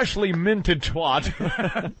 Her freshly minted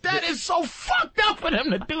twat. That is so fucked up for him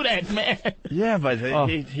to do that, man. Yeah, but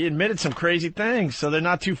he admitted some crazy things, so they're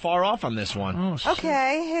not too far off on this one.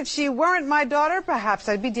 Okay, if she weren't my daughter, perhaps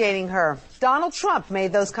I'd be dating her. Donald Trump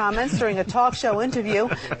made those comments during a talk show interview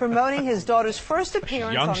promoting his daughter's first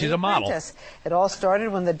appearance on she's The a model. Apprentice. It all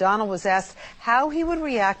started when the Donald was asked how he would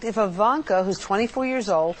react if Ivanka, who's 24 years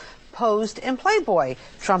old, posed in Playboy.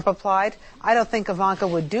 Trump replied, I don't think Ivanka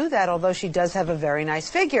would do that, although she does have a very nice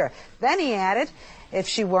figure. Then he added, if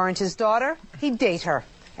she weren't his daughter, he'd date her.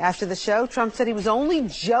 After the show, Trump said he was only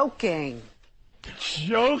joking.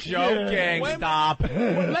 Joking. Stop.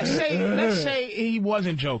 Let's say he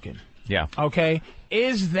wasn't joking. Yeah. Okay.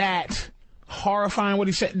 Is that horrifying what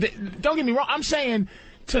he said? Don't get me wrong. I'm saying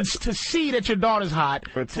to see that your daughter's hot,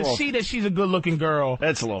 to see that she's a good-looking girl,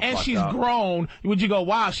 that's a little and fucked she's up. Grown, would you go,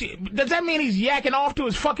 wow, does that mean he's yakking off to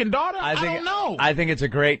his fucking daughter? I don't know. I think it's a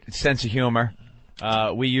great sense of humor.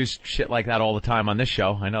 We use shit like that all the time on this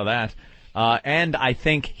show. I know that. And I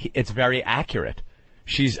think it's very accurate.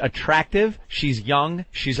 She's attractive. She's young.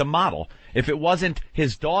 She's a model. If it wasn't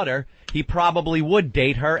his daughter, he probably would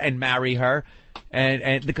date her and marry her,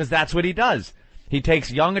 and because that's what he does. He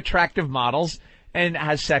takes young, attractive models and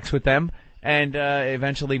has sex with them and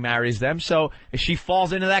eventually marries them. So if she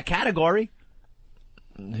falls into that category,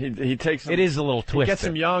 he takes them, it is a little twisted. He gets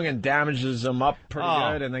them young and damages them up pretty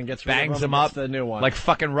good, and then gets rid bangs of them and up gets the new one. like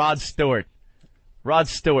fucking Rod Stewart. Rod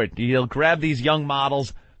Stewart, he'll grab these young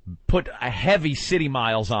models, put a heavy city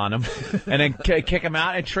miles on them, and then kick them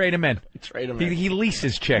out and trade them in. He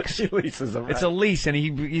leases chicks. He leases them. Right. It's a lease, and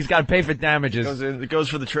he's got to pay for damages. It goes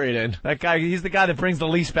for the trade-in. That guy, he's the guy that brings the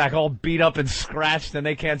lease back all beat up and scratched, and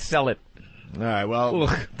they can't sell it. All right, well,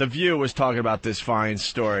 The View was talking about this fine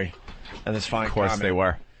story and this fine comment. Of course they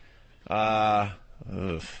were.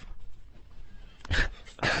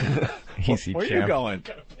 Easy, Where are you going?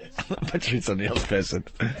 Patrice O'Neal's pissing.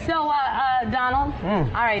 So, Donald,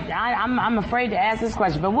 all right, I'm afraid to ask this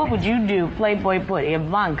question, but what would you do, Playboy put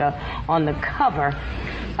Ivanka on the cover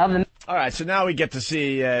of the... All right, so now we get to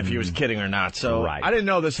see if he was kidding or not. So Right. I didn't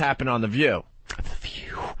know this happened on The View.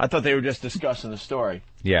 I thought they were just discussing the story.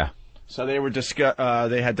 Yeah. So they were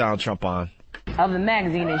they had Donald Trump on. Of the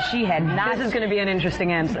magazine, and she had not. This is going to be an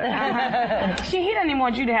interesting answer. He doesn't even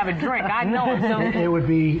want you to have a drink. I know it. So. It would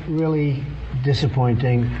be really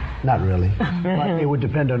disappointing. Not really. But it would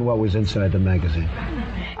depend on what was inside the magazine.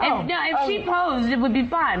 If she posed, it would be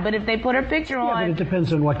fine. But if they put her picture on... But it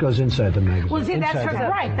depends on what goes inside the magazine. Well, see, that's her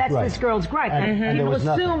gripe. That's this girl's gripe. And people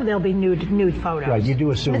assume there'll be nude photos. Right, you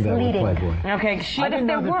do assume that with Playboy. Okay, but if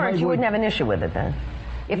there weren't, you wouldn't have an issue with it then.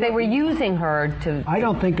 If they were using her to... I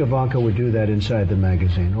don't think Ivanka would do that inside the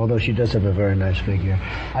magazine, although she does have a very nice figure.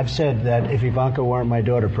 I've said that if Ivanka weren't my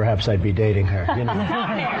daughter, perhaps I'd be dating her. You know?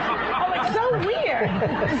 Oh, it's so weird.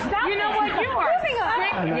 Stop. You know what? You are sick.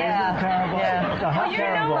 Yeah. You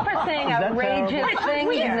know for saying outrageous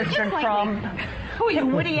things, Mr. Trump. Who are you,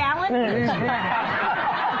 Woody Allen?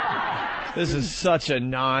 This is such a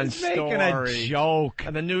non-story. Making a joke.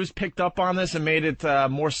 And the news picked up on this and made it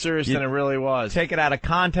more serious than it really was. Take it out of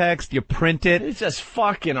context, you print it. He's just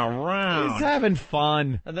fucking around. He's having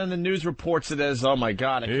fun. And then the news reports it as, oh my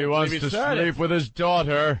God. He wants to sleep with his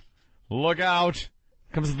daughter. Look out.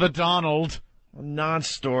 Comes the Donald. A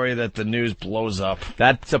non-story that the news blows up.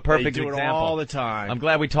 That's a perfect They do example. it all the time. I'm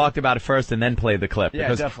glad we talked about it first and then played the clip. Yeah,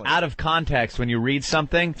 because definitely. out of context, when you read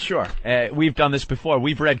something, sure, we've done this before.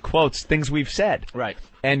 We've read quotes, things we've said. Right.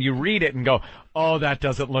 And you read it and go, oh, that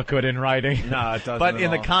doesn't look good in writing. No, it doesn't. But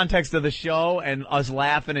in the context of the show and us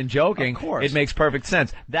laughing and joking, it makes perfect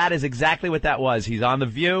sense. That is exactly what that was. He's on The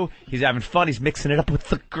View. He's having fun. He's mixing it up with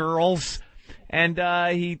the girls. And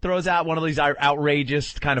he throws out one of these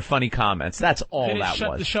outrageous, kind of funny comments. That's all that was.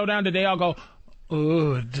 Shut the show down today. I'll go,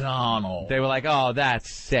 ooh, Donald. They were like, oh, that's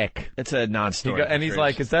sick. It's a non-story. And he's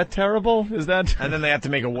like, is that terrible? Is that? And then they have to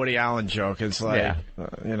make a Woody Allen joke. It's like,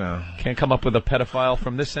 you know. Can't come up with a pedophile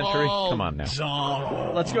from this century? Oh, Come on now.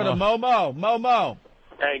 Donald. Let's go to Momo. Momo.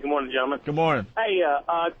 Hey, good morning, gentlemen. Good morning. Hey,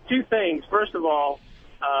 two things. First of all,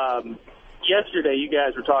 yesterday you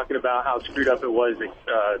guys were talking about how screwed up it was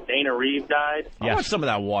that Dana Reeve died. I want some of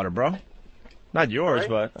that water, bro. Not yours,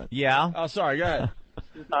 Right? but... Yeah. Oh, sorry. Go ahead.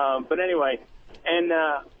 But anyway, and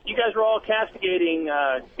you guys were all castigating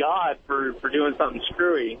God for doing something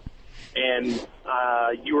screwy. And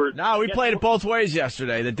you were... No, we played it both ways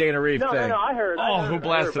yesterday, the Dana Reeve thing. No, I heard. Oh, who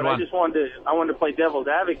blasted but one? I just wanted to play devil's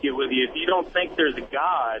advocate with you. If you don't think there's a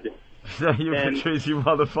God... You Patrice, you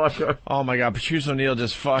motherfucker. Oh, my God. Patrice O'Neal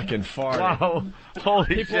just fucking farted. Wow. Holy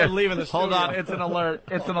People shit. are leaving the studio. Hold on. It's an alert.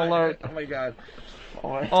 It's an alert. Oh, my God.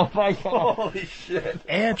 Oh, my God. Holy shit.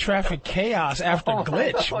 Air traffic chaos after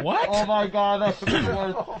glitch. What? Oh, my God. That's the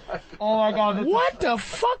worst. Oh, my God. What the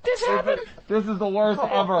fuck just happened? This is the worst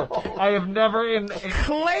ever. I have never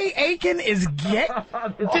Clay Aiken is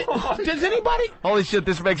does anybody? Holy shit,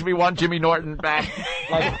 this makes me want Jimmy Norton back.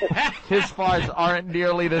 Like, his farts aren't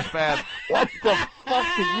nearly this bad. What the fuck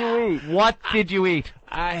did you eat? What did you eat?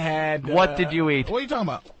 I had... What did you eat? What are you talking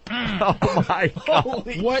about? Oh, my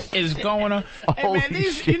God. What is going on? Hey, man,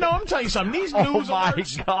 these, you know, I'm telling you something. These news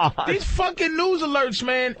alerts, God. these fucking news alerts,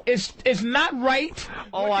 man, it's not right.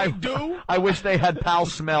 I do. I wish they had pal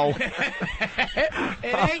smell. It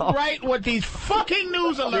ain't right what these fucking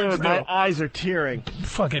news alerts Dude, do. my eyes are tearing.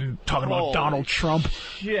 Fucking talking about Donald Trump.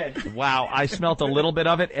 Shit. Wow, I smelt a little bit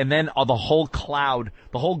of it, and then the whole cloud,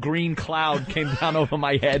 the whole green cloud came down over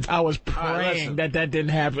my head. I was praying that didn't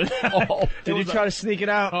happen. Did you try to sneak it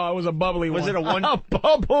out? Oh, it was a bubbly one. Was it a one?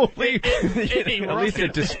 Bubbly. At least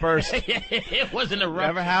it dispersed. It wasn't a You rough.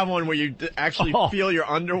 ever have one where you actually feel your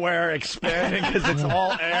underwear expanding because it's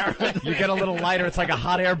all air? You get a little lighter. It's like a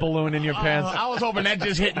hot air balloon in your pants. I was hoping that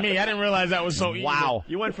just hit me. I didn't realize that was so easy. Wow.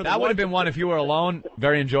 You went for the that would have been one if you were alone.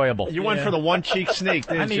 Very enjoyable. You went for the one cheek sneak,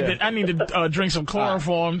 didn't you? I need to drink some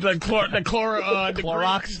chloroform.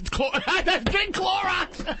 Clorox. That's big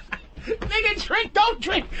Clorox. Nigga, don't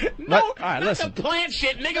drink. No, all right, not listen. the plant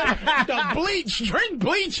shit, nigga. The bleach. Drink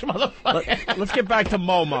bleach, motherfucker. Let's get back to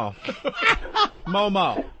Momo.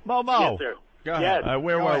 Momo. Yes, sir. Go ahead. Yes.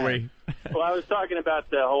 Where were we? Well, I was talking about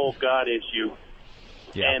the whole God issue.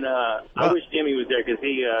 Yeah. And I wish Jimmy was there because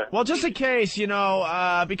he... Well, just in case, you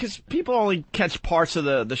know, because people only catch parts of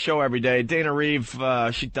the show every day. Dana Reeve,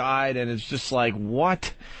 she died, and it's just like,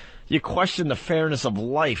 what? You question the fairness of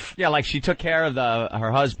life. Yeah, like she took care of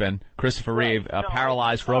her husband, Christopher Reeve,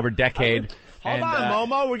 paralyzed for over a decade. Hold on,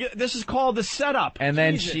 Momo. This is called the setup. And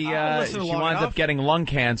then Jesus. she Listen long winds enough. up getting lung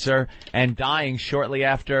cancer and dying shortly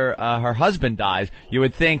after her husband dies. You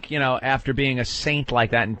would think, after being a saint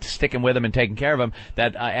like that and sticking with him and taking care of him,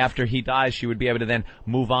 that after he dies, she would be able to then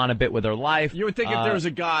move on a bit with her life. You would think if there was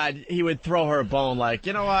a God, he would throw her a bone like,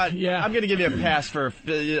 you know what? Yeah. I'm going to give you a pass for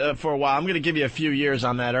a while. I'm going to give you a few years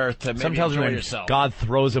on that earth to maybe Sometimes enjoy when yourself. God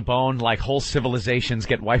throws a bone, like whole civilizations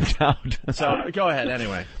get wiped out. So go ahead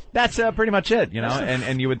anyway. That's pretty much it,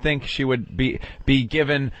 and you would think she would be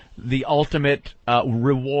given the ultimate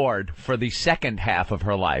reward for the second half of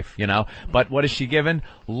her life, But what is she given?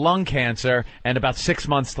 Lung cancer and about 6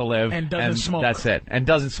 months to live. And doesn't smoke. That's it. And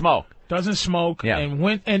doesn't smoke. Doesn't smoke. Yeah.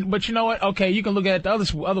 But you know what? Okay, you can look at it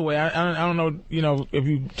the other way. I don't know, if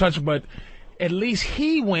you touch it, but at least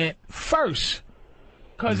he went first.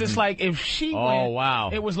 Because it's like if she went, wow.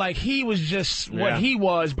 It was like he was just what he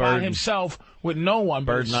was by himself with no one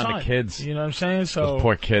but his Burden on the son. kids. You know what I'm saying? So Those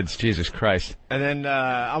poor kids. Jesus Christ. And then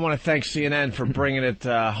I want to thank CNN for bringing it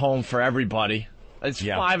home for everybody. It's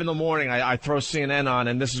 5 in the morning. I throw CNN on,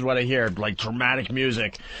 and this is what I hear, like dramatic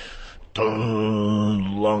music.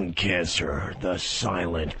 Lung cancer, the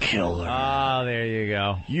silent killer. Ah, there you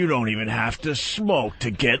go. You don't even have to smoke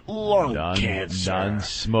to get lung cancer.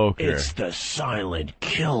 Non-smoker. It's the silent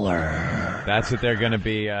killer. That's what they're going to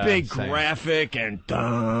be Big saying. graphic and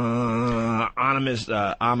ominous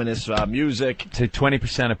music. To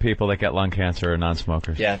 20% of people that get lung cancer are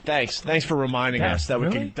non-smokers. Yeah, thanks. Thanks for reminding us that we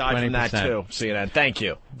can die from that 20%. too. CNN, thank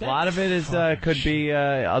you. A lot of it is could be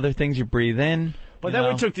other things you breathe in. But then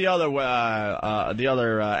we took the other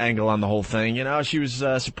angle on the whole thing. She was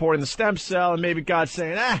supporting the stem cell, and maybe God's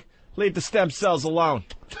saying, leave the stem cells alone.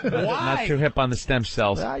 Not too hip on the stem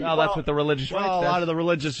cells. That's what the religious right a lot of the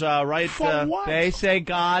religious right. They say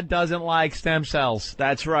God doesn't like stem cells.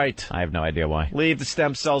 That's right. I have no idea why. Leave the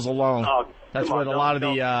stem cells alone. That's what a lot of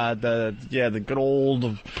the good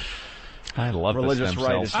old. I love religious the stem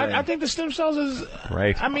right. cells. I think the stem cells is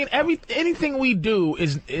right. I mean, anything we do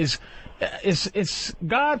is it's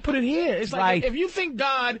God put it here. It's like if you think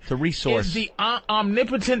God the resource is the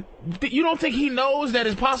omnipotent, you don't think he knows that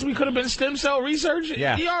it possibly could have been stem cell research?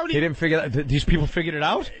 Yeah, he didn't figure that. These people figured it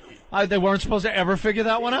out. They weren't supposed to ever figure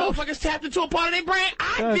that one out. Motherfuckers tapped into a part of their brain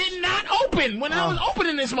I did not open when I was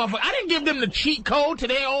opening this motherfucker. I didn't give them the cheat code to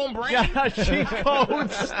their own brain. Yeah, cheat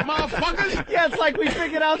codes. Motherfuckers. Yeah, it's like we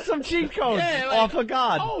figured out some cheat codes off of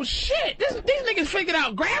God. Oh, shit. These niggas figured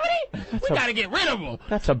out gravity? We got to get rid of them.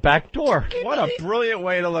 That's a back door. What a brilliant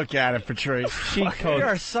way to look at it, Patrice. Cheat codes. You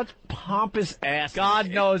are such pompous asses. God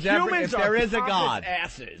knows everything. If there is a God,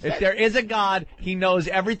 if there is a God, he knows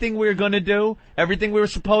everything we're going to do, everything we were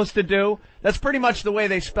supposed to do. That's pretty much the way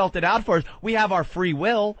they spelt it out for us. We have our free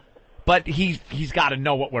will, but he's got to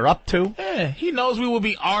know what we're up to. Yeah, he knows we will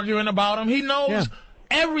be arguing about him. He knows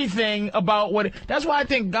everything about what. That's why I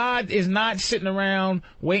think God is not sitting around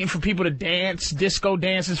waiting for people to dance, disco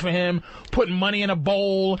dances for him, putting money in a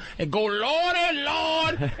bowl and go Lordy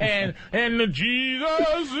Lord and the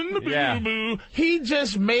Jesus and the boo-boo. He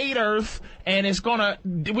just made Earth, and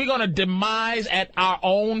we're gonna demise at our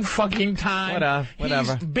own fucking time.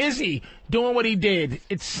 Whatever. He's busy doing what he did.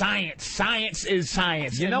 It's science. Science is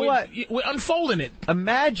science. You know what? We're unfolding it.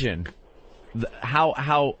 Imagine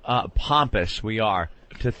how pompous we are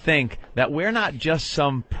to think that we're not just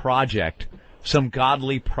some project, some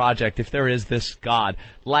godly project, if there is this God.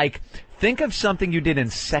 Like, think of something you did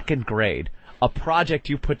in second grade, a project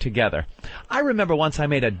you put together. I remember once I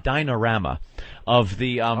made a dinorama of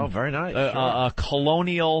the very nice.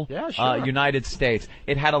 colonial United States.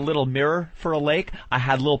 It had a little mirror for a lake. I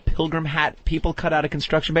had little pilgrim hat people cut out of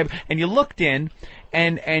construction paper, and you looked in,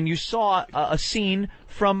 and you saw a scene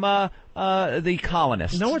from the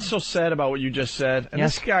colonists. You know what's so sad about what you just said? And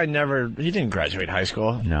this guy he didn't graduate high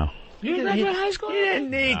school. No. You didn't graduate high school? He didn't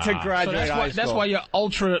need to graduate high school. That's why you're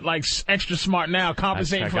ultra, extra smart now,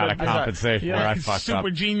 compensating for I gotta compensate where I fucked super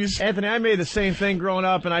up. genius. Anthony, I made the same thing growing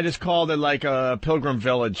up, and I just called it like a pilgrim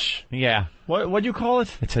village. Yeah. What'd you call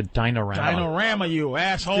it? It's a dinorama. Dinorama, you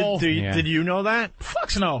asshole. Did you know that?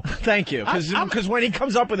 Fucks no. Thank you. Because when he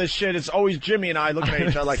comes up with this shit, it's always Jimmy and I looking at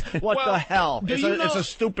each other like, what the hell? It's a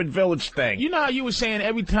stupid village thing. You know how you were saying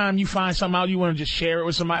every time you find something out, you want to just share it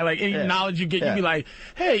with somebody? Like, any knowledge you get, you be like,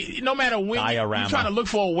 hey, no matter when, you're trying to look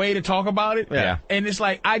for a way to talk about it. Yeah. And it's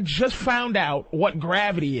like, I just found out what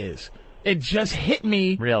gravity is. It just hit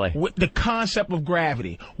me with the concept of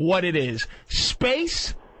gravity, what it is.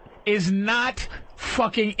 Space is not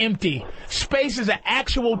fucking empty. Space is an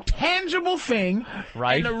actual tangible thing.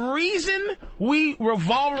 Right. And the reason we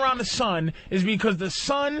revolve around the sun is because the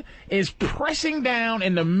sun is pressing down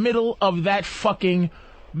in the middle of that fucking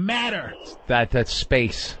matter. That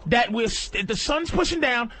space. That the sun's pushing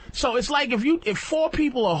down, so it's like if 4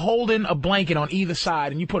 people are holding a blanket on either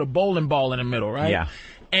side, and you put a bowling ball in the middle, right? Yeah.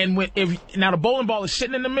 And now the bowling ball is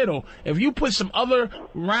sitting in the middle. If you put some other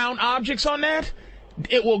round objects on that,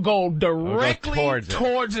 it will go directly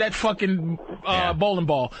towards that fucking bowling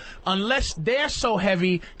ball. Unless they're so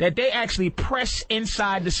heavy that they actually press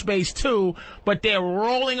inside the space too, but they're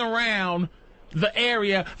rolling around the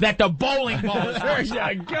area that the bowling ball is.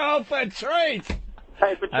 There you go, Patrice.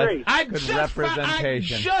 Hey, Patrice. I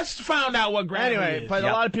just found out what gravity Anyway, is. but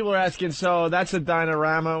a lot of people are asking, so that's a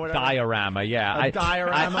diorama? Whatever? Diorama, yeah. A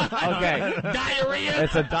diorama? Okay. Diarrhea?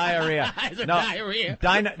 It's a diarrhea. It's a diarrhea.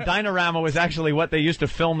 Dinorama was actually what they used to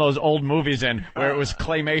film those old movies in, where it was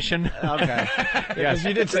claymation. Okay. Because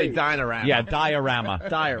you did say diorama. Yeah, diorama.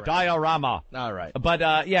 Diorama. All right.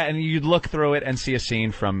 But, yeah, and you'd look through it and see a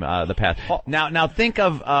scene from the past. Now think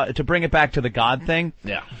of, to bring it back to the God thing.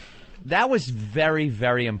 Yeah. That was very,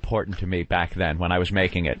 very important to me back then when I was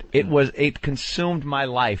making it. It consumed my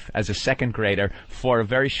life as a second grader for a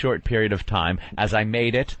very short period of time as I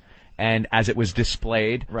made it and as it was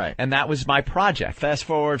displayed. Right. And that was my project. Fast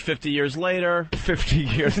forward 50 years later. 50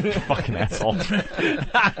 years, fucking asshole.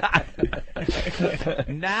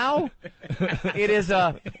 Now, it is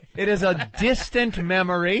a distant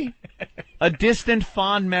memory, a distant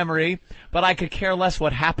fond memory, but I could care less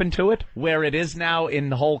what happened to it, where it is now in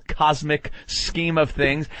the whole cosmic scheme of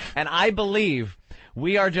things. And I believe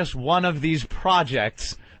we are just one of these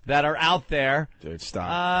projects that are out there. Dude,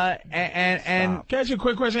 stop. And can I ask you a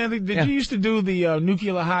quick question, Anthony? Did you used to do the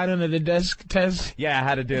nuclear hide under the desk test? Yeah, I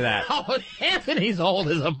had to do that. Oh, Anthony's old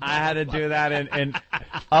as a... I had to do that in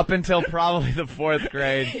up until probably the 4th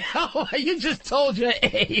grade. Oh, you just told your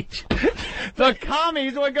age. The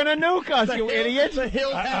commies were going to nuke us, you idiot. The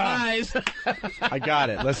hill have eyes. I got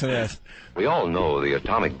it. Listen to this. We all know the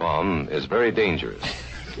atomic bomb is very dangerous.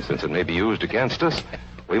 Since it may be used against us,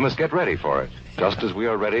 we must get ready for it, just as we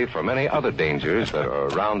are ready for many other dangers that are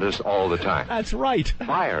around us all the time. That's right.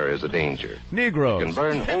 Fire is a danger. Negroes. It can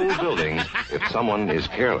burn whole buildings if someone is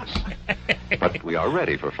careless. But we are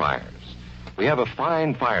ready for fires. We have a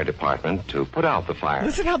fine fire department to put out the fire.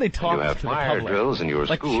 Listen how they talk you have to the fire public. drills in your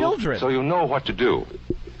like school, children. so you know what to do.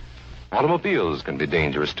 Automobiles can be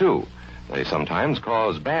dangerous, too. They sometimes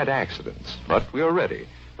cause bad accidents, but we are ready.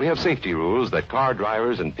 We have safety rules that car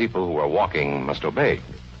drivers and people who are walking must obey.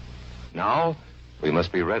 Now, we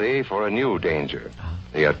must be ready for a new danger,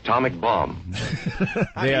 the atomic bomb.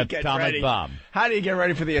 The atomic bomb. How do you get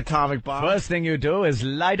ready for the atomic bomb? First thing you do is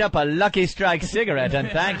light up a Lucky Strike cigarette and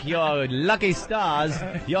thank your lucky stars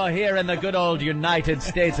you're here in the good old United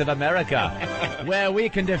States of America, where we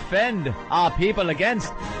can defend our people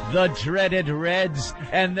against the dreaded Reds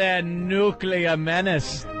and their nuclear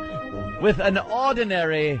menace. With an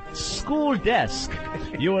ordinary school desk,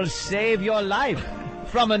 you will save your life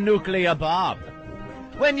from a nuclear bomb.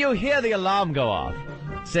 When you hear the alarm go off,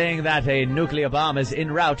 saying that a nuclear bomb is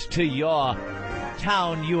en route to your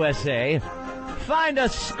town, USA, find a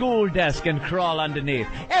school desk and crawl underneath.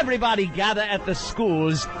 Everybody gather at the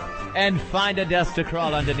schools and find a desk to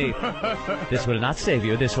crawl underneath. This will not save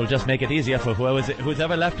you. This will just make it easier for who's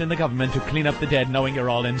ever left in the government to clean up the dead knowing you're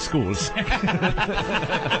all in schools.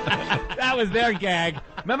 That was their gag.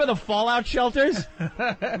 Remember the fallout shelters?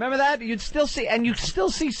 Remember that? You'd still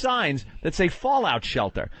see signs that say fallout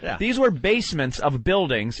shelter. Yeah. These were basements of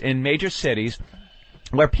buildings in major cities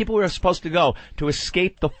where people were supposed to go to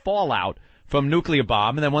escape the fallout from nuclear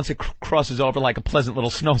bomb, and then once it crosses over like a pleasant little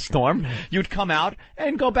snowstorm, you'd come out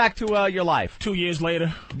and go back to your life. 2 years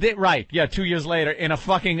later. Right, yeah, 2 years later in a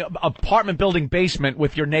fucking apartment building basement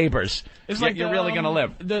with your neighbors. It's like you're really going to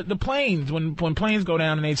live. The planes, when planes go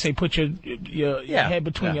down and they say put your head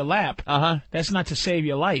between your lap, that's not to save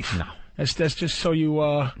your life. No. That's just so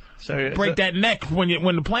you break that neck when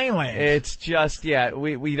the plane lands. It's just,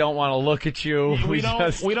 we don't want to look at you. We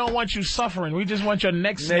don't want you suffering. We just want your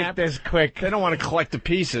neck snapped. Make this quick. They don't want to collect the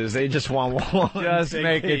pieces. They just want one. Just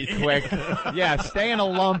make it quick. Yeah, stay in a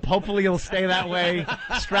lump. Hopefully you'll stay that way,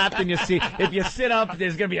 strapped in your seat. If you sit up,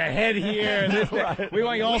 there's going to be a head here. And we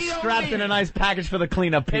want you all strapped in a nice package for the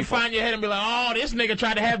cleanup people. They find your head and be like, oh, this nigga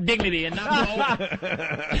tried to have dignity and not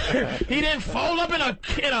he didn't fold up in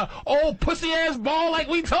a old pussy-ass ball like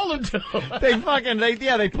we told him to.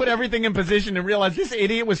 They put everything in position and realized this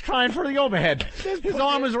idiot was trying for the overhead. His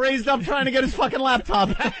arm was raised up trying to get his fucking laptop.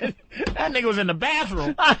 That nigga was in the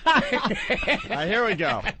bathroom. Here we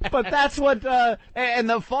go. But that's what, and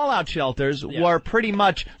the fallout shelters were pretty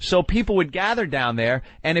much so people would gather down there,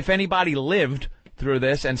 and if anybody lived through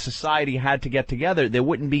this and society had to get together, there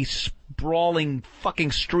wouldn't be sprawling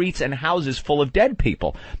fucking streets and houses full of dead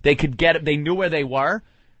people. They knew where they were,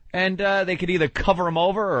 and they could either cover them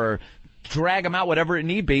over or drag them out, whatever it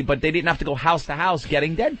need be, but they didn't have to go house to house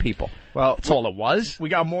getting dead people. Well, that's all it was. We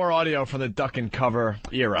got more audio from the duck and cover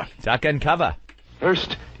era. Duck and cover.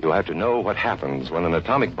 First, you have to know what happens when an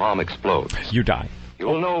atomic bomb explodes. You die. You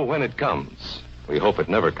will know when it comes. We hope it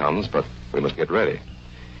never comes, but we must get ready.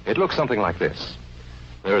 It looks something like this.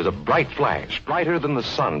 There is a bright flash, brighter than the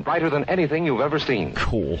sun, brighter than anything you've ever seen.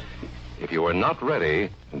 Cool. If you were not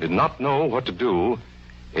ready and did not know what to do,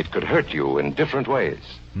 it could hurt you in different ways.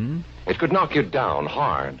 It could knock you down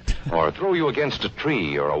hard or throw you against a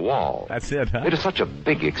tree or a wall. That's it, huh? It is such a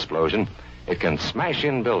big explosion, it can smash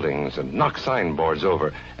in buildings and knock signboards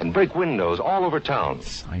over and break windows all over town.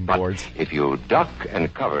 Signboards. But if you duck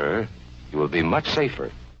and cover, you will be much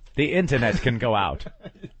safer. The internet can go out.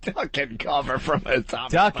 Duck and cover from a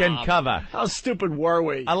atomic Duck bomb. and cover. How stupid were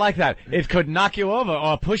we? I like that. It could knock you over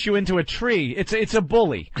or push you into a tree. It's a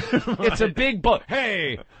bully. It's a big bully.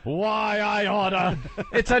 Hey, why I oughta.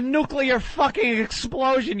 It's a nuclear fucking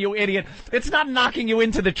explosion, you idiot. It's not knocking you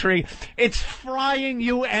into the tree. It's frying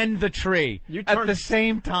you and the tree at the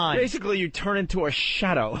same time. Basically, you turn into a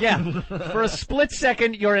shadow. Yeah. For a split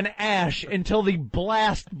second, you're an ash until the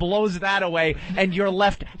blast blows that away and you're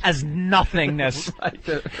left as nothingness.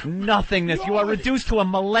 Nothingness. You are reduced to a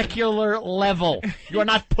molecular level. You are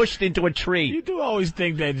not pushed into a tree. You do always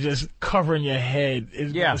think that just covering your head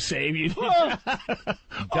is going to save you.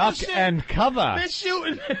 Duck and cover. They're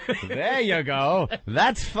shooting. There you go.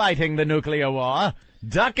 That's fighting the nuclear war.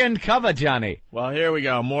 Duck and cover, Johnny. Well, here we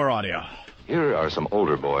go. More audio. Here are some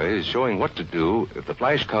older boys showing what to do if the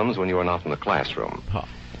flash comes when you are not in the classroom.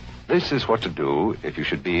 This is what to do if you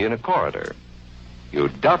should be in a corridor. You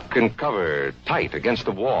duck and cover tight against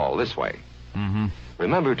the wall this way.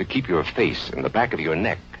 Remember to keep your face and the back of your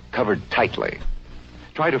neck covered tightly.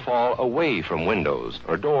 Try to fall away from windows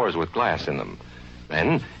or doors with glass in them.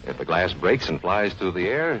 Then, if the glass breaks and flies through the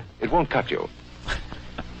air, it won't cut you.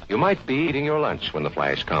 You might be eating your lunch when the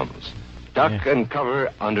flash comes. Duck and cover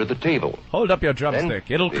under the table. Hold up your drumstick.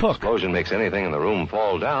 It'll cook. If cook. the explosion makes anything in the room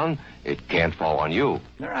fall down, it can't fall on you.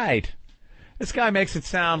 All right. This guy makes it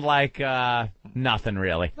sound like nothing,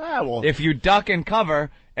 really. Well. If you duck and cover,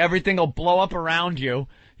 everything will blow up around you.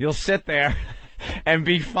 You'll sit there and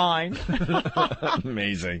be fine.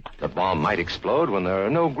 Amazing. The bomb might explode when there are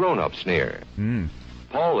no grown-ups near.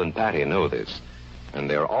 Paul and Patty know this, and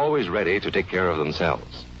they're always ready to take care of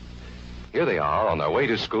themselves. Here they are on their way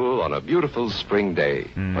to school on a beautiful spring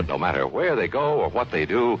day. But no matter where they go or what they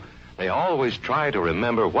do, they always try to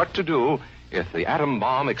remember what to do if the atom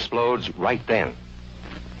bomb explodes right then.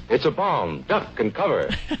 It's a bomb. Duck and cover.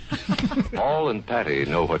 Paul and Patty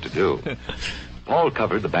know what to do. Paul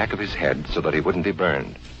covered the back of his head so that he wouldn't be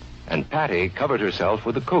burned. And Patty covered herself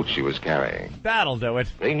with the coat she was carrying. That'll do it.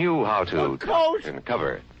 They knew how to duck and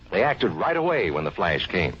cover. They acted right away when the flash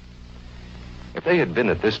came. If they had been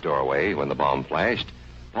at this doorway when the bomb flashed,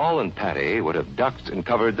 Paul and Patty would have ducked and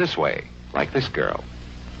covered this way, like this girl.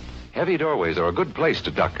 Heavy doorways are a good place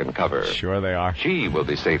to duck and cover. Sure they are. She will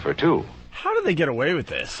be safer, too. How did they get away with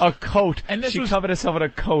this? A coat. And this she covered herself with a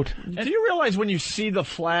coat. Do you realize when you see the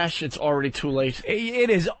flash, it's already too late? It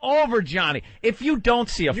is over, Johnny. If you don't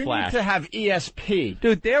see a you flash... You need to have ESP.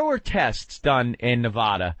 Dude, there were tests done in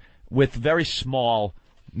Nevada with very small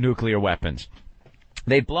nuclear weapons.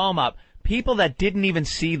 They'd blow them up. People that didn't even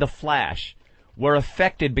see the flash were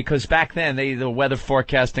affected because back then the weather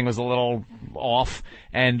forecasting was a little off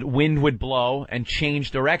and wind would blow and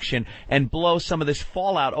change direction and blow some of this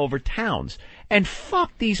fallout over towns and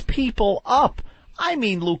fuck these people up. I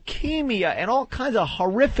mean leukemia and all kinds of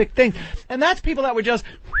horrific things. And that's people that were just...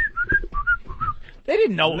 They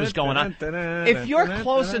didn't know what was going on. If you're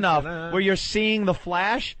close enough where you're seeing the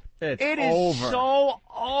flash... It is over. So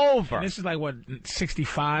over. And this is like, what,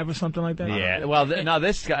 65 or something like that? Yeah. Well, no,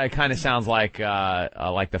 this guy kind of sounds like the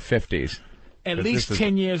 50s. At least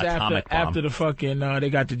 10 years after the fucking,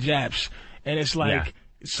 they got the Japs. And it's like,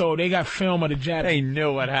 so they got film of the Japs. They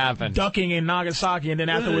knew what happened. Ducking in Nagasaki, and then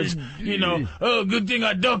afterwards, you know, oh, good thing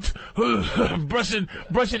I ducked, brushing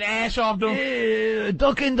ash off them.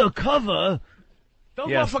 Ducking the cover. Those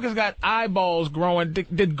motherfuckers got eyeballs growing.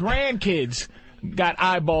 The grandkids got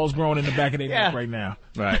eyeballs growing in the back of their neck right now.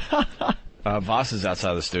 Right. Voss is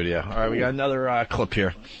outside the studio. All right, we got another clip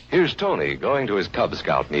here. Here's Tony going to his Cub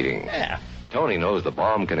Scout meeting. Yeah. Tony knows the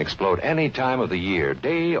bomb can explode any time of the year,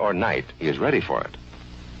 day or night. He is ready for it.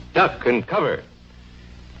 Duck and cover.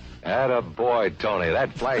 Attaboy, Tony.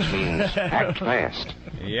 That flash means act fast.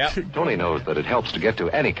 Yep. Tony knows that it helps to get to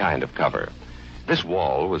any kind of cover. This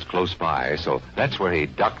wall was close by, so that's where he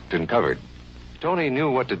ducked and covered. Tony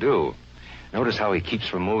knew what to do. Notice how he keeps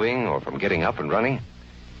from moving or from getting up and running?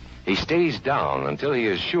 He stays down until he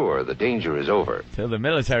is sure the danger is over. Till the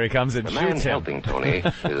military comes and the shoots man him. helping Tony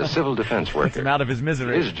is a civil defense worker. Gets him out of his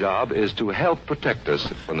misery. His job is to help protect us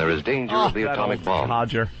when there is danger of the atomic bomb.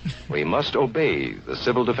 Roger. We must obey the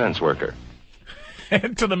civil defense worker.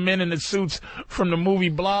 And to the men in the suits from the movie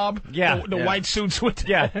Blob. Yeah. The white suits with...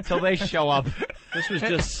 Yeah, till they show up. This was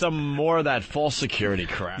just some more of that false security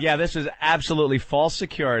crap. Yeah, this was absolutely false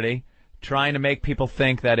security, trying to make people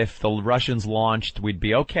think that if the Russians launched, we'd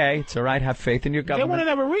be okay. It's all right. Have faith in your They government. would have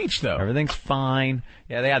never reached, though. Everything's fine.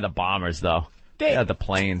 Yeah, they had the bombers, though. They had the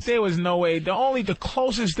planes. There was no way. The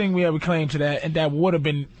closest thing we ever claimed to that, and that would have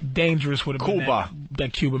been dangerous, would have been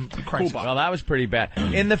that Cuban crisis. Well, that was pretty bad.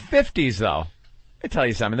 In the 50s, though, let me tell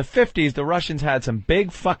you something. In the 50s, the Russians had some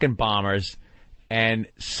big fucking bombers, and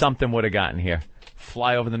something would have gotten here.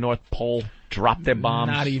 Fly over the North Pole, drop their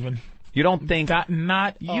bombs. Not even. You don't think?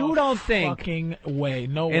 You don't think? Fucking way.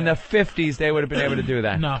 No way. In the 50s, they would have been able to do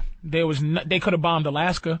that. No. They could have bombed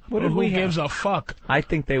Alaska. Who gives a fuck? I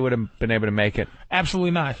think they would have been able to make it.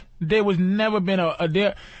 Absolutely not. There was never been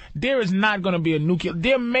there is not going to be a nuclear.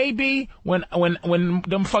 There may be when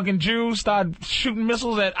them fucking Jews start shooting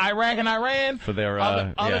missiles at Iraq and Iran. For their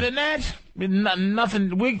other than that,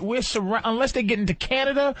 nothing. We're surrounded unless they get into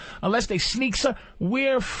Canada, unless they sneak.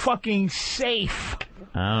 We're fucking safe.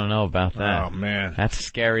 I don't know about that. Oh man, that's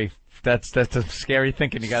scary. That's a scary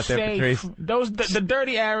thinking you got there, Patrice. The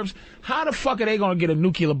dirty Arabs. How the fuck are they going to get a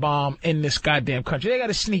nuclear bomb in this goddamn country? They got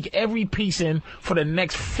to sneak every piece in for the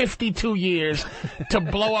next 52 years to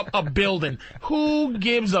blow up a building. Who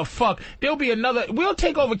gives a fuck? There'll be another. We'll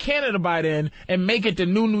take over Canada by then and make it the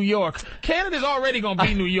new New York. Canada's already going to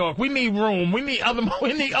be New York. We need room. We need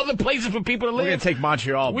other places for people to live. We're going to take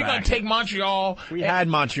Montreal We're back. going to take Montreal. We had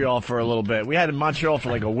Montreal for a little bit. We had Montreal for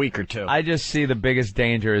like a week or two. I just see the biggest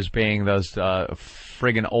danger as being those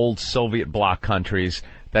friggin' old Soviet bloc countries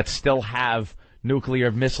that still have nuclear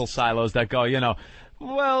missile silos that go,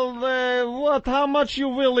 well, how much you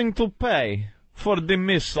willing to pay for the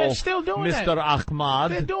missile, They're still doing Mr. that.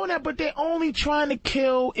 Ahmad? They're doing that, but they're only trying to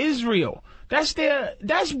kill Israel. That's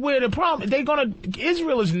where the problem.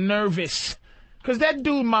 Israel is nervous. Because that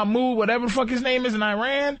dude Mahmoud, whatever the fuck his name is in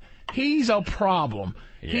Iran, he's a problem.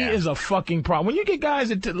 Yeah. He is a fucking problem. When you get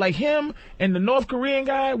guys like him and the North Korean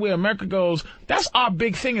guy, where America goes, that's our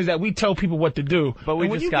big thing is that we tell people what to do. But we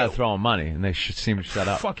just got to throw them money, and they should seem to shut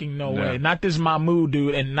up. Fucking no way. Not this Mahmoud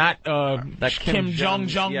dude, and not that Kim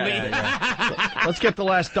Jong-Lee. Yeah. Let's get the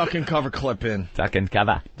last duck and cover clip in. Duck and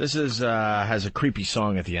cover. This is has a creepy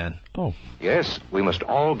song at the end. Oh. Yes, we must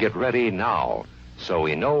all get ready now, so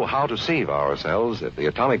we know how to save ourselves if the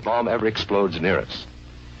atomic bomb ever explodes near us.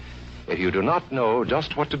 If you do not know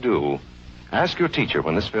just what to do, ask your teacher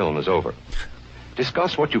when this film is over.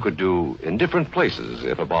 Discuss what you could do in different places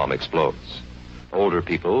if a bomb explodes. Older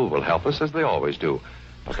people will help us as they always do,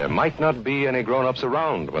 but there might not be any grown-ups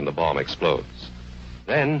around when the bomb explodes.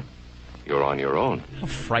 Then, you're on your own. How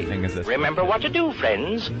frightening is this? Remember what to do,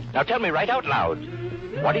 friends. Now tell me right out loud.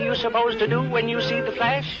 What are you supposed to do when you see the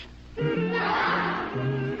flash?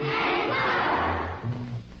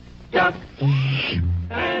 Duck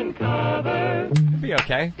and cover. Be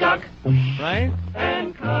okay. Duck. Right?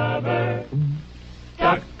 And cover.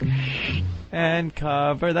 Duck. And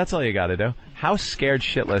cover. That's all you got to do. How scared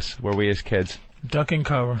shitless were we as kids? Duck and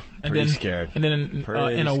cover. And Pretty then, scared. And then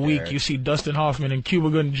in a week, you see Dustin Hoffman and Cuba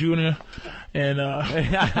Gooding Jr. and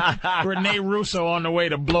Rene Russo on the way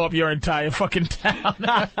to blow up your entire fucking town.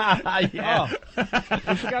 Yeah.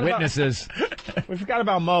 Witnesses. We forgot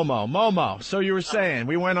about Momo. Momo. So you were saying,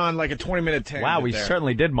 we went on like a 20-minute tangent. Wow, we there.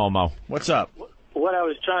 certainly did, Momo. What's up? What I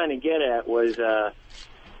was trying to get at was,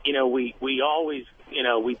 we always,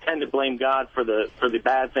 we tend to blame God for the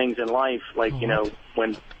bad things in life, like,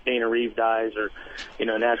 when Dana Reeve dies or,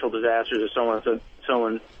 natural disasters or so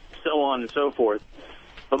on and so forth.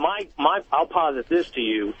 But I'll posit this to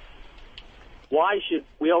you. Why should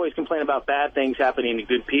we always complain about bad things happening to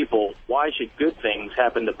good people? Why should good things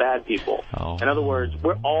happen to bad people? Oh. In other words,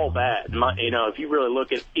 we're all bad. If you really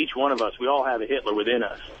look at each one of us, we all have a Hitler within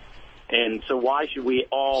us. And so why should we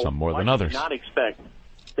all Some more than others. not expect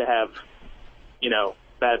to have,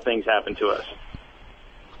 bad things happen to us?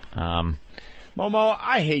 Momo,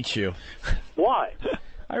 I hate you. Why?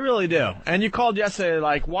 I really do. And you called yesterday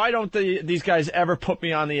like, why don't these guys ever put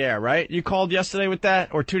me on the air, right? You called yesterday with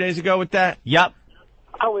that, or 2 days ago with that? Yep.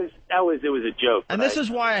 It was a joke. And this is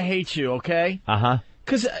why I hate you, okay? Uh-huh.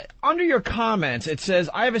 Because under your comments, it says,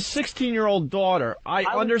 I have a 16-year-old daughter. I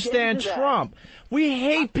understand Trump. We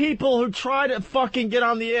hate people who try to fucking get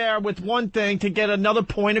on the air with one thing to get another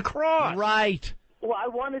point across. Right. Well, I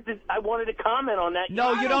wanted to comment on that.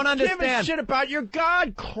 No, you don't understand. Give a shit about your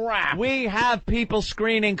God crap. We have people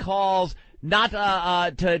screening calls, not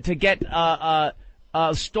to get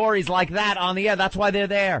stories like that on the air. That's why they're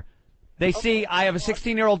there. They see, I have a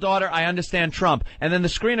 16-year-old daughter, I understand Trump. And then the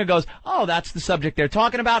screener goes, oh, that's the subject they're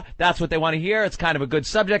talking about. That's what they want to hear. It's kind of a good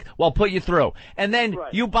subject. Well, put you through. And then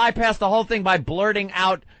you bypass the whole thing by blurting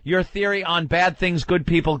out your theory on bad things, good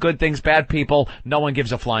people, good things, bad people. No one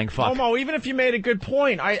gives a flying fuck. Momo, even if you made a good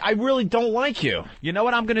point, I really don't like you. You know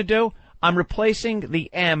what I'm going to do? I'm replacing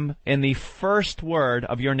the M in the first word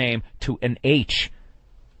of your name to an H.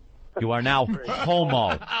 You are now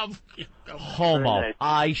homo. Homo.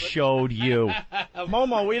 I showed you.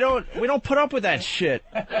 Momo, we don't put up with that shit.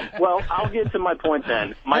 Well, I'll get to my point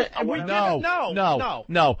then.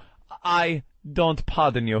 No. I don't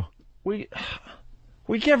pardon you. We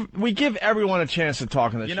give everyone a chance to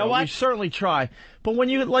talk on the show. You know what? We certainly try. But when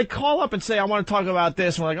you call up and say, I want to talk about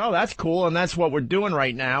this, and we're like, oh, that's cool, and that's what we're doing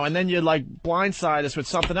right now, and then you blindside us with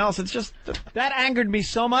something else, it's just... That angered me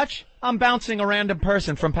so much, I'm bouncing a random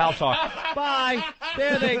person from Pal Talk. Bye.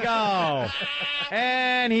 There they go.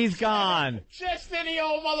 And he's gone. Just any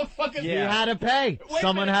old motherfucker. You had to pay.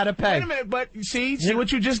 Someone had to pay. Wait a minute, but see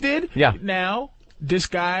what you just did? Yeah. Now, this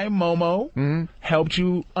guy, Momo, helped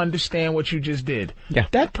you understand what you just did. Yeah.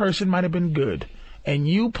 That person might have been good. And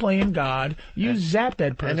you playing God, you zapped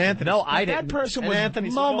that person. And Anthony, no, I didn't. That person was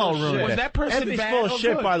Anthony's Momo full of shit. Was that person Anthony's bad full of or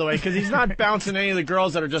shit, good? by the way, because he's not bouncing any of the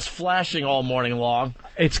girls that are just flashing all morning long.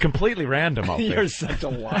 It's completely random out there. You're such a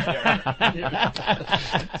liar.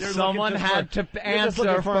 Someone had to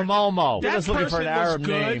answer for Momo. You're just looking for an Arab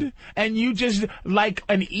name. And you just like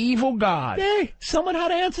an evil God. Hey, someone had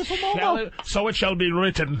to answer for Momo. So it shall be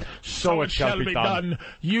written. So it shall be done.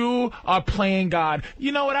 You are playing God.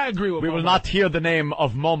 You know what? I agree with We Momo. will not hear the name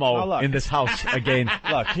of Momo in this house again.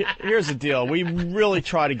 Look, here's the deal. We really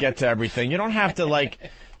try to get to everything. You don't have to,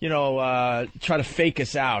 try to fake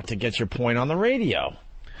us out to get your point on the radio.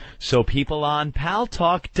 So people on Pal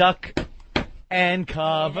Talk duck and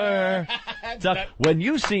cover. Duck. When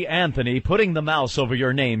you see Anthony putting the mouse over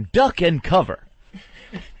your name, duck and cover.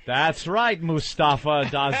 That's right, Mustafa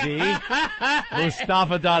Dazi.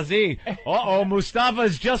 Mustafa Dazi. Uh-oh,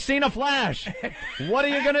 Mustafa's just seen a flash. What are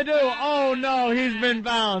you going to do? Oh, no, he's been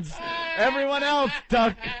bounced. Everyone else,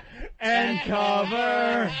 duck and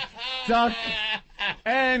cover. Duck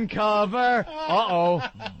and cover. Uh-oh.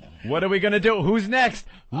 What are we going to do? Who's next?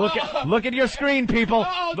 Look at your screen, people.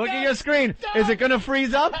 Look at your screen. Is it going to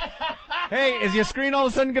freeze up? Hey, is your screen all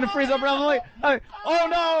of a sudden going to freeze up randomly? Oh,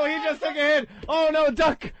 no, he just took a hit. Oh, no,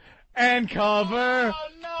 duck and cover.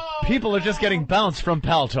 People are just getting bounced from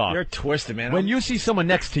Pal Talk. You're twisted, man. When you see someone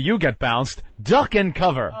next to you get bounced, duck and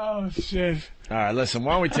cover. Oh, shit. All right, listen,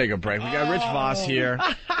 why don't we take a break? We got Rich Voss here.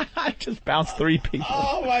 I just bounced 3 people.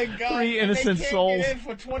 Oh, my God. 3 innocent they can't souls. Get in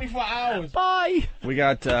for 24 hours. Bye. We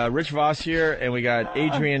got Rich Voss here, and we got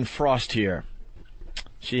Adrienne Frost here.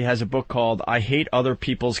 She has a book called I Hate Other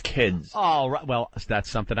People's Kids. Oh, right. Well, that's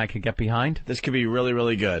something I could get behind. This could be really,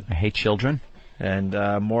 really good. I hate children. And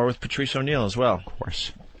more with Patrice O'Neill as well. Of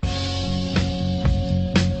course.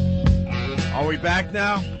 Are we back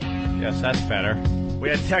now? Yes, that's better. We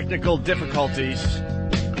had technical difficulties.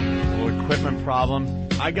 A little equipment problem.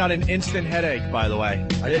 I got an instant headache, by the way.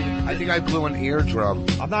 I think I blew an eardrum.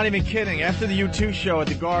 I'm not even kidding. After the U2 show at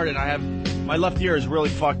the Garden, my left ear is really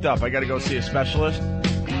fucked up. I got to go see a specialist.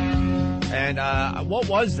 And what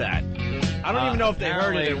was that? I don't even know if they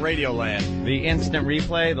heard it in Radioland. The instant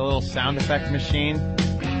replay, the little sound effect machine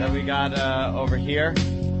that we got over here.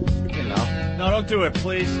 You know. No, don't do it,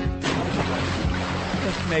 please.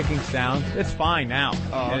 Just making sound. It's fine now.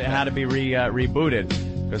 Oh, okay. It had to be rebooted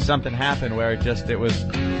because something happened where it was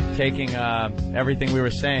taking everything we were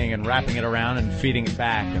saying and wrapping it around and feeding it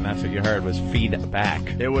back, and that's what you heard was feedback.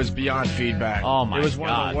 It was beyond feedback. Oh my God! It was one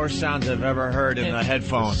of the worst sounds I've ever heard in the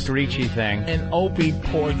headphones. Screechy thing. And Opie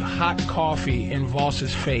poured hot coffee in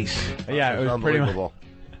Voss's face. Yeah, it was unbelievable.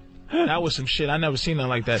 That was some shit. I never seen nothing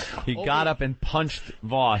like that. He got up and punched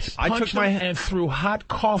Voss. I took my and threw hot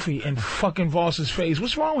coffee in fucking Voss's face.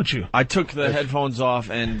 What's wrong with you? I took the headphones off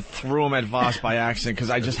and threw them at Voss by accident because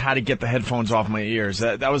I just had to get the headphones off my ears.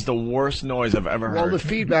 That was the worst noise I've ever heard. Well, the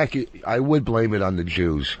feedback, I would blame it on the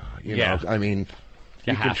Jews. You know, I mean,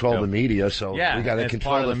 you control the media, so we got to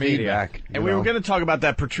control the feedback. And we were going to talk about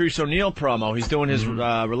that Patrice O'Neill promo. He's doing his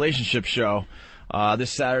relationship show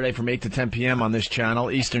this Saturday from 8 to 10 p.m. on this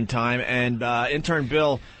channel, Eastern Time. And intern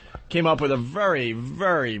Bill came up with a very,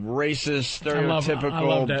 very racist, stereotypical. I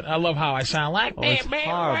love that. I love how I sound like. It's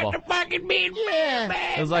horrible.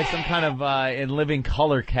 It was like some kind of in living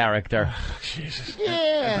color character. Jesus.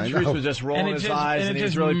 Yeah. And Truth was just rolling his eyes, and he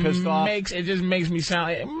was really pissed off. It just makes me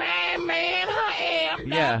sound like, man, I am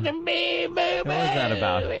Dr. What was that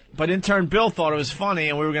about? But intern Bill thought it was funny,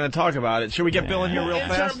 and we were going to talk about it. Should we get Bill in here real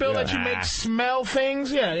fast? Intern Bill let you make smell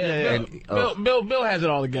things? Yeah. Bill has it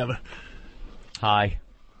all together. Hi.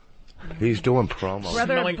 He's doing promo.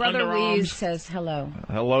 Brother Weeze says hello.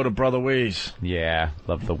 Hello to Brother Weeze. Yeah,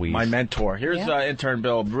 love the Weeze. My mentor. Here's intern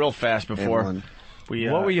Bill real fast before we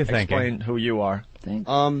what were you thinking? Explain who you are.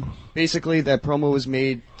 Basically, that promo was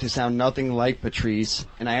made to sound nothing like Patrice,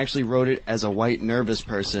 and I actually wrote it as a white, nervous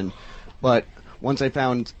person. But once I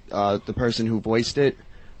found the person who voiced it,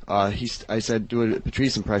 I said, do a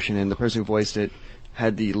Patrice impression, and the person who voiced it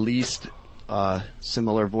had the least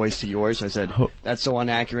similar voice to yours. So I said, that's so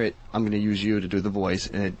inaccurate, I'm going to use you to do the voice.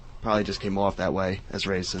 And it probably just came off that way as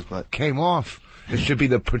racist, but... Came off? It should be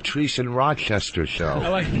the Patrice and Rochester show.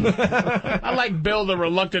 I like Bill the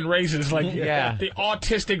reluctant racist, like the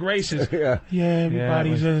autistic racist.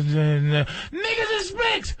 Everybody's niggas and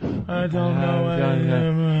spicks. I don't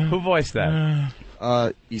know. Who voiced that?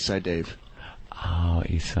 Eastside Dave. Oh,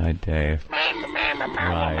 Eastside Dave.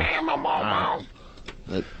 Right.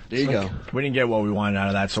 But there you go. We didn't get what we wanted out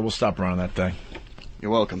of that, so we'll stop running that thing.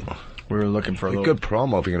 You're welcome. We were looking for a good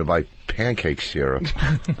promo if you're going to buy pancake syrup.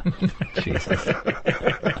 Jesus.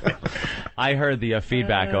 I heard the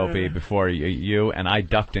feedback, Opie, before you, and I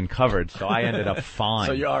ducked and covered, so I ended up fine.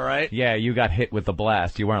 So you all right? Yeah, you got hit with the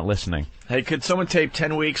blast. You weren't listening. Hey, could someone tape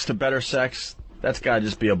 10 weeks to Better Sex? That's got to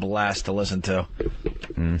just be a blast to listen to.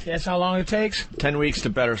 That's how long it takes? 10 weeks to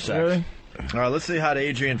Better Sex. Really? All right, let's say hi to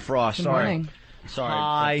Adrian Frost. Good Sorry. morning. Sorry.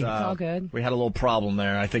 Hi. It's all good. We had a little problem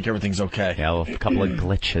there. I think everything's okay. Yeah, a couple of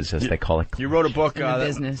glitches, as they call it. You wrote a book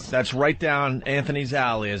business. that's right down Anthony's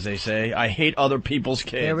alley, as they say. I hate other people's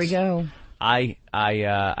kids. There we go. I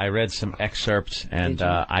read some excerpts, and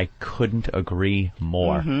I couldn't agree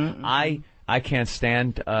more. I can't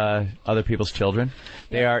stand other people's children.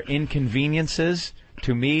 They are inconveniences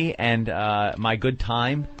to me and my good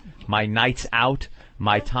time, my nights out,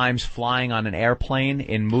 my times flying on an airplane,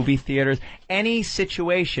 in movie theaters. Any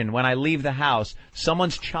situation when I leave the house,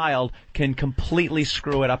 someone's child can completely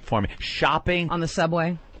screw it up for me. Shopping. On the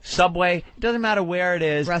subway. Subway. Doesn't matter where it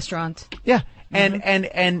is. Restaurant. Yeah.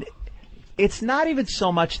 And it's not even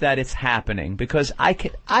so much that it's happening, because I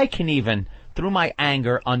can even, through my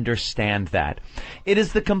anger, understand that. It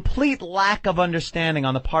is the complete lack of understanding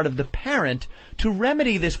on the part of the parent to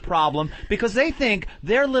remedy this problem, because they think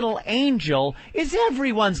their little angel is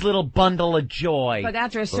everyone's little bundle of joy. But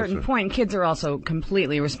after a certain point, kids are also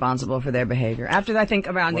completely responsible for their behavior. After, I think,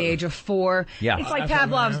 around the age of 4, it's like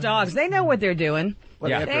Pavlov's dogs. They know what they're doing.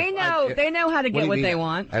 They know how to get what they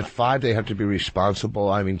want. At 5, they have to be responsible.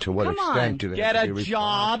 I mean, to what extent do they get have to a be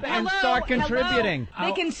job and start contributing?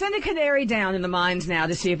 They can send a canary down in the mines now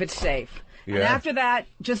to see if it's safe. Yeah. And after that,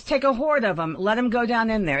 just take a horde of them. Let them go down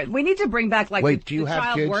in there. We need to bring back the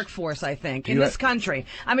child workforce, I think, in this country.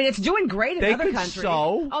 I mean, it's doing great in other countries.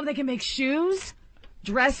 Sew. Oh, they can make shoes,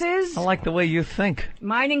 dresses. I like the way you think.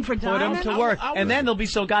 Mining for diamonds. Put them to work. And then they'll be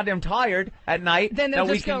so goddamn tired at night that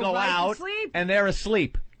we can go out and they're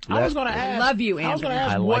asleep. I was going to ask. I love you, Andrew. I was going to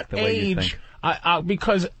ask what age,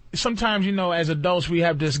 because sometimes, as adults we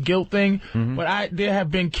have this guilt thing, but there have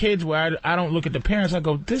been kids where I don't look at the parents, I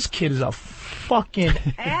go, this kid is a fucking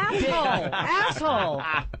asshole.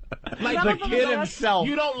 Like the kid himself.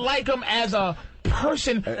 You don't like him as a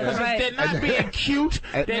person, because they're not being cute.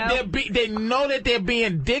 They know that they're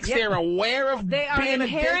being dicks. They're aware of they are being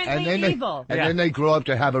inherently evil. And then they grow up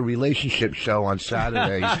to have a relationship show on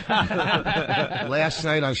Saturdays. Last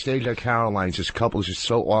night on stage at Caroline's, this couple was just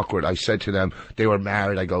so awkward. I said to them, they were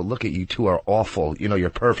married, I go, look at you two are awful. You're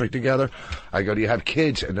perfect together. I go, do you have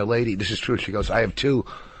kids? And the lady, this is true, she goes, I have 2.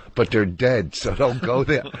 But they're dead, so don't go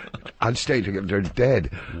there. On stage, they're dead.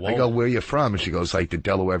 Whoa. I go, where are you from? And she goes, like the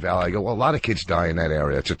Delaware Valley. I go, well, a lot of kids die in that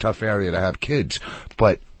area. It's a tough area to have kids.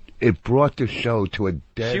 But it brought the show to a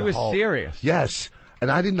dead She was halt. Serious. Yes. And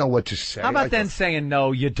I didn't know what to say. How about then saying,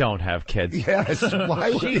 no, you don't have kids? Yes. Why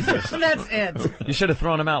would Jesus. That's it. You should have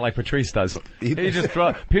thrown him out like Patrice does.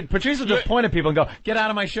 Patrice will just point at people and go, get out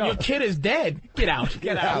of my show. Your kid is dead. Get out.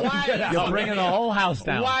 Get out. You're bringing the whole house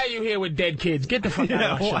down. Why are you here with dead kids? Get the fuck out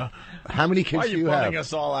of my show. How many kids do you have? Why are you pulling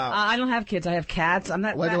us all out? I don't have kids. I have cats. I'm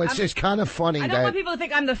not. Well, it's just kind of funny I that. don't want people to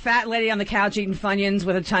think I'm the fat lady on the couch eating Funyuns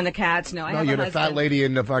with a ton of cats. No, I have you're a the husband. fat lady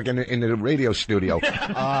in the fucking in the radio studio.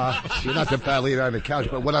 You're not the fat lady on the couch.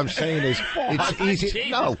 But what I'm saying is, it's easy.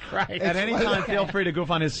 No, at any time, feel free to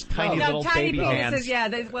goof on his tiny little tiny baby penises, hands. Yeah,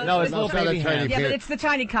 no, it's little baby hands. Yeah, but it's the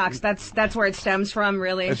tiny cocks. That's where it stems from,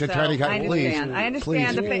 really. It's a so tiny cock. I understand. I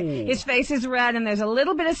understand. Please. His face is red, and there's a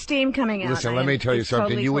little bit of steam coming out. Listen, let me tell you something.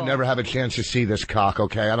 Totally You would cool. never have a chance to see this cock,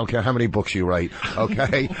 okay? I don't care how many books you write,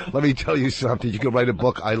 okay? Let me tell you something. You could write a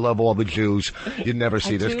book, I Love All the Jews. You'd never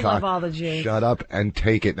see this do cock. love all the Jews. Shut up and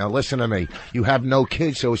take it. Now listen to me. You have no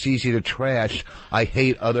kids, so it's easy to trash. I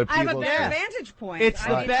hate other I have people. a better vantage point. It's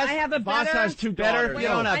the best. I have a Voss better. has two daughters. You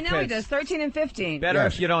don't have I know kids. he does. 13 and 15. Better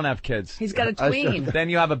if you don't have kids. He's got a tween. Then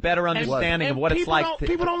you have a better understanding of what it's like.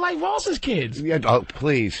 People don't like Voss's kids. Yeah, oh,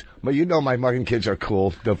 please. But you know my fucking kids are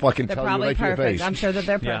cool. They'll fucking They're tell you probably right to your perfect. face. I'm sure that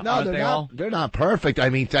they're perfect. No, they're not. They're not perfect. I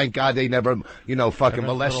mean, thank God they never, fucking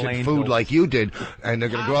molested little food angels. like you did, and they're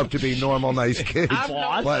gonna grow up to be normal, nice kids.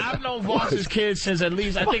 I've known Voss's kids since at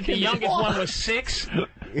least I think the youngest one was 6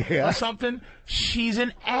 or something. She's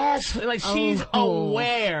an ass. Like she's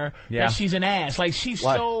aware that she's an ass. Like she's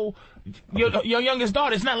so. Your youngest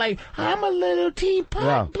daughter, it's not like, I'm a little teapot,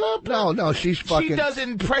 Yeah. blah, blah. No, she's fucking. She does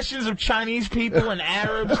impressions of Chinese people and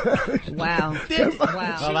Arabs. Wow.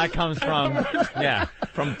 Well, that comes from,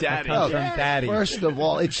 from daddy. That comes from daddy. First of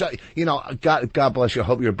all, it's, God bless you. I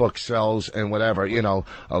hope your book sells and whatever,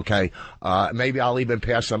 okay. Maybe I'll even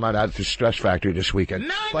pass some out at the Stress Factory this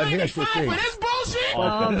weekend. But here's the thing. This bullshit.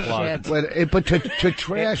 Oh, shit. But to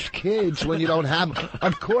trash kids when you don't have,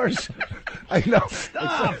 of course, I know.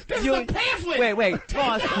 Stop. This is a pamphlet. Wait,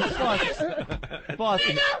 boss.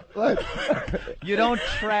 You don't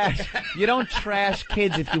trash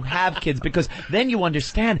kids if you have kids, because then you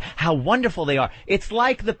understand how wonderful they are. It's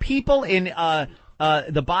like the people in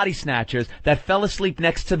the Body Snatchers that fell asleep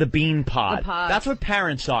next to the bean pod. The pods. That's what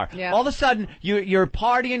parents are. Yeah. All of a sudden, you're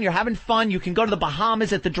partying, you're having fun, you can go to the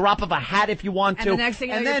Bahamas at the drop of a hat if you want And to. the next thing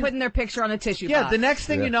you know, you're putting their picture on a tissue box. Yeah, the next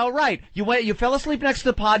thing you know, right. You fell asleep next to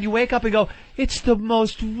the pod, you wake up and go, it's the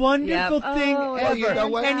most wonderful thing ever. you know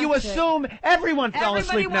what? And you assume everyone fell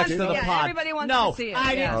asleep next to the pod. Everybody wants No, to see it.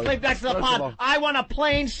 I didn't sleep next to the First of pod. all- I want a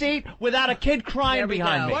plain seat without a kid crying There we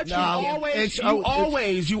behind go. me. But it's-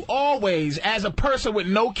 you always, as a person with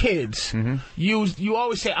no kids, you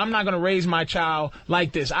always say, I'm not going to raise my child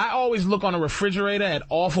like this. I always look on a refrigerator at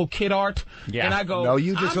awful kid art, and I go, No,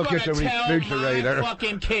 you just I'm look at the gonna tell refrigerator. my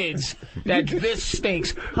fucking kids that this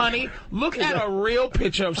stinks. Honey, look at a real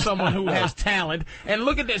picture of someone who has talent, and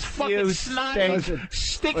look at this fucking snot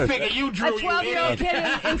stick figure you drew. A 12-year-old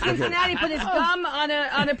kid in Cincinnati put his gum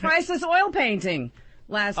on a priceless oil painting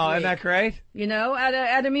last week. Oh, isn't that great?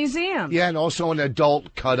 At a museum. Yeah, and also an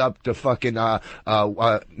adult cut up the fucking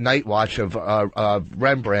night watch of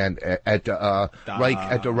Rembrandt at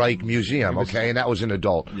the Reich Museum. Okay, and that was an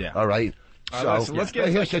adult. Yeah. All right. So listen, let's get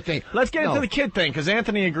here's the thing. Let's get into the kid thing, because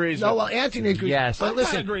Anthony agrees. No, well, Anthony agrees. Yes. But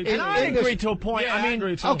listen, I agree to a point. Yeah, I mean, I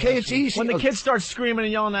agree too. okay, it's easy. when the kids start screaming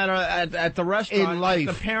and yelling at the restaurant, In life.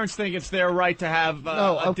 the parents think it's their right to have No,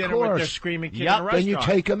 a of dinner with their course. screaming kid in a Then restaurant. you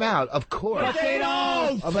take them out, of course. But they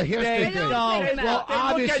don't. But here's They the thing. don't. Well, They look at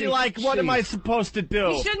obviously, you like, what am I supposed to do?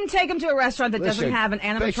 You shouldn't take him to a restaurant that doesn't Listen, have an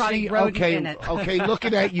but animatronic see, rodent okay, in it. Okay,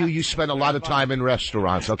 looking at you, you spend a lot of time in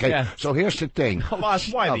restaurants, okay? Yeah. So here's the thing.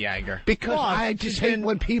 Boss, why the anger? Because Boss, I just she's hate been-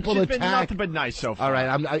 when people she's attack. been nothing but nice so far. All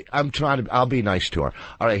right, I'm trying to. I'll be nice to her.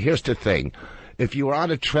 All right, here's the thing. If you were on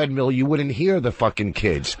a treadmill, you wouldn't hear the fucking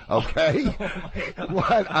kids, okay?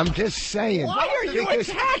 What? I'm just saying. Why are you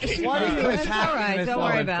attacking? Why are you That's all right. Don't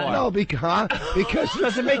worry about it. No, because It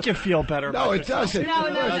doesn't make you feel better. No, it doesn't.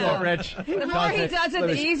 No. Rich. The more he does it,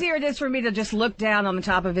 the easier it is for me to just look down on the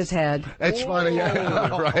top of his head. It's funny,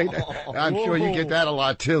 right? I'm sure you get that a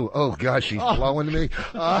lot too. Oh gosh, she's blowing me.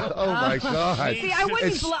 Oh my God. See, I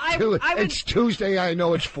wouldn't. It's Tuesday. I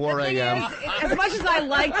know it's 4 thing a.m. is, as much as I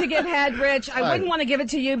like to give head, Rich, I wouldn't want to give it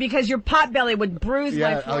to you because your pot belly would bruise my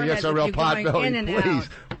Yeah, forehead. yes, a with real you pot going belly. in and Please,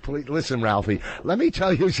 out. please, listen, Ralphie. Let me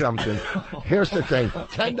tell you something. Here's the thing: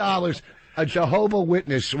 $10. A Jehovah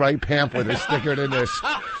Witness pamphlet is thicker than this.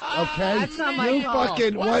 Okay, That's not my you fault.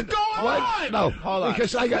 fucking What's going what? on? No, Hold on.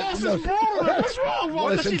 because I got. Boss no, is wrong. What's wrong? What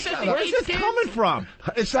does Listen, she say? shut up. Where's this coming from?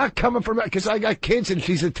 It's not coming from because I got kids and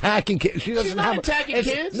she's attacking kids. She doesn't She's not have attacking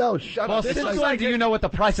it's- kids. No, shut Well, up. It's since like- when do you know what the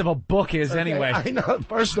price of a book is anyway? I know.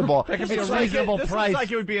 First of all, That could be a it's like- reasonable This price. looks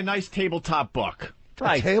like it would be a nice tabletop book.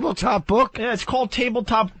 A tabletop book? Yeah, it's called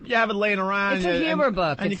Tabletop. You have it laying around. It's a humor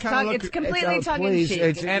book. And It's completely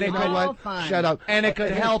tongue-in-cheek. And it could fun. Shut up. And it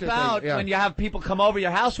could help out when you have people come over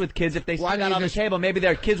your house with kids. If they sit down on the table, maybe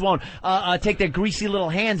their kids won't take their greasy little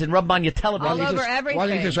hands and rub them on your television. All over everything. Why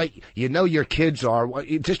don't you just like, you know your kids are,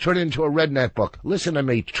 you just turn it into a redneck book. Listen to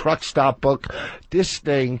me, truck stop book. This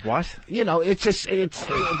thing. What? You know, it's just okay,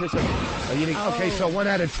 so 1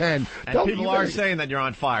 out of 10. And people are saying that you're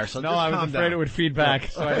on fire, so no, I was afraid it would feedback,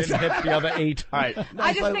 so I didn't hit the other 8. All right.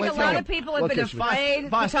 I just think a lot of people have been afraid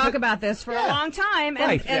to talk about this for a long time.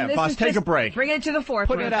 And this boss, is take just a break. Bring it to the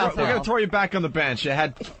forefront. Put it out there. We're going to throw you back on the bench. You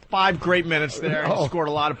had 5 great minutes there. You scored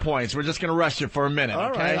a lot of points. We're just going to rest you for a minute,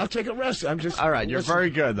 All okay? right, I'll take a rest. I'm just... All right, you're very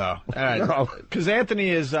good, though. All right. Because Anthony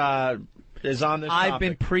is on this topic. I've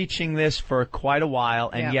been preaching this for quite a while,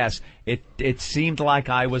 and yes, it seemed like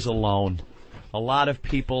I was alone. A lot of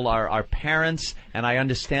people are parents, and I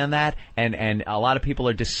understand that, and a lot of people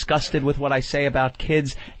are disgusted with what I say about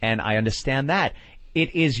kids, and I understand that.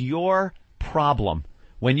 It is your problem.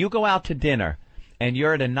 When you go out to dinner, and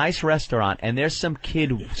you're at a nice restaurant, and there's some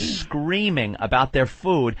kid screaming about their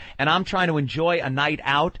food, and I'm trying to enjoy a night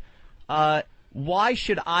out, why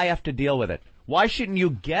should I have to deal with it? Why shouldn't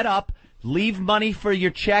you get up, leave money for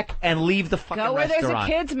your check, and leave the fucking Go where restaurant?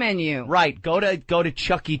 there's a kids menu. Right. Go to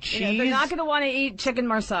Chuck E. Cheese. You know, they're not going to want to eat chicken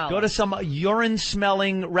marsala. Go to some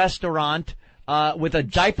urine-smelling restaurant with a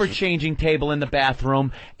diaper-changing table in the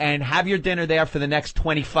bathroom and have your dinner there for the next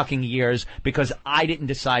 20 fucking years because I didn't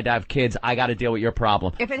decide to have kids. I got to deal with your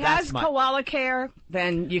problem. If it has koala care,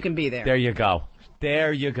 then you can be there. There you go.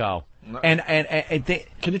 There you go. And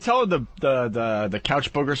can you tell the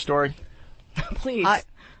couch booger story? Please.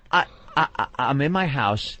 I'm in my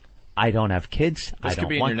house. I don't have kids. This I don't could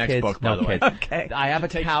be in want your next kids. book, by no the way. kids. Okay. I have a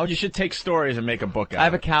couch. You should take stories and make a book out I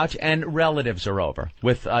have a couch, and relatives are over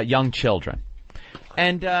with young children.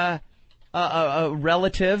 And a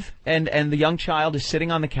relative and the young child is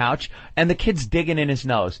sitting on the couch, and the kid's digging in his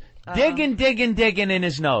nose. Digging in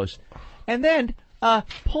his nose. And then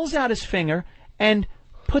pulls out his finger and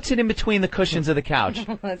puts it in between the cushions of the couch.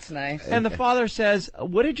 That's nice. And the father says,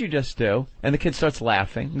 "What did you just do?" And the kid starts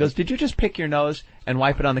laughing. He goes, "Did you just pick your nose and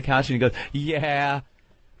wipe it on the couch?" And he goes, "Yeah."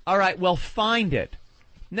 All right, well, find it.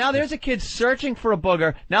 Now there's a kid searching for a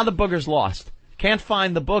booger. Now the booger's lost. Can't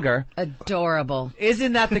find the booger. Adorable.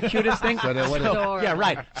 Isn't that the cutest thing? Adorable. Yeah,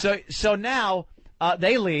 right. So now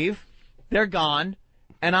they leave. They're gone.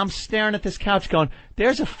 And I'm staring at this couch going,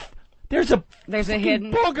 there's a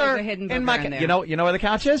hidden booger in my in there. You know where the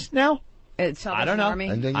couch is now? It's I don't know.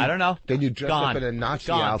 I don't know. Then you dress up in a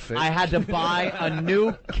Nazi outfit. I had to buy a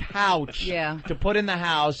new couch to put in the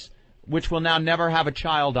house, which will now never have a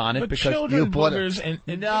child on it but because children boogers and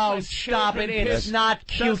no, stop it! It's not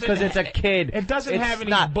cute because it's a kid. It doesn't it's have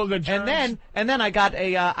any not. booger germs. And then I got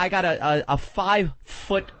a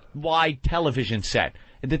 5-foot wide television set.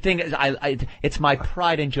 The thing is, it's my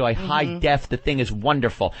pride and joy. High def. The thing is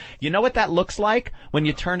wonderful. You know what that looks like when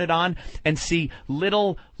you turn it on and see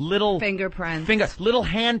little fingerprints, little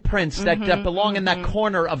handprints that belong in that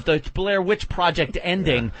corner of the Blair Witch Project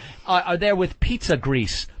ending are there with pizza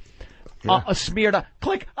grease smeared on.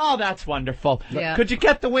 Click. Oh, that's wonderful. Yeah. Could you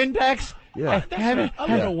get the Windex? Yeah. A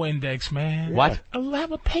little Windex, man. What? A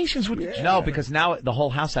lot of patience with the No, because now the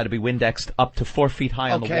whole house had to be Windexed up to 4 feet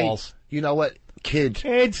high on the walls. You know what? Kids.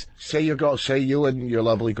 Say you and your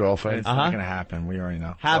lovely girlfriend. It's not going to happen. We already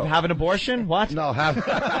know. Have an abortion? What? No,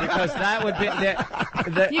 because that would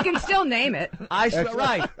be. You can still name it.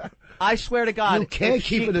 I swear to God. You can't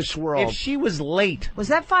keep it in this world. If she was late. Was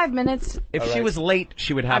that 5 minutes? If she was late,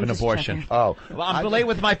 she would have an abortion. Checking. Oh. Well, I'm late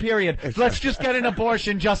with my period. Let's just get an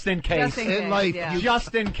abortion just in case.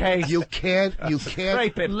 Just in case. You can't.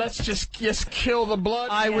 Scrape it. Let's just kill the blood.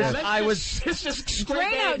 It's just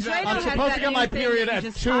straight out. I'm supposed to get my period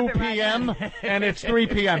at 2 p.m. and it's 3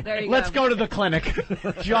 p.m. Let's go to the clinic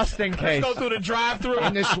just in case. Let's go through the drive-through.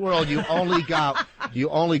 In this world, you only got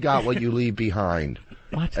what you leave behind.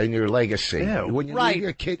 What? And your legacy. Yeah, when you right. leave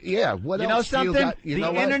your kid, what you else know something? do you got? You the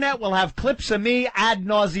know what? internet will have clips of me ad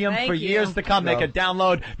nauseum for years to come. They could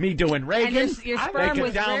download me doing Reagan. And your sperm they could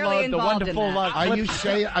was rarely download the involved in wonderful. that.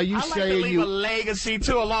 Are you saying leave a legacy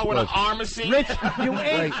too, along with an armacy? Rich,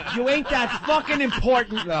 you ain't that fucking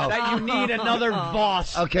important that you need another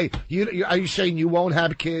boss. Okay, are you saying you won't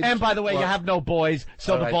have kids? And by the way, you have no boys,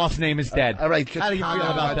 so the boss name is dead. All right, how do you feel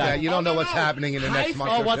about that? You don't know what's happening in the next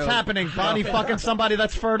month. Oh, what's happening? Bonnie fucking somebody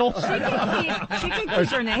that's fertile? She can keep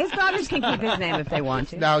her name. His daughters can keep his name if they want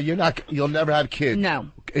to. Now you'll never have kids. No.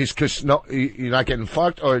 is because you're not getting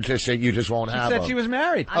fucked, or just that you just won't have She said them? she was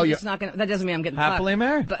married. I'm just not gonna. That doesn't mean I'm getting Happily fucked.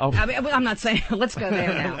 married. But I mean, I'm not saying. Let's go there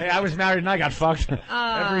now. Hey, I was married and I got fucked.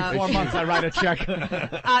 Every 4 months I write a check.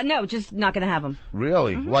 No, just not gonna have them.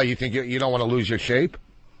 Really? Why, you think you don't want to lose your shape?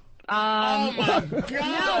 No, it's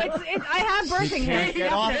I have birthing hips.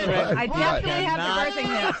 Get off of it. I definitely have the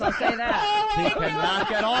birthing hips. I'll say that. He cannot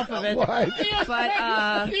get off of it.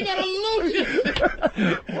 But you gotta lose it.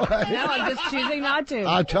 no, I'm just choosing not to.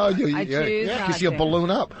 I'll tell you. I choose not because you to. balloon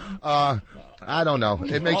up. I don't know.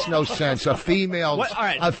 It makes no sense. A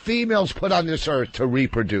female's put on this earth to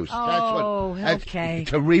reproduce. Oh, That's okay.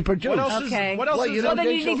 To reproduce. Okay. What else well, is then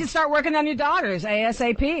you need to start working on your daughters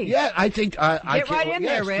ASAP. Yeah, I think I Get right in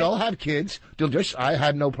there, Rick. They'll have kids. I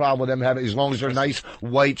had no problem with them having, as long as they're nice,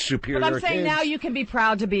 white, superior But I'm saying kids. now you can be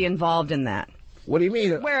proud to be involved in that. What do you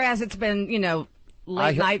mean? Whereas it's been,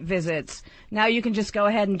 late night visits. Now you can just go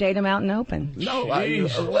ahead and date them out in the open. No, you're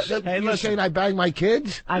saying I bang my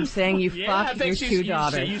kids? I'm saying you I fucked think your she's- two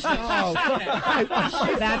daughters. you- That's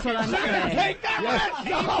what I'm saying.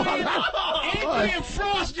 Adrian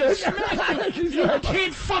Frost just smacked you. You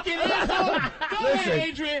kid fucking asshole. Go ahead,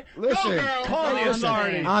 Adrian. Listen, Go, girl. call the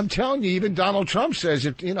authorities. I'm telling you, even Donald Trump says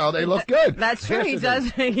it. They look good. That's true. He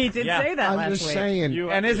does. He did say that I'm last just week. saying.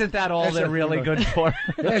 And isn't that all they're really good for?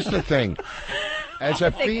 That's the thing. As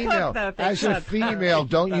a female,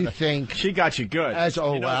 don't you think she got you good?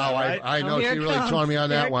 I know she really tore me on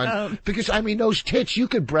that one. Because those tits, you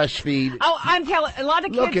could breastfeed. Oh, I'm telling a lot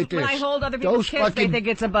of Look kids at when this. I hold other people's kids, they think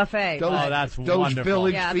it's a buffet. Those wonderful.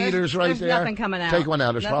 village feeders right there's there. nothing coming out. Take one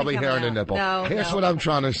out. There's Nothing probably hair in coming the out. nipple. No, Here's no. what I'm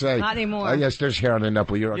trying to say. Not anymore. Yes, there's hair in the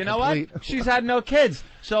nipple. You're You a know what? complete... She's had no kids.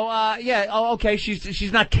 So, okay,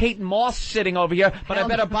 she's not Kate Moss sitting over here, but I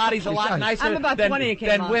bet her body's a lot nicer I'm about 20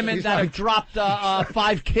 than women She's that like- have dropped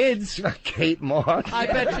 5 kids. Kate Moss. I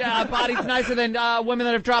bet you her body's nicer than women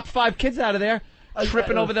that have dropped 5 kids out of there,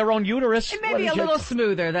 tripping over their own uterus. It may be a little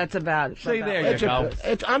smoother. That's about. See, there you go.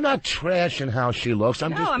 I'm not trashing how she looks.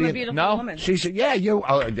 I'm No, just I'm being, a beautiful woman. She said, "Yeah, you."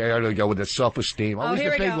 Oh, there we go with the self-esteem. Oh, Always here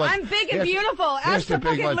the we big go. one. I'm big and Here's- beautiful. here's the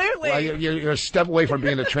big one. Absolutely. Well, you're a step away from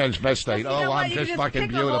being a transvestite. You know what? I'm You just just fucking pick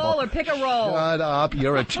beautiful. a role or pick a role. Shut up.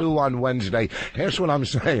 You're a 2 on Wednesday. Here's what I'm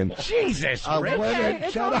saying. Jesus, Women,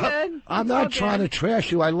 it's shut all up. good. I'm It's not all trying good. to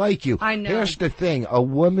trash you. I like you. I know. Here's the thing. A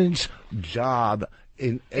woman's job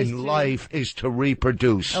in life is to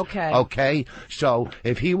reproduce. Okay. Okay? So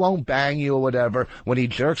if he won't bang you or whatever, when he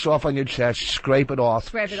jerks off on your chest, scrape it off,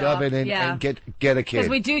 Scrape it shove off, it in, yeah. and get a kid. Because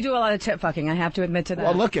we do a lot of tit fucking. I have to admit to that.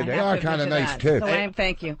 Well, look at- I they have are to admit kinda to nice that. tits. So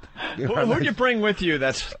thank you. Who'd you bring with you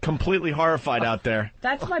that's completely horrified out there?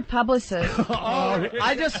 That's my publicist.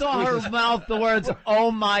 I just saw her mouth the words, "Oh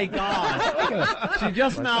my God." She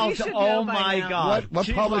just mouthed, "Oh my God." What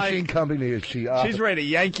She's publishing company is she? She's ready to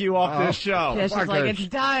yank you off this show. Yeah, she's Fuck like, her. it's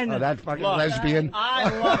done. Oh, that fucking Look, lesbian. I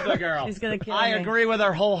love the girl. She's gonna kill I me. agree with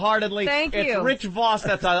her wholeheartedly. Thank It's you. Rich Voss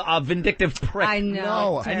that's a vindictive prick. I know.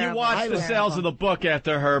 No, It's And you terrible. watch the sales of the book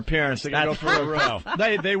after her appearance. They're going to go through the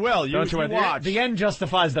roof. They will. You, Don't you you worry. watch. The end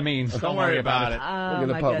justifies the means. Don't worry about it. Oh, Look at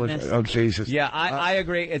the my publisher. goodness. Oh, Jesus. Yeah, I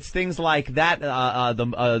agree. It's things like that,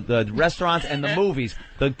 the restaurants and the movies.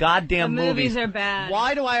 The goddamn The movies are bad.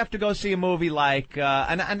 Why do I have to go see a movie like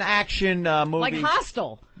an action movie? Like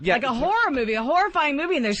Hostel. Yeah. Like a horror movie, a horrifying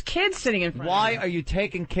movie, and there's kids sitting in front Why of you. are you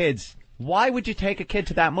taking kids? Why would you take a kid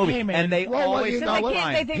to that movie? Hey, man. And they always you know Because what? they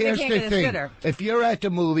can't- they think Here's they the can't get a thing. sitter. If you're at the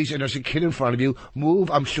movies and there's a kid in front of you, move.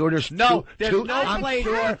 I'm sure there's No, there's place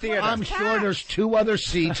in the theater. I'm sure there's 2 other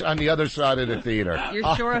seats on the other side of the theater.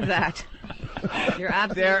 You're sure of that. You're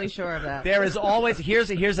absolutely sure of that. There is always here's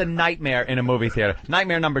a nightmare in a movie theater.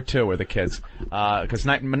 Nightmare number 2 are the kids, because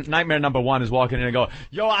nightmare number 1 is walking in and go,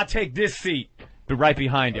 "Yo, I'll take this seat." Right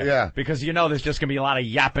behind you. Yeah. Because there's just going to be a lot of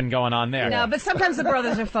yapping going on there. No, but sometimes the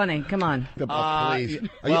brothers are funny. Come on. Please.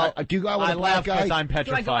 well, do you go out with I a black laugh because guy? I'm Do I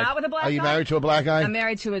petrified. go out with a black Are you guy? married to a black guy? I'm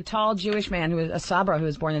married to a tall Jewish man who is a Sabra who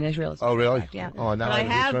was born in Israel. Oh, really? Yeah. Oh, now but I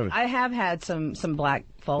understand. I have had some black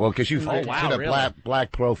folk. Well, because you in fit my- in a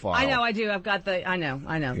black profile. I know, I do. I've got the. I know.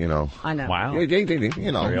 You know. I know. Wow. You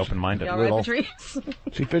know. Very open-minded. You all right, Little- Patrice?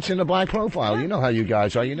 She fits in the black profile. You know how you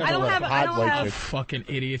guys are. You never I don't let have- I hot don't white have- chicks. Fucking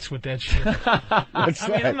idiots with that shit. What's I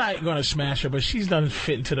mean, that? I'm not going to smash her, but she's doesn't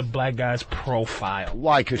fit into the black guy's profile.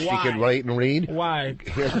 Why? Because she Why? can write and read? Why?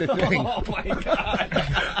 Here's the thing. Oh, my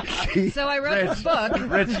God. So I wrote this book.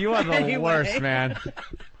 Rich, you are the Anyway. worst, man.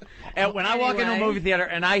 And when I walk into a Anyway. movie theater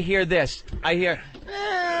and I hear this, I hear,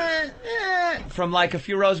 from like a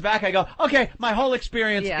few rows back. I go, okay, my whole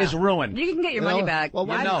experience is ruined. You can get your money back. Well,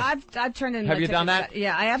 I've turned in. Have you done that?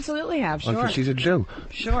 Yeah, I absolutely have. Sure. She's a Jew.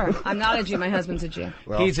 Sure. I'm not a Jew. My husband's a Jew.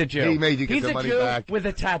 Well, he's a Jew. He made you get he's the a money Jew back. with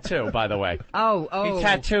a tattoo, by the way. Oh. He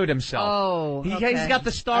tattooed himself. Oh, He's okay. got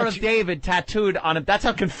the Star of David tattooed on him. That's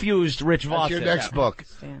how confused Rich Voss That's is. your next book.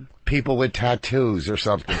 People with tattoos or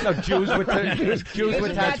something. No, Jews with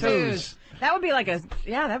tattoos. That would be like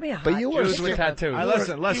that'd be a hot But you were Jews with tattoos.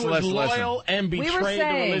 Listen. He was loyal and betrayed the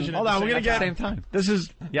religion. Hold on, we're gonna at the same time. This is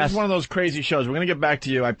one of those crazy shows. We're gonna get back to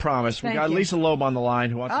you. I promise. We Thank got you. Lisa Loeb on the line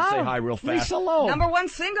who wants to say hi real fast. Lisa Loeb. Number 1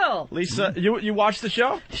 single. Lisa, you watch the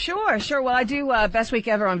show? Sure. Well, I do Best Week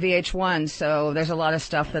Ever on VH1, so there's a lot of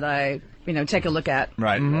stuff that I take a look at.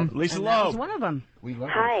 Right. Mm-hmm. Lisa And that was Loeb. one of them.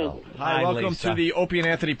 Hi. Hi. Welcome Lisa. to the Opie and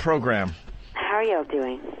Anthony program. How are y'all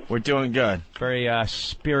doing? We're doing good. Very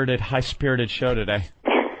high-spirited show today.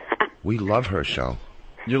 We love her show.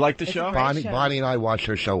 You like the show? Bonnie and I watch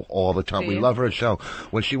her show all the time. Do We you? love her show.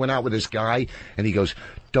 When she went out with this guy, and he goes,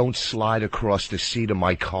 "Don't slide across the seat of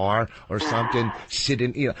my car or something. Sit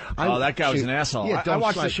in." That guy was an asshole. Yeah, I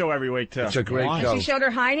watch slide. the show every week too. It's a great And show. she showed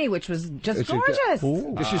her hiney, which was just gorgeous.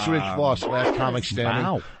 This is Rich Voss, Last Comic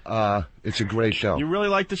Standing. Wow. It's a great show. You really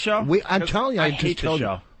like the show? I'm telling you, I I hate just the told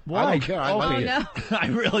show. you. I don't care. I like it. no. I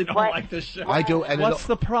really don't like this show. I do. And What's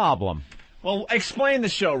the problem? Well, explain the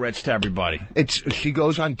show, Rich, to everybody. She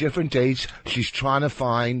goes on different dates. She's trying to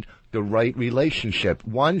find the right relationship.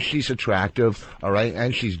 One, she's attractive, all right,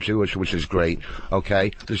 and she's Jewish, which is great,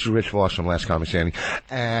 okay? This is Rich Voss from Last Comic Standing.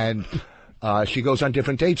 And she goes on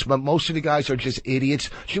different dates, but most of the guys are just idiots.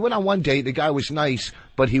 She went on one date. The guy was nice,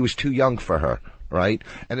 but he was too young for her, right?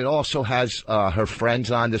 And it also has her friends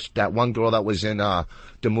on, that one girl that was in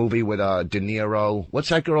the movie with De Niro. What's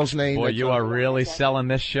that girl's name? Boy, you are really selling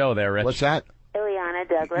this show there, Rich. What's that? Ileana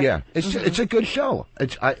Douglas. Yeah, it's a good show.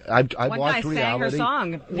 I One guy watched sang reality. her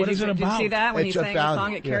song. What is it Did you about? see that when It's he sang about- her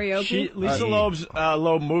song at yeah. karaoke? Lisa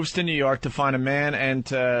Loeb moves to New York to find a man and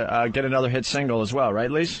to get another hit single as well,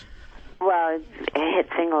 right, Lisa? Well, a hit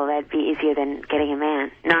single, that'd be easier than getting a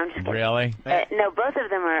man. No, I'm just kidding. Really? No, both of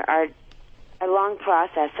them are long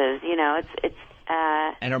processes. It's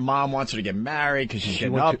And her mom wants her to get married because she's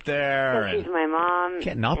getting went up there. she's And my mom.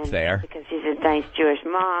 Getting up and there? Because she's a nice Jewish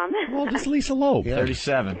mom. Well, just Lisa Loeb.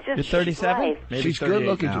 37. It's just You're 37? life. Maybe She's 38 good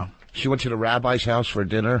looking. now. She went to the rabbi's house for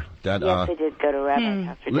dinner. Yes, I did go to Rabbi's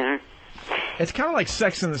house for dinner. It's kind of like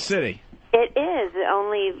Sex in the City. It is,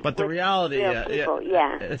 only But the with reality, real people.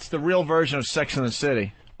 Yeah. it's the real version of Sex in the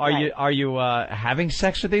City. Are you having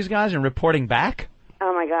sex with these guys and reporting back?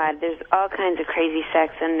 Oh my God, there's all kinds of crazy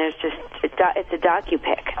sex, and there's just it's a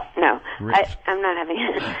docu-pic. No, I'm not having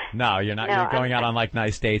it. No, you're not. No, You're going I'm- out on like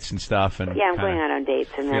nice dates and stuff, and Yeah, I'm kinda going out on dates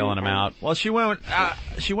and feeling then, them out. Well, she went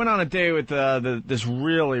on a date with this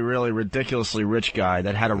really, really ridiculously rich guy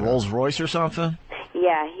that had a Rolls Royce or something.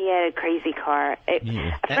 Yeah, he had a crazy car. A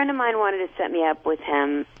friend of mine wanted to set me up with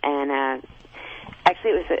him, and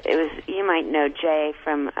actually, it was you might know Jay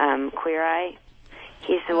from Queer Eye.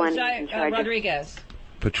 He's the one in charge Rodriguez.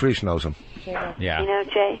 Patrice knows him. Yeah. You know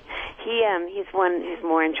Jay? He's one who's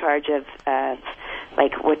more in charge of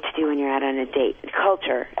like what to do when you're out on a date.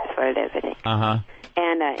 Culture is what it is, I think. Uh-huh.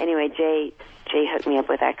 And anyway, Jay hooked me up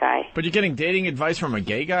with that guy. But you're getting dating advice from a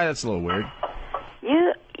gay guy? That's a little weird.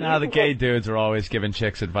 No, the gay dudes are always giving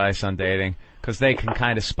chicks advice on dating because they can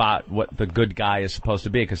kind of spot what the good guy is supposed to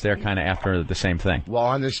be because they're kind of after the same thing. Well,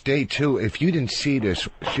 on this date, too, if you didn't see this,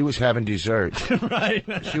 she was having dessert. Right.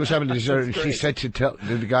 She was having dessert, and she said to tell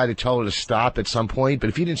the guy to tell her to stop at some point. But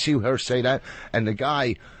if you didn't see her say that, and the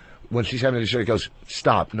guy, when she's having dessert, goes,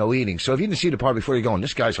 stop, no eating. So if you didn't see the part before you're going,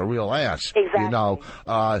 this guy's a real ass. Exactly. You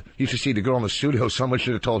know, you should see the girl in the studio. Someone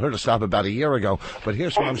should have told her to stop about a year ago. But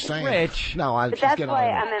here's what I'm saying. Rich. No, But that's why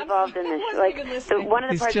I'm involved in this. Like one of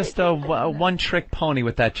the He's parts. just a one-trick pony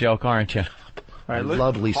with that joke, aren't you? I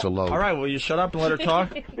love Lisa Loeb. All right, will you shut up and let her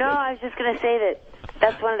talk? No, I was just going to say that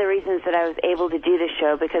that's one of the reasons that I was able to do this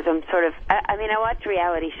show because I'm sort of. I mean, I watch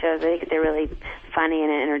reality shows. I think they're really funny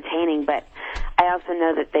and entertaining, but I also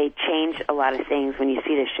know that they change a lot of things when you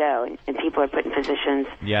see the show, and people are put in positions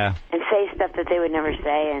Yeah. and say stuff that they would never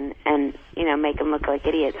say, and you know, make them look like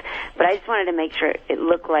idiots. But I just wanted to make sure it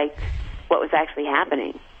looked like what was actually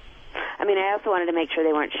happening. I mean, I also wanted to make sure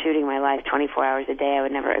they weren't shooting my life 24 hours a day. I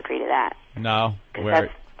would never agree to that. No. Where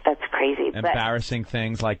That's crazy. But, embarrassing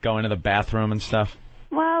things like going to the bathroom and stuff.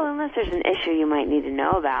 well, unless there's an issue you might need to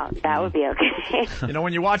know about, that would be okay. You know,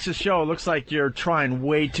 when you watch the show, it looks like you're trying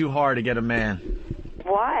way too hard to get a man.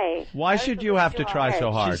 Why? Why should you have to try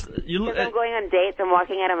so hard? Because I'm going on dates. I'm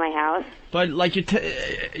walking out of my house. But like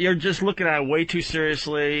you're just looking at it way too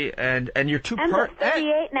seriously, and you're too. I'm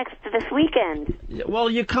 38 next to this weekend. Well,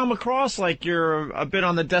 you come across like you're a bit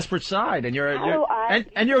on the desperate side, and you're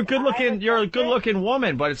a good looking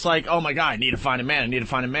woman. But it's like, oh my God, I need to find a man.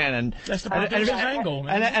 And that's the angle,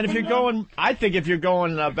 man. And if you're going, I think if you're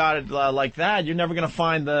going about it like that, you're never going to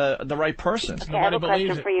find the right person. Okay, I have a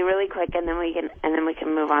question for you, really quick, and then we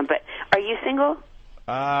can move on. But are you single?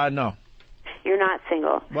 No. You're not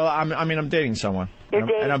single. Well, I'm dating someone. You're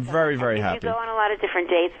dating and I'm very, very happy. Did you go on a lot of different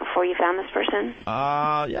dates before you found this person?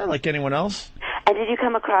 Yeah, like anyone else. And did you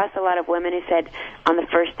come across a lot of women who said on the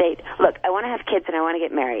first date, look, I want to have kids and I want to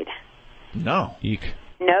get married? No. Eek.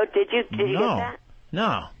 No? Did you get that?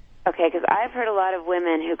 No. Okay, because I've heard a lot of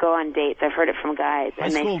women who go on dates. I've heard it from guys. High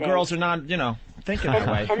school girls are not, thinking that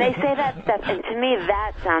way. And they say that stuff, and to me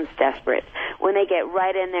that sounds desperate. When they get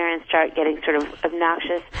right in there and start getting sort of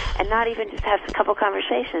obnoxious and not even just have a couple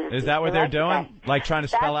conversations. Is that what they're doing? Like trying to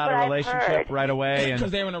spell out a relationship right away?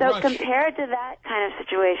 Because they're in a so rush. Compared to that kind of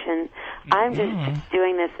situation, I'm just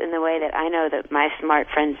doing this in the way that I know that my smart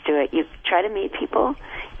friends do it. You try to meet people,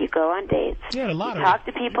 you go on dates, you talk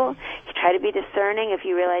to people, you try to be discerning. If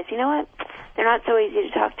you realize, you know what, they're not so easy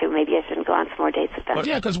to talk to, maybe I shouldn't go on some more dates with them. But,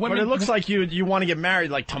 because women. But it looks like you want to get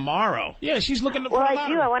married like tomorrow. Yeah, she's looking. Well, I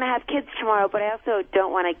do. I want to have kids tomorrow, but I also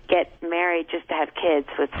don't want to get married just to have kids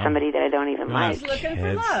with somebody that I don't even like. She's looking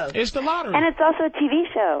for love. It's the lottery. And it's also a TV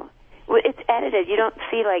show. It's edited. You don't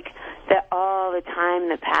see all the time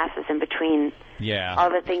that passes in between. Yeah. All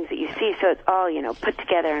the things that you see, so it's all put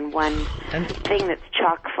together in one thing that's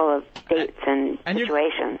chock full of dates and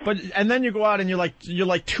situations. And then you go out and you're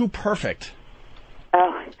like too perfect.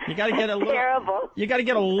 Oh, you got to get a little terrible. You got to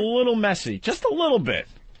get a little messy, just a little bit.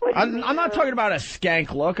 I'm not talking about a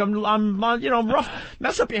skank look. I'm rough.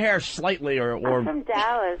 Mess up your hair slightly, or. I'm from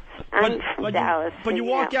Dallas. I'm from Dallas. But you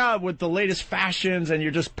walk out with the latest fashions, and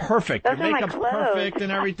you're just perfect. Those your makeup's are my clothes. Perfect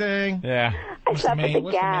and everything. Yeah. I shop at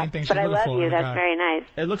the Gap, but I love you. That's very nice.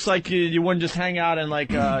 It looks like you wouldn't just hang out in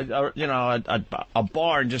like a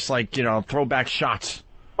bar and just throw back shots.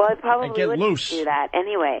 Well, I probably wouldn't do that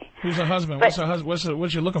anyway. Who's her husband? What's her husband?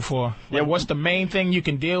 What you looking for? Yeah, what's the main thing you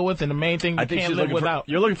can deal with, and the main thing you can't live without?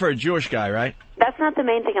 You're looking for a Jewish guy, right? That's not the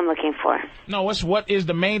main thing I'm looking for. No, what is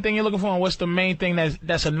the main thing you're looking for, and what's the main thing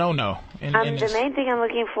that's a no-no? The main thing I'm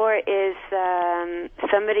looking for is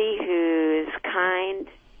somebody who's kind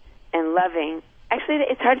and loving. Actually,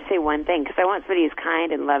 it's hard to say one thing, because I want somebody who's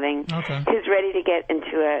kind and loving, who's ready to get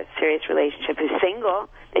into a serious relationship, who's single.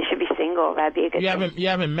 They should be single. That'd be a good thing. You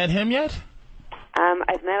haven't met him yet?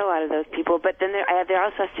 I've met a lot of those people, but then there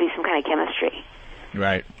also has to be some kind of chemistry.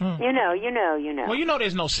 Right. You know. Well, you know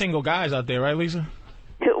there's no single guys out there, right, Lisa?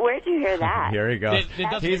 Where'd you hear that? Here he goes.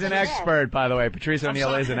 He's an expert, by the way. Patrice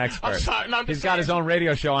O'Neal is an expert. He's got his own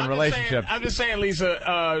radio show on relationships. I'm just saying,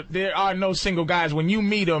 Lisa, there are no single guys. When you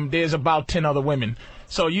meet them, there's about 10 other women.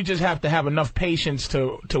 So you just have to have enough patience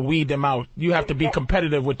to weed them out. You have to be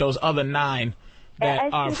competitive with those other 9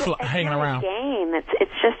 that are hanging around. Game. It's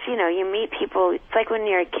just, you meet people. It's like when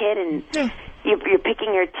you're a kid and you're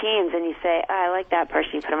picking your teams and you say, oh, I like that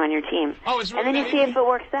person. You put them on your team. Oh, it's really and then you see if it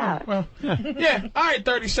works out. Well, yeah. All right,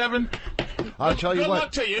 37. I'll tell you Good what.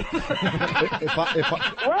 luck to you.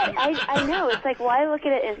 I know. It's like, why look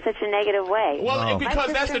at it in such a negative way? Well,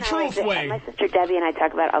 because that's the truth way. My sister Debbie and I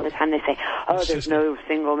talk about it all the time. They say, oh, there's no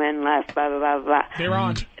single men left, blah, blah, blah, blah. There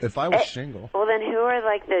aren't. If I was single. Well, then who are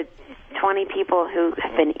like the 20 people who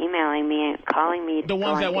have been emailing me and calling me? The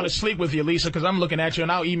ones that want to sleep with you, Lisa, because I'm looking at you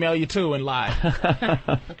and I'll email you too and lie.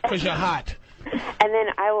 Because you're hot. And then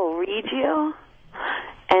I will read you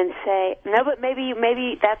and say, no, but maybe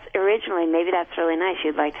that's really nice.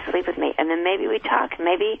 You'd like to sleep with me. And then maybe we talk.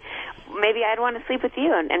 Maybe I'd want to sleep with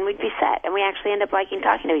you, and we'd be set. And we actually end up liking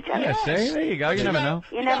talking to each other. Yeah, see? There you go. You never know.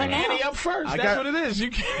 You never know. Ante up first. That's what it is.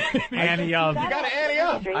 You ante up. You got to ante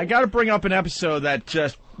up. I got to bring up an episode that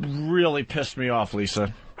just really pissed me off,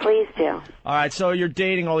 Lisa. Please do. All right, so you're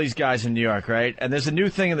dating all these guys in New York, right? And there's a new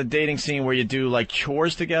thing in the dating scene where you do like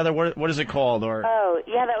chores together. What is it called? Or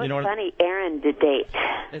yeah, that was funny. Errand date.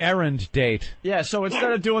 Errand date. Yeah, so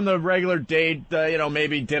instead of doing the regular date,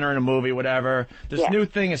 maybe dinner and a movie, whatever, this new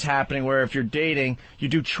thing is happening where if you're dating, you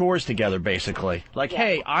do chores together, basically. Like,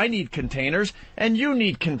 hey, I need containers and you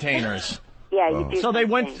need containers. Yeah, you do. So they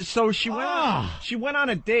went. So she went on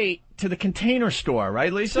a date to the Container Store,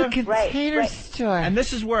 right, Lisa? The Container Store. And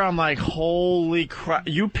this is where I'm like, holy crap!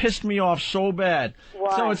 You pissed me off so bad.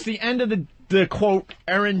 Why? So it's the end of the the quote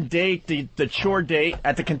errand date, the chore date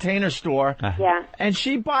at the Container Store. Yeah. And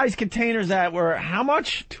she buys containers that were how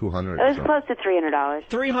much? $200. It was close to $300.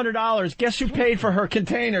 $300. Guess who paid for her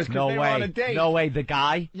containers? No they were way. on a date. No way. The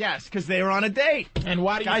guy? Yes, because they were on a date. And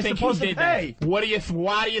why do you Guy's think he supposed to did pay. that?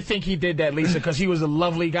 Why do you think he did that, Lisa? Because he was a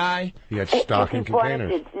lovely guy? He had stock in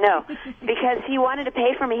containers. No, because he wanted to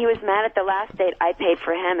pay for me. He was mad at the last date I paid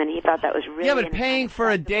for him, and he thought that was really... Yeah, but paying for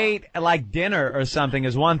a date like dinner or something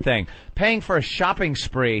is one thing. Paying for a shopping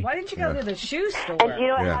spree. Why didn't you go to the shoe store? And do you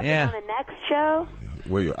know what happened on the next show?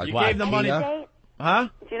 You gave the money. Huh?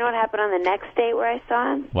 Do you know what happened on the next date where I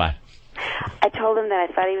saw him? What? I told him that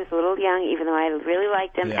I thought he was a little young, even though I really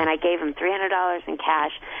liked him, and I gave him $300 in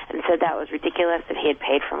cash and said that was ridiculous that he had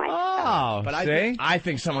paid for my stuff. But I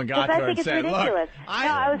think someone got to I her think and it's said, ridiculous. look,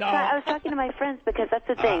 I was talking to my friends because that's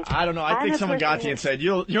the thing. I don't know. I think someone got to you and said,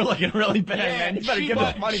 you're looking really bad, man. You better give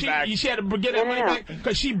this money back. She had to get that money back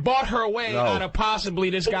because she bought her way out of possibly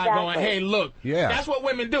this guy going, hey, look, that's what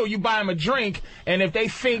women do. You buy them a drink, and if they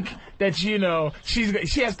think that, you know, she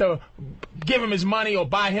has to give him his money or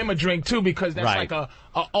buy him a drink, too, because that's like a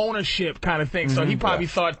ownership kind of thing. So he probably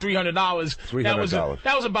thought $300.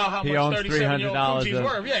 That was about how he much 37-year-old Coochie's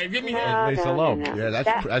worth. Yeah, give me Lisa Loeb. Yeah,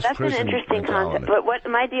 that's an interesting concept. But what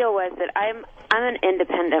my deal was that I'm an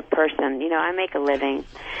independent person. You know, I make a living,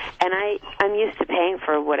 and I'm used to paying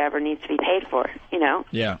for whatever needs to be paid for. You know.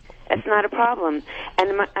 Yeah. It's not a problem.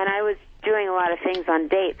 And I was doing a lot of things on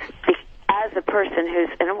dates. As a person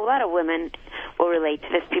and a lot of women will relate to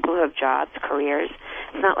this, people who have jobs, careers.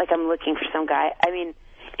 It's not like I'm looking for some guy. I mean,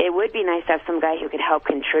 it would be nice to have some guy who could help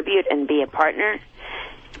contribute and be a partner,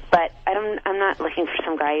 but I'm not looking for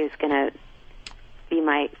some guy who's going to be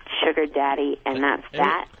my sugar daddy, and that's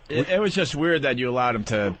that. It was just weird that you allowed him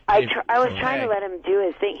to... I was trying to let him do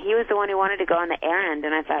his thing. He was the one who wanted to go on the errand,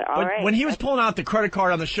 and I thought, all right. When he was pulling out the credit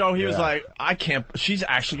card on the show, he was like, I can't... She's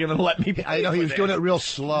actually going to let me pay. I know, he was doing it real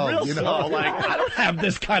slow. Real slow. Like, I don't have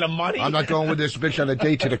this kind of money. I'm not going with this bitch on a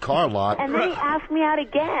date to the car lot. And then he asked me out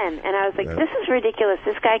again, and I was like, this is ridiculous.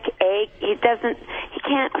 This guy, he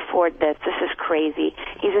can't afford this. This is crazy.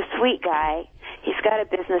 He's a sweet guy. He's got a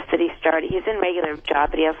business that he started. He's in regular job,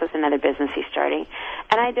 but he also has another business he's starting.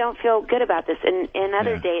 And I don't feel good about this. In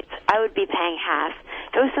other dates, I would be paying half.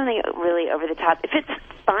 If it was something really over the top, if it's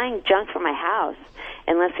buying junk for my house,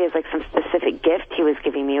 unless he has like some specific gift he was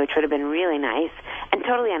giving me, which would have been really nice and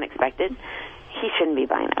totally unexpected, he shouldn't be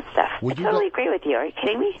buying that stuff. I totally agree with you. Are you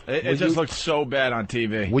kidding me? It just looked so bad on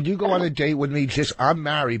TV. Would you go on a date with me? I'm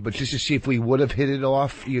married, but just to see if we would have hit it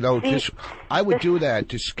off. You know, I would do that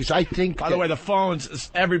just because I think. By the way, the phones.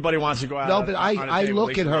 Everybody wants to go out. No, but I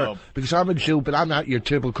look at her because I'm a Jew, but I'm not your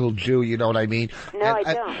typical Jew. You know what I mean? No,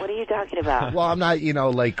 I don't. What are you talking about? Well, I'm not,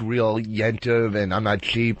 like real yentiv, and I'm not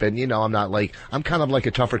cheap, and I'm not I'm kind of like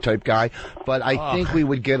a tougher type guy. But I think we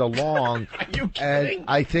would get along. Are you kidding? And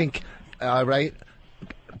I think. Right?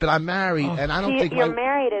 But I'm married, and I don't think you're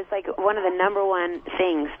married is like one of the number one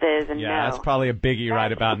things that is a no. Yeah, that's probably a biggie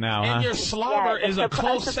right about now, huh? And your slobber is a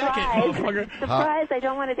close second, motherfucker. Surprise! I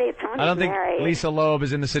don't want to date someone I don't who's think married. Lisa Loeb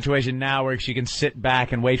is in the situation now where she can sit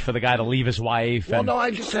back and wait for the guy to leave his wife. Well, no,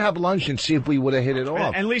 I just have lunch and see if we would have hit it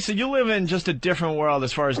off. And Lisa, you live in just a different world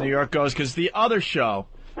as far as New York goes, because the other show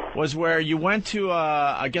was where you went to,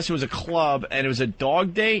 I guess it was a club, and it was a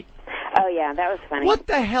dog date. Oh, yeah, that was funny. What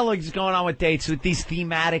the hell is going on with dates, with these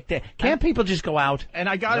thematic dates? Can't people just go out? And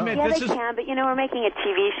I got to admit, this is... can, but, we're making a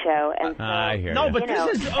TV show. And so, I hear No, you. but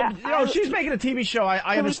this is... she's making a TV show.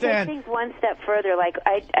 I understand. We take things one step further. Like,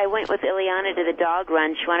 I went with Ileana to the dog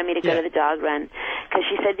run. She wanted me to go to the dog run. Because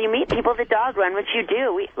she said, you meet people at the dog run, which you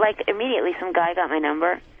do. Immediately, some guy got my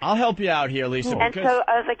number. I'll help you out here, Lisa. And so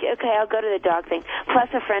I was like, okay, I'll go to the dog thing. Plus,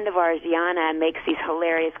 a friend of ours, Yana, makes these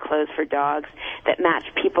hilarious clothes for dogs that match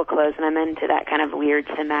people clothes, and I'm into that kind of weird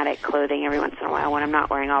thematic clothing every once in a while when I'm not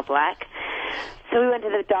wearing all black. So we went to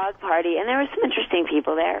the dog party, and there were some interesting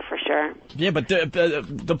people there, for sure. Yeah, but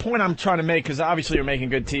the point I'm trying to make, because obviously you're making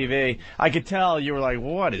good TV, I could tell you were like,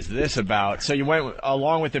 what is this about? So you went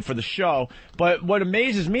along with it for the show. But what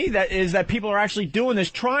amazes me is that people are actually doing this,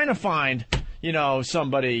 trying to find...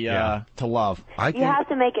 somebody to love. You have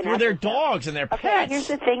to make an effort. For their dogs and their pets. Okay, here's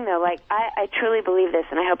the thing, though. Like, I truly believe this,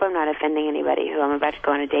 and I hope I'm not offending anybody who I'm about to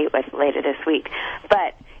go on a date with later this week.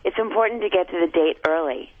 But it's important to get to the date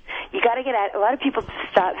early. You got to get out. A lot of people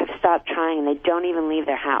have stopped trying, and they don't even leave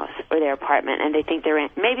their house or their apartment, and they think they're in.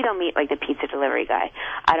 Maybe they'll meet, like, the pizza delivery guy.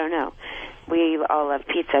 I don't know. We all love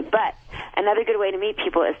pizza. But another good way to meet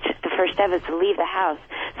people is the first step is to leave the house.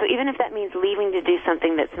 So even if that means leaving to do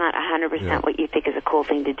something that's not 100% what you think is a cool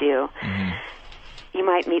thing to do, you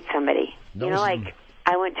might meet somebody.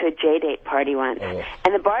 I went to a J-Date party once,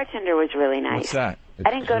 and the bartender was really nice. What's that? I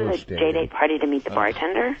didn't go to the J-Date party to meet the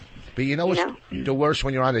bartender. But you know what's the worst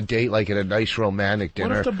when you're on a date, like at a nice romantic dinner?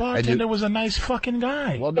 What if the bartender was a nice fucking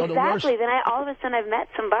guy? Well, no, Exactly. Then all of a sudden I've met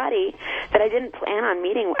somebody that I didn't plan on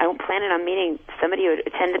meeting. I planned on meeting somebody who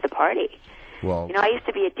attended the party. Well, I used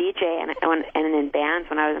to be a DJ and in bands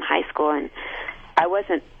when I was in high school, and I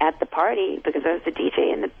wasn't at the party because I was the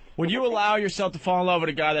DJ in the. Would you allow yourself to fall in love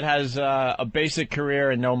with a guy that has a basic career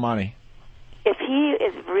and no money? If he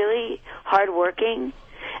is really hardworking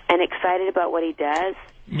and excited about what he does,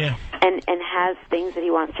 and has things that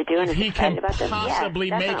he wants to do, and if is he excited can about them,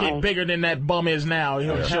 possibly make it bigger than that bum is now,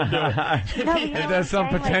 she'll do it. There's some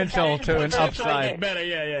potential to an upside. Better,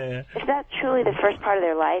 yeah. If that's truly the first part of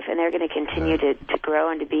their life, and they're going to continue to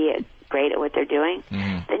grow and to be great at what they're doing,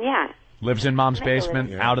 then yeah. Lives in mom's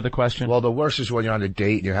basement, out of the question. Well, the worst is when you're on a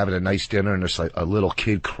date and you're having a nice dinner and there's like a little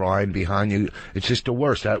kid crying behind you. It's just the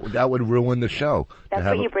worst. That would ruin the show. That's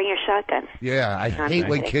when you bring your shotgun. Yeah, I hate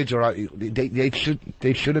when kids are out.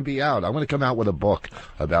 They shouldn't be out. I'm going to come out with a book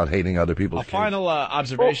about hating other people's kids. A final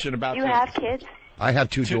observation about you have kids? I have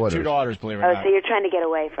two daughters. 2 daughters, believe it or not. So you're trying to get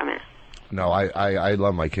away from it. No, I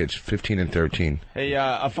love my kids, 15 and 13. Hey,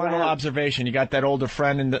 a final observation. You got that older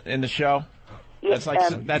friend in the show? Yes,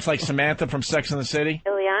 That's like Samantha from Sex and the City?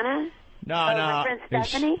 Ileana? No. My friend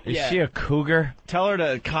Stephanie? Is she a cougar? Tell her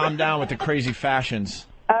to calm down with the crazy fashions.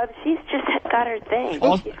 She's just got her thing.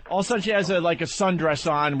 All of a sudden she has a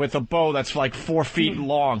sundress on with a bow that's like 4 feet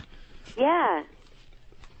long. Yeah.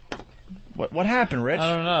 What happened, Rich?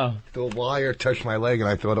 I don't know. The wire touched my leg and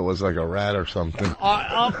I thought it was like a rat or something.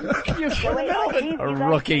 A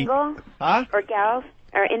rookie. Single? Huh? Or gals?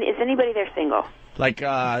 Is anybody there single? Like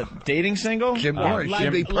dating single? Jim Norton.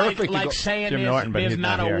 She'd be perfect. Like saying Jim Norton, but there's he's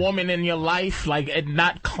not not a here. woman in your life, like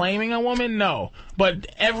not claiming a woman, no. But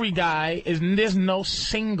every guy there's no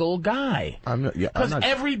single guy. Because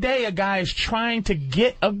every day a guy is trying to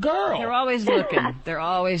get a girl. They're always looking. They're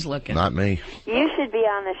always looking. Not me. You should be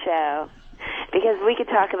on the show. Because we could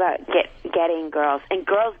talk about getting girls and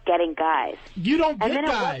girls getting guys. You don't get guys. And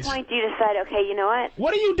then at what point do you decide, okay, you know what?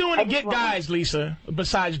 What are you doing to get guys, Lisa,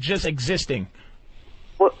 besides just existing?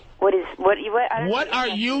 What are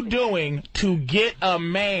you doing to get a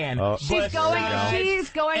man? She's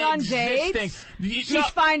going on dates. She's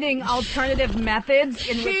finding alternative methods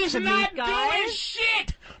in which to meet guys. She's not doing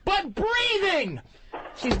shit but breathing.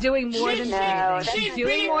 She's doing more than breathing. She's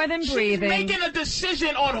doing more than breathing. She's making a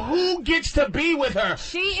decision on who gets to be with her.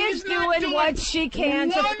 She is doing what she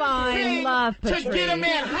can to find love, Patrice. To get a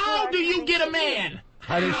man. How do you get a man?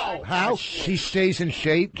 How? She stays in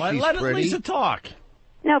shape. She's let pretty. Lisa talk.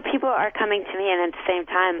 No, people are coming to me, and at the same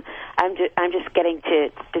time, I'm just getting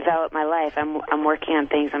to develop my life. I'm working on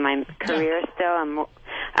things in my career still.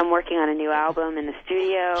 I'm working on a new album in the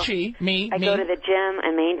studio. I go to the gym.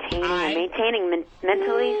 I'm maintaining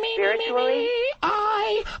mentally, spiritually.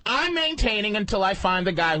 I'm maintaining until I find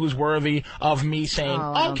the guy who's worthy of me saying,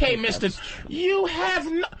 okay, mister, you have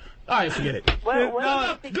no... All right, forget it. Good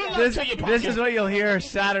luck to you, this is what you'll hear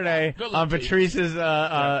Saturday on Patrice's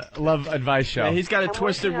Love Advice Show. Yeah, he's got a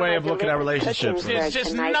twisted way of looking at relationships. It's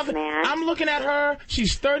just nothing. I'm looking at her.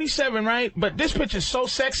 She's 37, right? But this picture's so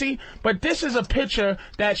sexy. But this is a picture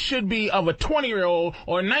that should be of a 20-year-old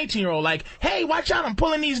or a 19-year-old. Like, hey, watch out! I'm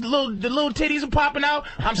pulling the little titties are popping out.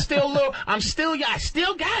 I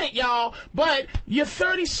still got it, y'all. But you're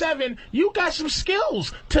 37. You got some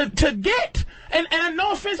skills to get. And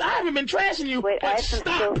no offense, I haven't been trashing you. Wait, I have some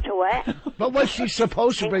skills to what? But what's she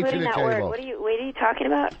supposed to bring to the table? Word. What are you talking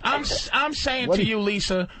about? I'm saying to you,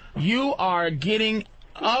 Lisa, you are getting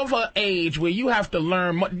of an age where you have to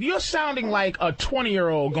learn. You're sounding like a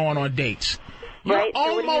 20-year-old going on dates. You're right,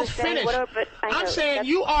 almost finished. I'm saying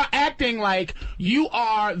you are acting like you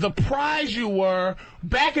are the prize you were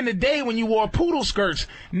back in the day when you wore poodle skirts.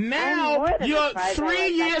 Now you're 3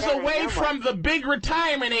 years away from the big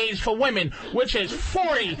retirement age for women, which is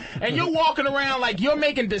 40, and you're walking around like you're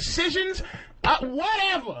making decisions.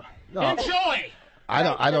 Whatever. No. Enjoy.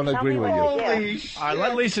 I don't agree with you. All right,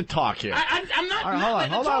 let Lisa talk here. I'm not. All right,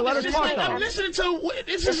 hold on. Let her talk. I'm listening to.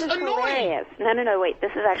 This is annoying. Hilarious. No, wait.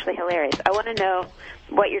 This is actually hilarious. I want to know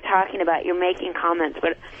what you're talking about. You're making comments,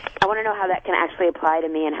 but I want to know how that can actually apply to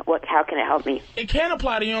me and how can it help me. It can't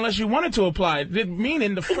apply to you unless you want it to apply.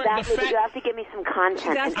 Meaning the exactly, but you have to give me some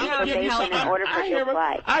content and information in order for it to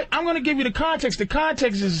apply. I'm going to give you the context. The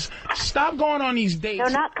context is stop going on these dates. No,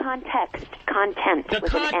 not context. Content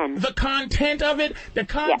with an N. The content of it. The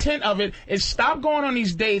content of it is stop going on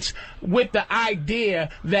these dates with the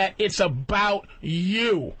idea that it's about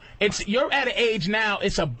you. You're at an age now.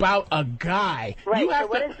 It's about a guy. Right. So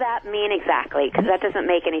what does that mean exactly? Because that doesn't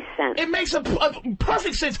make any sense. It makes a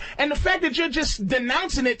perfect sense. And the fact that you're just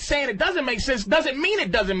denouncing it, saying it doesn't make sense, doesn't mean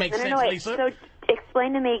it doesn't make sense, Lisa. So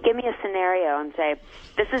explain to me, give me a scenario and say,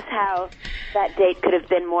 this is how that date could have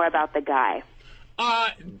been more about the guy.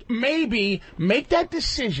 Maybe make that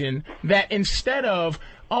decision that instead of,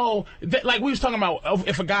 like we was talking about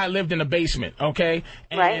if a guy lived in a basement, okay?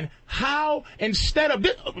 And how, instead of,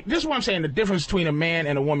 this is what I'm saying, the difference between a man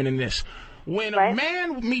and a woman in this. When a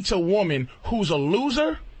man meets a woman who's a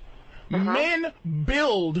loser, men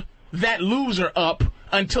build that loser up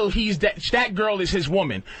until that girl is his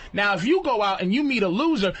woman. Now, if you go out and you meet a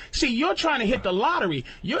loser, see, you're trying to hit the lottery.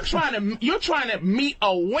 You're trying to meet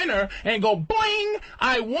a winner and go, boing,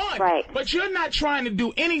 I won. Right. But you're not trying to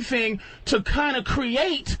do anything to kind of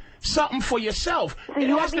create something for yourself. So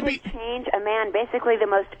you want me to change a man? Basically,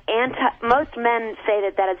 most men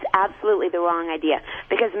say that is absolutely the wrong idea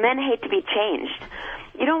because men hate to be changed.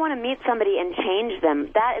 You don't want to meet somebody and change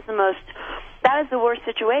them. That is the worst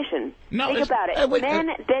situation. No, think about it. Men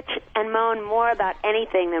bitch and moan more about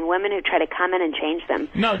anything than women who try to come in and change them.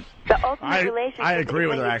 No, the ultimate relationship. I agree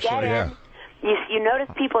with her actually. Yeah. You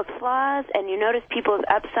notice people's flaws and you notice people's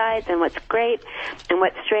upsides and what's great and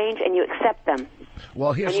what's strange and you accept them.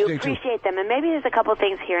 Well, here's and you appreciate them. And maybe there's a couple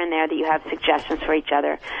things here and there that you have suggestions for each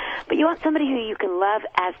other. But you want somebody who you can love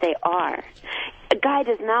as they are. A guy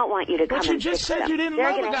does not want you to come and But you just said you didn't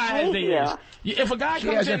love a guy as they is. If a guy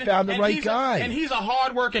comes in and he's a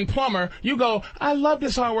hard-working plumber, you go, I love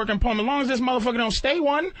this hard-working plumber as long as this motherfucker don't stay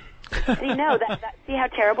one. See, no, see how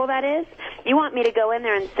terrible that is? You want me to go in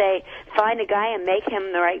there and say, find a guy and make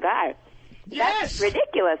him the right guy. Yes. That's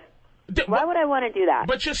ridiculous. Why would I want to do that?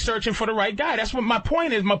 But you're searching for the right guy. That's what my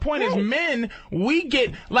point is. My point is men, we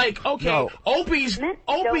get, like, okay, Opie's don't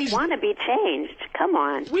want to be changed. Come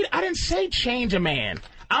on. I didn't say change a man.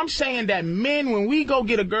 I'm saying that men, when we go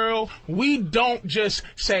get a girl, we don't just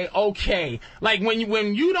say, okay. Like, when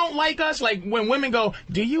you don't like us, like, when women go,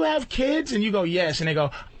 do you have kids? And you go, yes. And they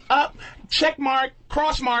go, up, check mark,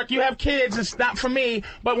 cross mark, you have kids, it's not for me.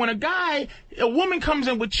 But when a woman comes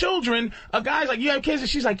in with children, a guy's like, you have kids? And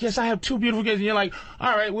she's like, yes, I have 2 beautiful kids. And you're like,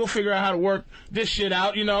 all right, we'll figure out how to work this shit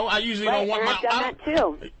out. You know, I usually don't want I've done that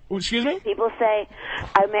too. Excuse me? People say,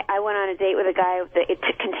 I went on a date with a guy, the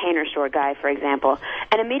Container Store guy, for example,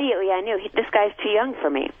 and immediately I knew this guy's too young for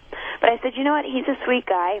me. But I said, you know what? He's a sweet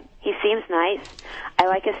guy. He seems nice. I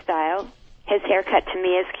like his style. His haircut to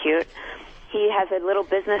me is cute. He has a little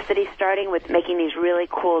business that he's starting with making these really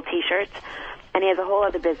cool T-shirts, and he has a whole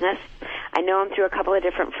other business. I know him through a couple of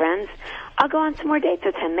different friends. I'll go on some more dates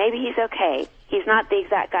with him. Maybe he's okay. He's not the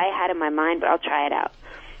exact guy I had in my mind, but I'll try it out.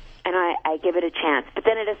 And I give it a chance. But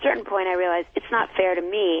then at a certain point I realized it's not fair to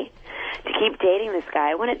me to keep dating this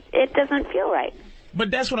guy when it doesn't feel right.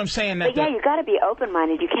 But that's what I'm saying. But yeah, you got to be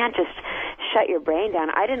open-minded. You can't just shut your brain down.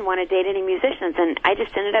 I didn't want to date any musicians, and I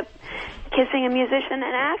just ended up kissing a musician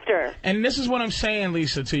and actor. And this is what I'm saying,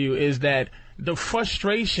 Lisa, to you, is that the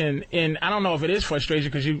frustration I don't know if it is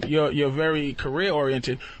frustration because you're very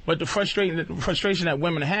career-oriented, but the frustration that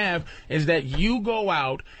women have is that you go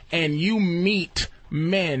out and you meet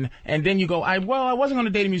men, and then you go, I wasn't going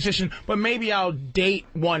to date a musician, but maybe I'll date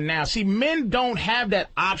one now. See, men don't have that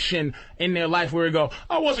option in their life where you go,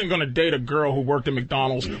 I wasn't going to date a girl who worked at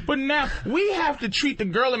McDonald's, but now we have to treat the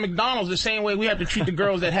girl at McDonald's the same way we have to treat the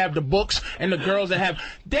girls that have the books and the girls that have,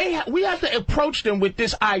 we have to approach them with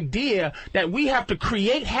this idea that we have to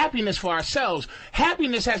create happiness for ourselves.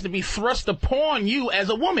 Happiness has to be thrust upon you as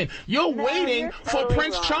a woman. You're waiting for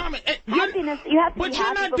Prince Charming. Happiness, you have to be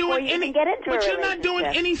happy before you can get into a relationship. But you're not doing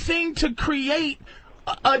anything to create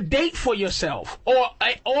a date for yourself or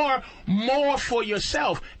more for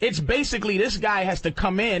yourself. It's basically this guy has to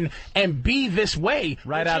come in and be this way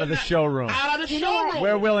right out of the showroom. Out of the showroom.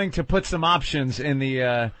 We're willing to put some options in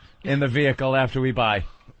the vehicle after we buy.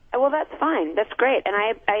 Well, that's fine. That's great, and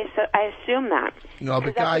I assume that. No,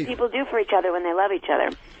 but that's what people do for each other when they love each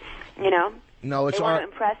other. You know. No, it's they want to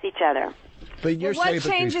impress each other. But you're what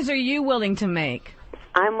changes are you willing to make?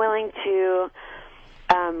 I'm willing to.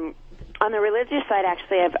 On the religious side,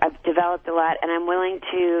 actually, I've developed a lot, and I'm willing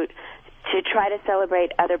to try to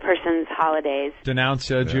celebrate other person's holidays. Denounce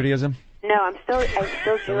Judaism? No, I'm still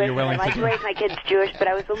Jewish. I like to raise my kids Jewish, but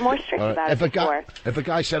I was more strict about it before. If a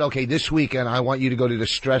guy said, okay, this weekend I want you to go to the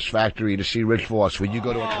Stress Factory to see Rich Voss, would you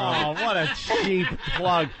go to a concert? Oh, what a cheap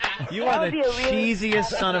plug. You are the cheesiest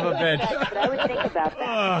son of a bitch. But I would think about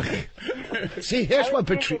that. See, here's what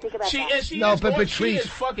Patrice... But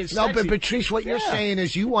Patrice, what you're saying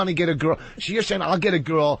is you want to get a girl... So you're saying, I'll get a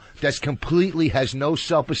girl that's completely has no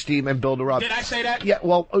self-esteem and build her up. Did I say that? Yeah,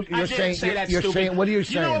 well, you're saying... What are you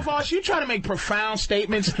saying? You know, Voss, you try to make profound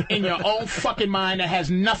statements in your own fucking mind that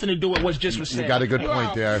has nothing to do with what's just was said. You got a good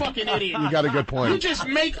point there. You're a fucking idiot. You got a good point. You just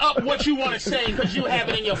make up what you want to say because you have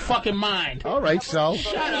it in your fucking mind. All right, so.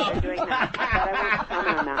 Shut up.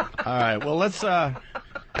 All right, well, let's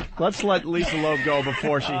let Lisa Loeb go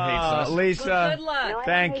before she hates us. Lisa, Well, good luck.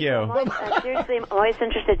 thank you. Seriously, I'm always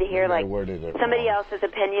interested to hear somebody else's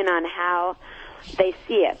opinion on how they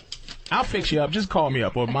see it. I'll fix you up. Just call me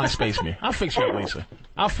up or MySpace me. I'll fix you up, Lisa.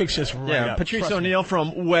 I'll fix this right up. Patrice O'Neill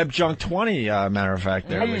from WebJunk20, matter of fact.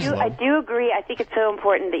 There, I do agree. I think it's so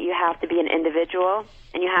important that you have to be an individual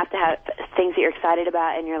and you have to have things that you're excited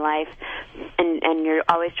about in your life, and you're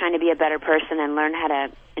always trying to be a better person and learn how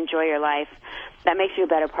to enjoy your life. That makes you a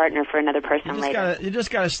better partner for another person later. You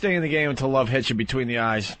just got to stay in the game until love hits you between the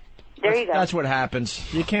eyes. There you go. That's what happens.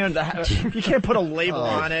 You can't put a label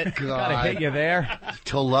on it. God. Gotta hit you there.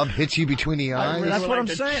 Till love hits you between the eyes. That's what I'm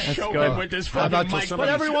saying. That's good. But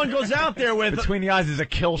everyone goes out there with between the eyes is a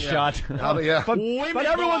kill shot. But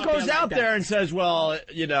everyone goes out there and says, well,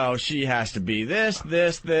 you know, she has to be this, and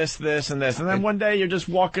this, and then one day you're just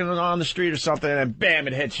walking on the street or something, and bam,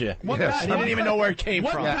 it hits you. You didn't even know where it came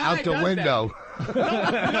from. Out the window. No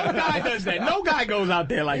guy does that. No guy goes out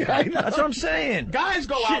there like that. That's what I'm saying. Guys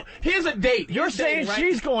go out. Here's a date. You're saying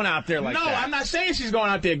she's going out there like that. No, I'm not saying she's going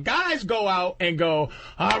out there. Guys go out and go,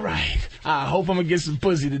 all right, I hope I'm going to get some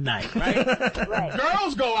pussy tonight, right?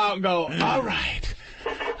 Girls go out and go, all right,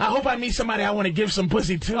 I hope I meet somebody I want to give some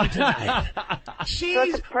pussy to tonight.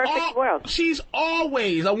 It's a perfect world. She's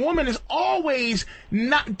always, a woman is always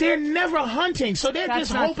not, they're never hunting, so they're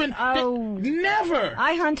just hoping. Never.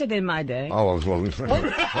 I hunted in my day. Oh, well, please. And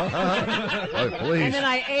then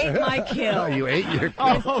I ate my kill. You ate your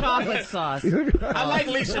kill. Oh, chocolate sauce. I like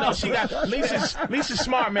Lisa though. Lisa's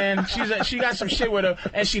smart, man. She got some shit with her,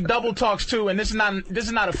 and she double talks too. And this is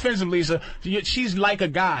not offensive, Lisa. She's like a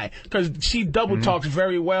guy because she double talks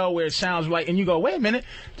very well, where it sounds like, and you go, wait a minute,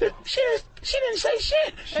 she didn't say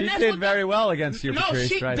shit. She did very well against you,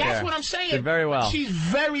 Patrice. That's what I'm saying. Did very well. She's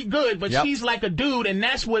very good, but she's like a dude, and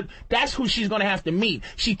that's who she's going to have to meet.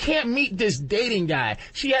 She can't meet this dating guy.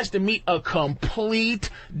 She has to meet a complete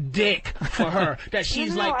dick for her that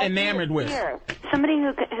she's enamored with. Somebody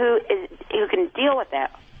who can deal with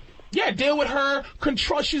that. Yeah, deal with her.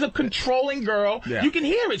 Control. She's a controlling girl. Yeah. You can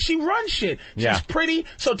hear it. She runs shit. She's pretty.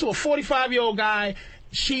 So to a 45-year-old guy,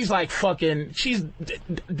 she's like fucking, she's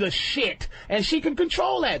the shit. And she can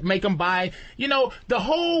control that. Make him buy, the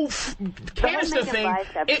whole canister thing. Buy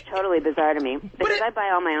stuff is totally bizarre to me. Because I buy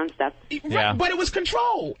all my own stuff. Right, but it was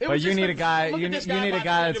control. You need a guy that's going to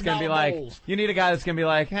be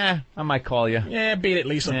like, I might call you. Yeah, beat it,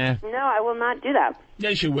 Lisa. Yeah. No, I will not do that.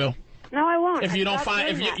 Yes, you will. No, I won't. If you don't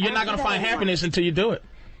find, you're not going to find happiness until you do it.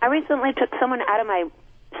 I recently took someone out of my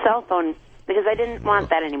cell phone because I didn't want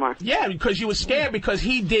that anymore. Yeah, because you were scared because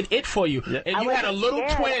he did it for you, and you had a little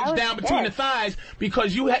twinge down between the thighs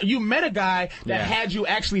because you met a guy that had you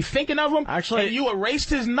actually thinking of him. Actually, and you erased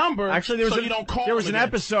his number. Actually, there was an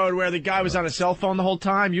episode where the guy was on a cell phone the whole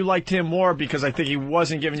time. You liked him more because I think he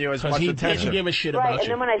wasn't giving you as much attention. He didn't give a shit about you. And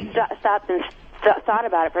then when I stopped and thought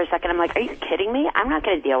about it for a second, I'm like, are you kidding me? I'm not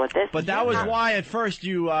going to deal with this. But that was why at first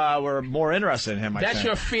you were more interested in him, I think. That's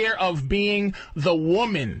your fear of being the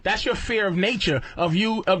woman. That's your fear of nature,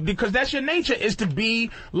 because that's your nature, is to be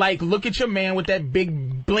like, look at your man with that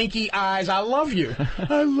big blinky eyes, I love you.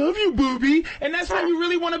 I love you, booby. And that's how you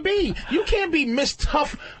really want to be. You can't be Miss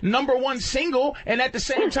Tough #1 single and at the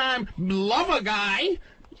same time love a guy.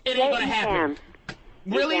 It ain't going to happen.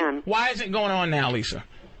 Really? Why is it going on now, Lisa?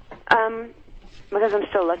 Because I'm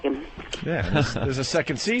still looking. Yeah, there's a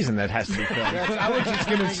second season that has to be filmed. I was just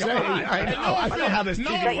going to say. I know how this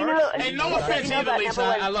TV works. And no offense either, Lisa.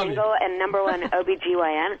 I love you. And #1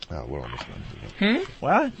 OBGYN. Oh, we're almost done.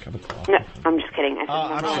 What? No, I'm just kidding. I said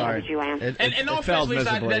I'm sorry. OBGYN. And no offense,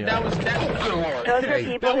 Lisa.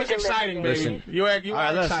 That was exciting, baby. You were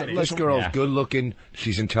exciting. This girl's good looking.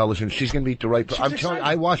 She's intelligent. She's going to meet the right person. I'm telling you,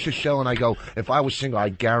 I watch the show and I go, if I was single, I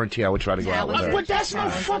guarantee I would try to go out with her. But that's no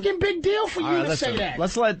fucking big deal for you to say that.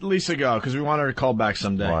 Let's let Lisa go because we want her to call back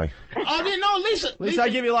someday. Why? No, Lisa. Lisa, I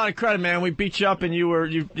give you a lot of credit, man. We beat you up and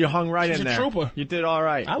you hung right in there. She's a trooper. You did all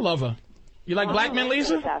right. I love her. You like black men,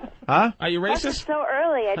 Lisa? Huh? Are you That's racist? so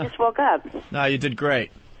early. I just woke up. No, you did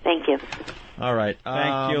great. Thank you. All right.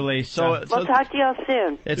 Thank you, Lisa. We'll talk to y'all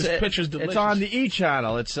soon. It's, This picture's delicious. it's on the E!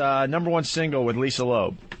 channel. It's #1 single with Lisa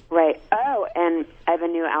Loeb. Right. Oh, and I have a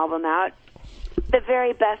new album out. The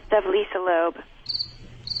very best of Lisa Loeb.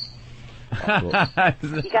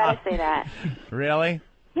 You gotta say that. Really?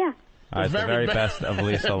 Yeah. All right, the very best of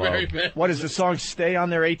Lisa Loeb. What, does the song stay on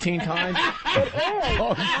there 18 times?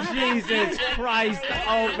 Oh, Jesus Christ,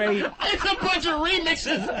 Opie. It's a bunch of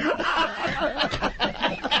remixes.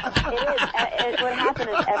 It is. What happened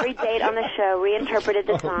is every date on the show reinterpreted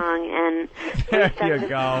the song, and There you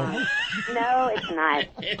go. No, it's not.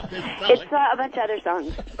 It's a bunch of other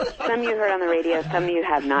songs. Some you heard on the radio, some you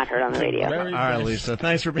have not heard on the radio. All right, Lisa.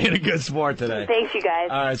 Thanks for being a good sport today. Thanks, you guys.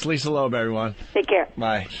 All right, it's Lisa Loeb, everyone. Take care.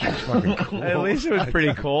 Bye. Hey, Lisa was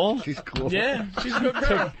pretty cool. She's cool. Yeah, she's a good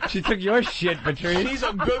girl. She took your shit, Patrice. She's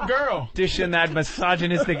a good girl. Dishing that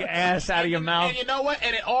misogynistic ass out of your mouth. And you know what?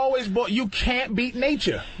 And it always, you can't beat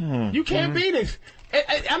nature. You can't beat it.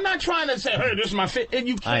 I'm not trying to say, hey, this is my fit. And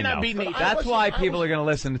you I cannot know. beat nature. That's why people are going to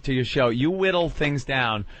listen to your show. You whittle things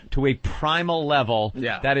down to a primal level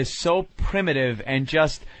that is so primitive and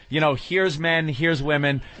just, here's men, here's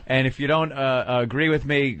women, and if you don't agree with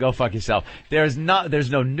me, go fuck yourself. There's no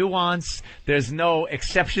nuance. There's no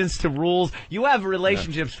exceptions to rules. You have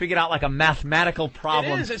relationships figured out like a mathematical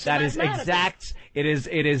problem that is exact. It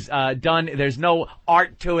is done. There's no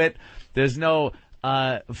art to it. There's no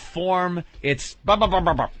form. It's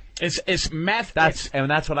It's math. That's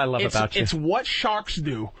what I love about you. It's what sharks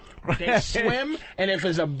do. They swim, and if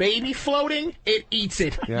there's a baby floating, it eats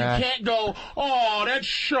it. Yeah. You can't go, oh, that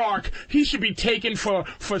shark, he should be taken for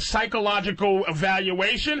psychological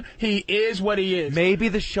evaluation. He is what he is. Maybe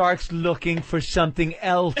the shark's looking for something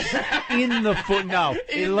else in the foot. No,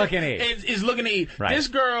 he's looking at it. Is looking to eat. Right. This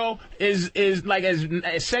girl is like as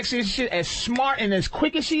sexy as she is, as smart and as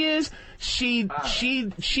quick as she is. She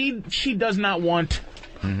does not want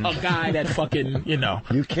a guy that fucking,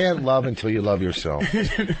 You can't love until you love yourself.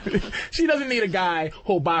 She doesn't need a guy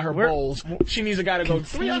who'll buy her bowls. She needs a guy to go,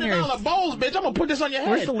 $300 bowls, bitch. I'm going to put this on your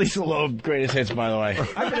head. Where's the Lisa Loeb greatest hits, by the way?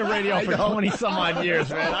 I've been in radio for 20-some-odd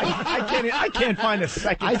years, man. I can't find a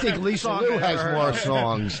second. I think Lisa Loeb has more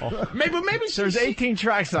songs. Maybe there's 18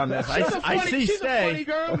 tracks on this. I see she's Stay. a funny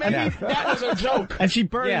girl. Maybe that was a joke. And she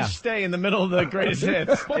burned Stay in the middle of the greatest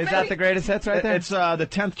hits. Is that the greatest hits right there? It's the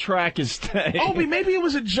 10th track is Stay. Opie, maybe it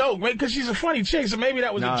was a joke, because she's a funny chick, so maybe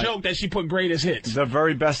that was a joke that she put greatest hits. The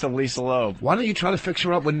very best of Lisa Loeb. Why don't you try to fix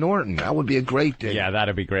her up with Norton? That would be a great date. Yeah,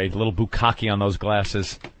 that'd be great. A little bukkake on those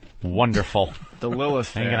glasses. Wonderful. The Lilith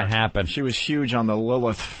Fair. Ain't gonna happen. She was huge on the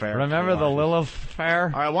Lilith Fair. Remember the Lilith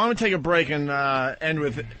Fair? All right, why don't we take a break and end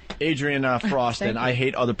with Adrian Frost and I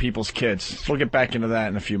Hate Other People's Kids. We'll get back into that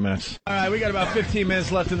in a few minutes. All right, we got about 15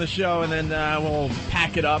 minutes left in the show, and then we'll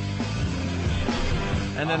pack it up.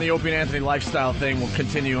 And then the Opie and Anthony lifestyle thing will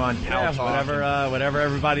continue on Pal Talk. Whatever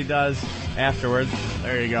everybody does afterwards.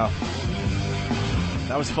 There you go.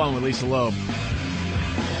 That was fun with Lisa Loeb.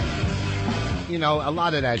 A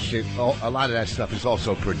lot of that shit, a lot of that stuff is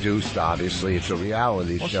also produced, obviously. It's a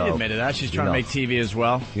reality show. Well, she admitted that. She's trying to make TV as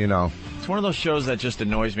well. It's one of those shows that just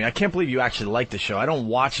annoys me. I can't believe you actually like the show. I don't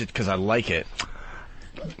watch it because I like it.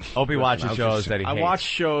 Opie watches shows that he hates. I watch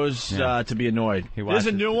shows to be annoyed. There's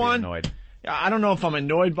a new one. Annoyed. I don't know if I'm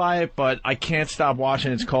annoyed by it, but I can't stop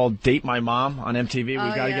watching. It's called Date My Mom on MTV. We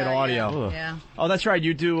got to get audio. Yeah. Oh, that's right.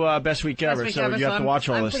 You do Best Week Ever, so you have to watch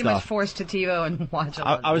all this I'm stuff. pretty much forced to TiVo and watch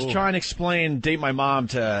all I was trying to explain Date My Mom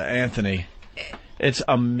to Anthony. It's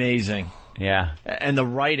amazing. Yeah. And the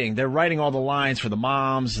writing. They're writing all the lines for the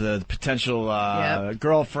moms, the potential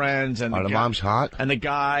girlfriends. And Are the moms hot? And the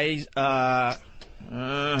guys.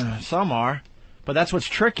 Some are. But that's what's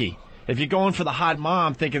tricky. If you're going for the hot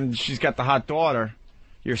mom thinking she's got the hot daughter,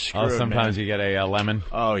 you're screwed. Oh, sometimes you get a lemon.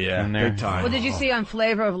 Oh, yeah. In there. Big time. Well, did you see on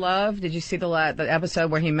Flavor of Love? Did you see the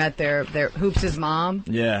episode where he met their Hoops' mom?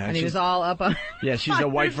 Yeah. And he was all up on... Yeah, she's a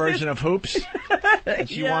white version of Hoops. And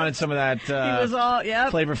she wanted some of that he was all,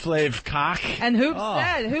 Flavor Flav cock. And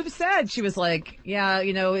Hoops said, she was like,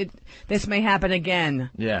 this may happen again.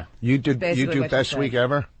 Yeah. You do Best Week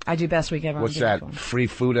Ever? I do Best Week Ever. What's that? Free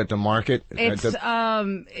food at the market? It's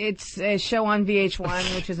a show on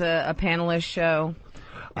VH1, which is a panelist show.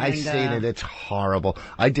 I've seen it. It's horrible.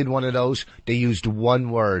 I did one of those. They used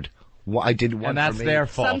one word Well, I did one and that's for me. their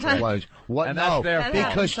fault. Sometimes. What? And no, that's their fault.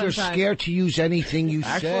 because they're scared to use anything you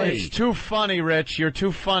say. It's too funny, Rich. You're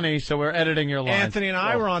too funny, so we're editing your lines. Anthony and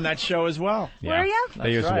I were on that show as well. Were you?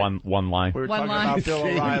 They used one line. We were One talking line. about Bill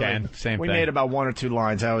O'Reilly. Again, same we thing. made about 1 or 2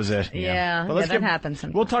 lines. That was it. Yeah, But let's that happens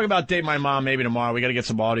sometimes. We'll talk about Date My Mom maybe tomorrow. We got to get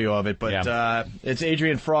some audio of it. But it's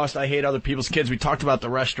Adrian Frost. I hate other people's kids. We talked about the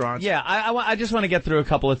restaurants. Yeah, I just want to get through a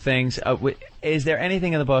couple of things. Is there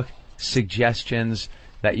anything in the book, suggestions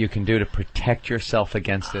that you can do to protect yourself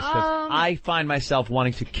against this? 'Cause I find myself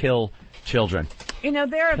wanting to kill children. You know,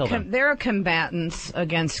 there Kill them. are combatants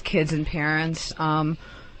against kids and parents.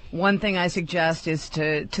 One thing I suggest is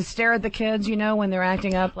to stare at the kids, you know, when they're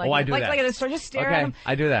acting up. Like, I do that. Like at a store, just stare at Okay, them.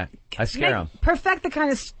 I do that. I scare them. Perfect the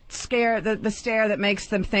kind of scare, the stare that makes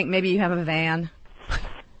them think maybe you have a van,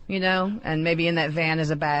 you know, and maybe in that van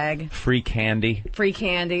is a bag. Free candy. Free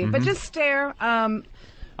candy. But just stare.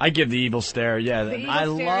 I give the evil stare. Yeah, The evil I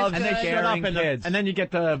stare love is and they good. shut up Scaring and, kids. and then you get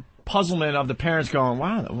the puzzlement of the parents going,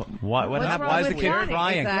 "Wow, What What's happened? wrong Why is the with kid crying?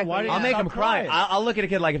 crying? Exactly. Why do you I'll make stop him cry. crying? I'll look at a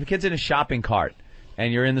kid like if a kid's in a shopping cart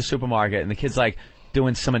and you're in the supermarket and the kid's like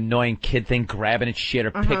doing some annoying kid thing, grabbing its shit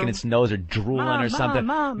or picking its nose or drooling or something.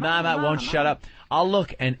 Mom, won't shut up. I'll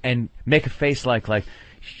look and make a face like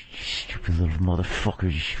stupid little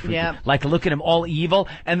motherfucker. Yep. Like look at him all evil,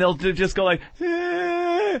 and they'll just go like.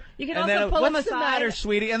 You can and also then, pull them what's the aside. matter,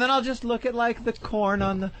 sweetie? And then I'll just look at like the corn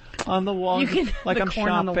on the wall. You can like the I'm corn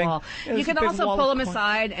shopping. on the wall. There's You a can big also wall pull of them corn.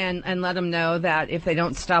 aside and let them know that if they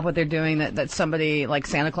don't stop what they're doing, that somebody like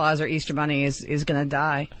Santa Claus or Easter Bunny is going to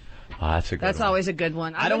die. Oh, that's a good That's one. always a good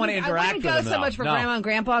one. I don't want to wouldn't- interact I wouldn't with go them, so though. much for No. Grandma and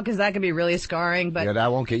Grandpa because that can be really scarring. But Yeah,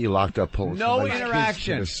 that won't get you locked up. Pulling No somebody's kids to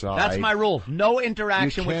interaction. the side. That's my rule. No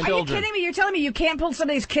interaction with can't- are you children. kidding me? You're telling me you can't pull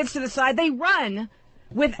somebody's kids to the side? They run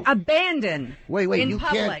with abandon. Wait, in you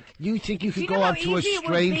public. can't. You think you Do could you know go how up to a easy it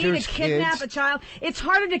would be stranger's to kidnap kids? a child? It's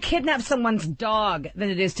harder to kidnap someone's dog than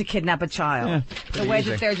it is to kidnap a child. The way easy.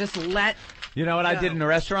 that they're just let. You know what I did in a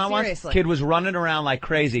restaurant Seriously. once? Kid was running around like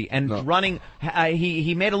crazy and running.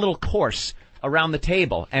 He made a little course around the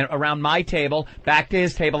table and around my table, back to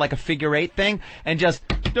his table like a figure 8 thing, and just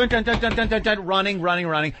dun, dun, dun, dun, dun, dun, dun,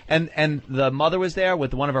 running. And the mother was there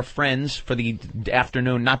with one of her friends for the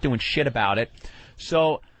afternoon, not doing shit about it.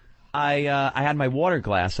 So I had my water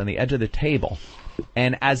glass on the edge of the table.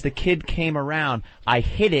 And as the kid came around, I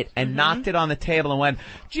hit it and knocked it on the table and went,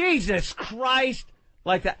 Jesus Christ!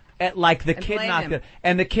 Like that. Like the kid blame knocked him. it.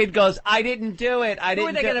 And the kid goes, I didn't do it. I Who didn't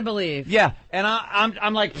are they do going to believe? Yeah. And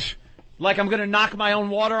I'm like I'm going to knock my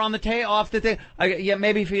own water on the off the thing. Yeah,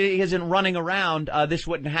 maybe if he isn't running around, this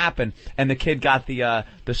wouldn't happen. And the kid got the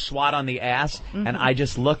swat on the ass, and I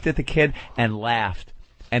just looked at the kid and laughed.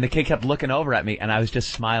 And the kid kept looking over at me, and I was just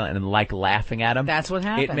smiling and like laughing at him. That's what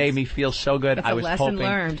happens. It made me feel so good. It's I a was lesson hoping.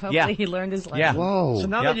 learned. Hopefully Yeah. he learned his lesson. Yeah. Whoa. So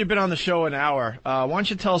now that you've been on the show an hour, why don't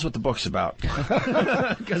you tell us what the book's about?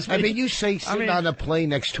 I mean, you say sitting on a plane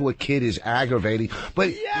next to a kid is aggravating, but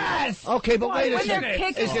Yes. okay, but wait a When they're second.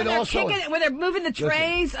 kicking, Is when it they're also? kicking, when they're moving the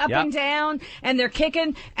trays up Yep. and down, and they're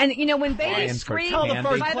kicking, and you know when babies Lions for scream. Tell the Candy.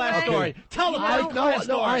 first by the class way, story. Tell the you first know, class No,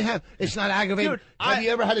 story. I have. It's not aggravating. Dude, have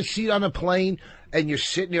you ever had a seat on a plane and you're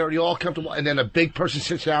sitting there, you're all comfortable, and then a big person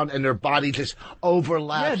sits down and their body just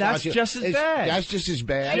overlaps? Yeah, that's onto you? just as It's- bad. That's just as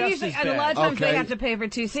bad. They usually, and a lot of times they Okay. have to pay for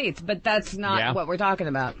 2 seats, but that's not Yeah. what we're talking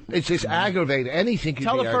about. It's just aggravating. Anything can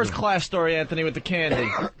Tell be the first aggravating. class story, Anthony, with the candy.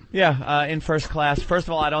 Yeah, in first class. First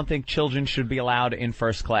of all, I don't think children should be allowed in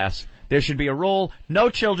first class. There should be a rule: no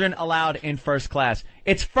children allowed in first class.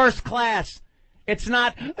 It's first class. It's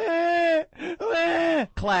not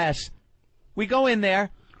class. We go in there,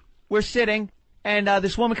 we're sitting, and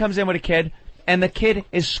this woman comes in with a kid, and the kid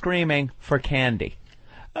is screaming for candy.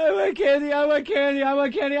 I want candy, I want candy, I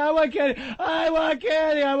want candy, I want candy, I want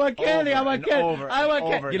candy, I want candy, I want candy, I want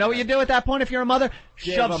candy. You know what you do at that point if you're a mother?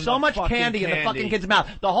 Give Shove them so the much fucking candy in the fucking candy. kid's mouth.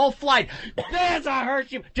 The whole flight. There's a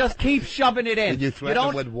Hershey. Just keep shoving it in. Did you threaten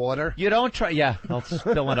them with water? You don't try. Yeah, I'll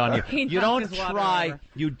spill it on you. He You knocked don't his water try. over.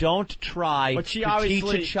 You don't try But she to teach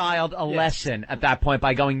obviously- a child a lesson at that point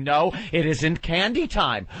by going, no, it isn't candy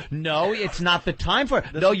time. No, it's not the time for it.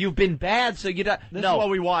 No, you've been bad, so you don't. This no, is what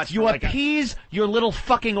we watched You for like a- appease your little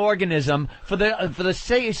fucking organism for the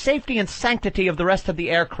safety and sanctity of the rest of the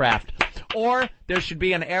aircraft. Or there should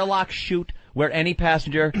be an airlock chute where any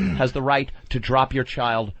passenger has the right to drop your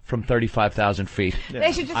child from 35,000 feet.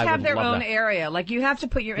 They should just I have would their love own that. area. Like, you have to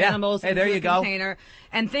put your Yeah. animals Hey, into there a you go. container,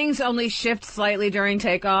 and things only shift slightly during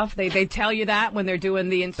takeoff. They tell you that when they're doing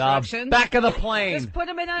the instructions. Back of the plane. Just put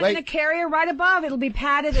them in a carrier right above. It'll be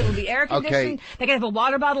padded. It'll be air conditioned. Okay. They can have a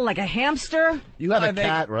water bottle like a hamster. You have a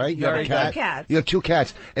cat, right? You have a cat. Cats. You have 2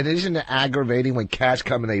 cats, and isn't it aggravating when cats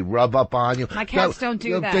come and they rub up on you? My cats don't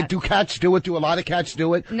do that. Do cats do it? Do a lot of cats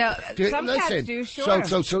do it? No, some cats listen, do, sure.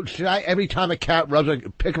 So should I, every time a cat rubs,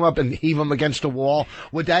 pick them up and heave them against a wall?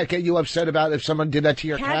 Would that get you upset about if someone did that to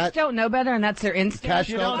your Cats cat? don't know better, and that's their instinct. Cats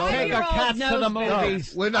You don't know take better. our cats to the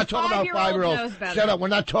movies. We're not talking about 5-year-old 5-year-olds. knows better. Shut up. We're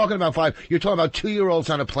not talking about 5. You're talking about 2-year-olds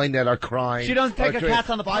on a plane that are crying. She doesn't take her cats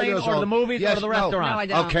on the plane or to the movies or to the restaurant. No, I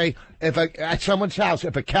don't. Okay, at someone's house,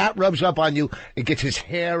 if a cat rubs up on you and gets his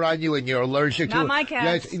hair on you and you're allergic to Not it. my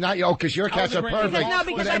cats. Yes, not your, because your cats are perfect.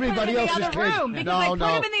 Because but I everybody put them in else's the other kids. room. Because no, I put no.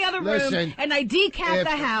 them in the other Listen, room, and I decap the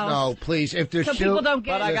house. No, please. If there's so people don't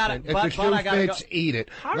get it. If the shoe fits, eat it.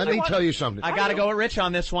 Let me tell you something. I got to go with Rich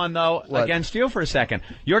on this one, though, What? against you for a second.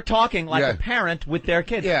 You're talking like a parent with their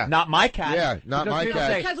kids. Yeah. Not my cat. Yeah, not Because my people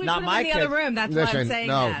cat. say, Because we not put them my in the kids. other room. That's why I'm saying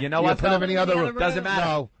no. that. You know You what? put them in the other room. Doesn't matter.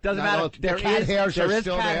 No. Doesn't No, matter. the There cat is hairs are there is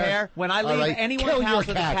still cat there. hair. When I All leave right. anyone's Kill your house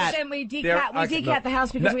with a cat. cat, Then we there decat are- the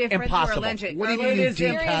house because we have friends who are impossible. allergic. What do you It mean you is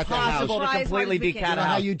very decat the house? impossible to Try as hard completely as we decat can. a You know how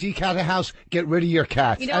house. you decat a house? Get rid of your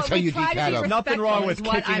cats. You know, That's how we you try to be decat them. Nothing wrong with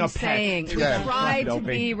respectful is kicking what a I'm pet. saying. We Yeah. try to Don't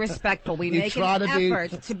be. be respectful. We You make try an to be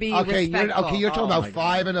effort to be okay. respectful. You're talking about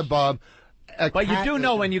 5 and above. But you do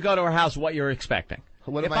know when you go to her house what you're expecting.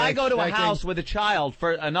 What If am I I go to a expecting? house with a child,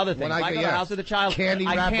 for another thing, When if I I go- go to a yeah. house with a child, Candy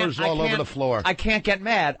I can't- wrappers I all over can't- the floor. I can't get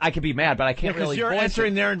mad. I can be mad, but I can't Because really you're voice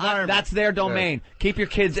entering it. their environment. That's their domain. Keep your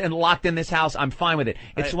kids locked in this house. I'm fine with it.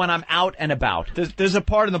 It's when I'm out and about. There's a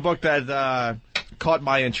part in the book that caught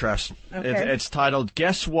my interest. Okay. It's titled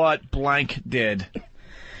 "Guess What Blank Did."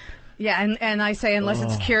 Yeah, and I say unless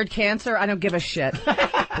it's cured cancer, I don't give a shit.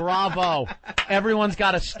 Bravo. Everyone's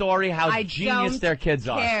got a story how I genius don't their kids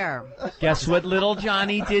are. care. Guess what little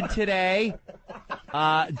Johnny did today?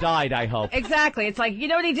 Died, I hope. Exactly. It's like, you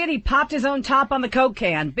know what he did? He popped his own top on the Coke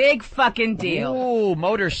can. Big fucking deal. Ooh,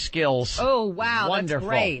 motor skills. Oh, wow. Wonderful.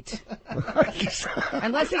 That's great.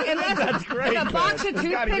 Unless That's great, if a box of man.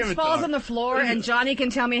 You gotta give toothpicks it falls to on the floor and Johnny can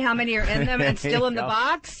tell me how many are in them and still in the go.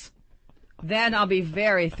 box, then I'll be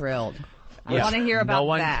very thrilled. I Yeah. want to hear about No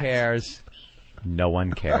one that. cares. No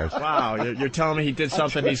one cares. Wow, you're telling me he did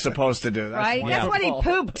something he's supposed to do. That's Right? That's wonderful. what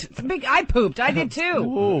he pooped. It's big. I pooped. I did too.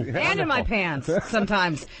 Ooh, and in my pants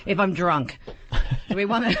sometimes if I'm drunk. Do we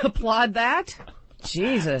want to applaud that?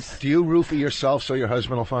 Jesus. Do you roofie yourself so your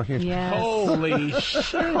husband will fuck you? Yes. Holy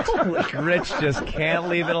shit. Rich just can't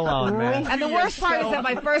leave it alone, man. And the worst part is that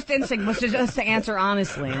my first instinct was just to answer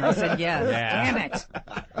honestly, and I said yes. Yeah. Damn it.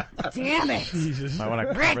 Damn it. Jesus. I want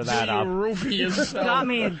to cover that up. Roofie yourself. Got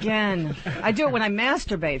me again. I do it when I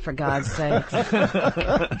masturbate, for God's sake.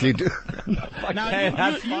 Do you do? Now, Hey,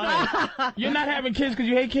 that's you're not having kids because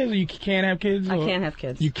you hate kids, or you can't have kids? I or- can't have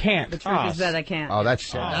kids. You can't. The truth is that I can't. Oh, that's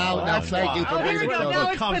sad. Now, thank you for Oh, here bringing we the go. show. Now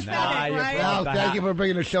it's comes pathetic, now. You right? brought Now, the thank you for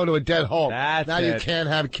bringing the show to a dead halt. That's now you it. can't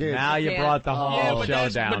have kids. Now you Yeah. brought the whole Yeah, but show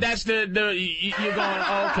that's, down. but that's you're going,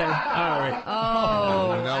 oh, okay, all right.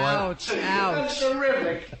 Oh, You know what?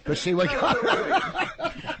 ouch. But see what?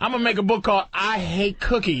 I'm going to make a book called I Hate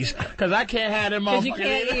Cookies, because I can't have them Because you motherfuckers.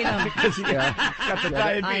 can't eat them. Yeah. Got the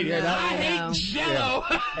diabetes. I know. I hate Jell-O.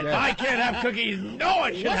 If I can't have cookies, no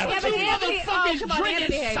one should have Yeah, cookies. but Anthony, come on,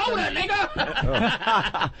 Anthony hates Soda, them.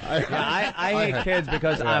 nigga. I hate kids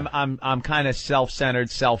because I'm kind of self-centered,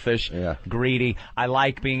 selfish, greedy. I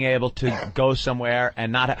like being able to go somewhere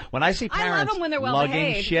and not when I see I love parents them when they're well lugging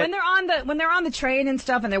behaved. shit. When they're on the train and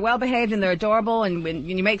stuff, and they're well behaved and they're adorable, and when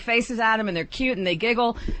you make faces at them and they're cute and they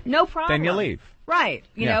giggle, no problem. Then you leave. Right,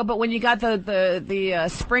 you know, but when you got the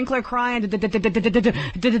sprinkler crying,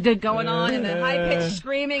 going on, and the high pitched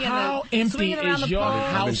screaming, and How the empty swinging around is the your pole.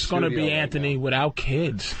 house going to be, Anthony, without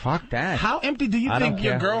kids? Fuck that. How empty do you I think don't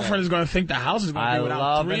your care. girlfriend is going to think the house is going to I be without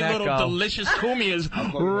love three an little echo. delicious kumias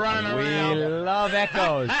running We around? love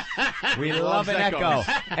echoes. We love an echo.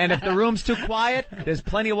 And if the room's too quiet, there's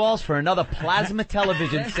plenty of walls for another plasma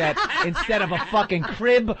television set instead of a fucking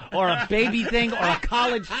crib or a baby thing or a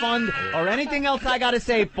college fund or anything else else I got to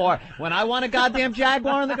save for. When I want a goddamn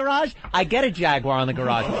Jaguar in the garage, I get a Jaguar in the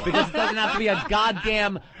garage because it doesn't have to be a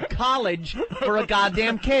goddamn college for a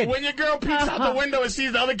goddamn kid. When your girl peeks out the window and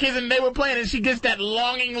sees the other kids and they were playing, and she gets that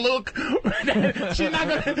longing look, she's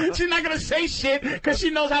not gonna say shit because she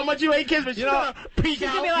knows how much you hate kids, but she's gonna peek out. She's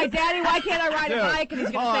gonna be like, Daddy, why can't I ride a bike? And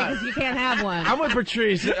he's gonna say, because you can't have one. I'm with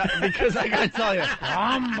Patrice because I gotta tell you,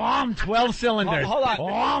 12 cylinders. Hold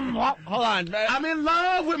on. I'm in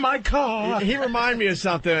love with my car. He reminded me of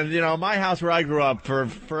something. You know, my house where I grew up for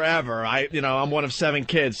forever. I'm one of 7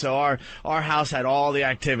 kids, so our house had all the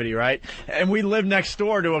activity, right? And we lived next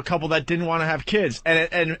door to a couple that didn't want to have kids,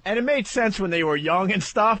 and it made sense when they were young and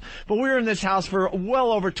stuff. But we were in this house for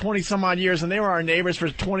well over 20 some odd years, and they were our neighbors for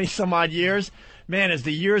 20 some odd years. Man, as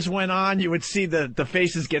the years went on, you would see the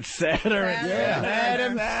faces get sadder and Let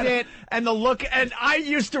him sit. And the look, and I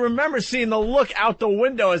used to remember seeing the look out the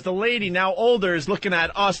window as the lady, now older, is looking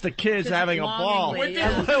at us, the kids, Just having a ball.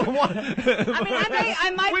 yeah.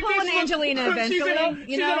 I might pull an Angelina eventually.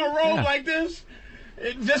 She's in a robe like this.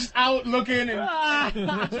 Just out looking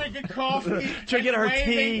and drinking coffee, drinking her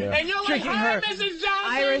tea, and you're drinking like, her Mrs. Johnson,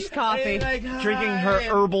 Irish coffee, drinking her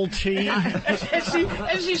herbal tea,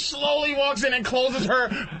 and she slowly walks in and closes her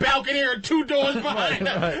balcony or 2 doors behind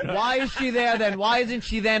her. Why is she there then? Why isn't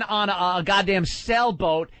she then on a goddamn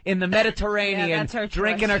sailboat in the Mediterranean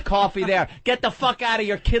drinking her coffee there? Get the fuck out of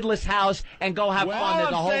your kidless house and go have fun. There's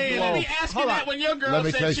a whole globe. Let me ask you that when your girl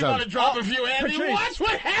said she want to drop a few, Andy, watch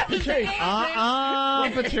what happens to Andy.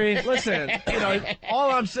 Patrice, listen,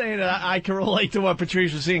 all I'm saying is I can relate to what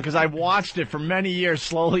Patrice was saying because I watched it for many years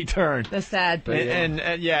slowly turn. The sad people. And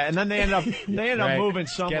then they end up moving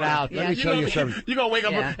somewhere. Get out. Let me tell you something. You're going to wake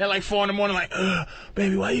up at like 4 in the morning like,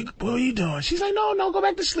 baby, what are you doing? She's like, no, go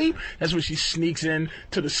back to sleep. That's when she sneaks in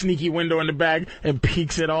to the sneaky window in the back and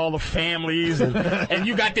peeks at all the families. And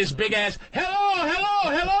you got this big ass, hello.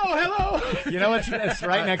 You know what's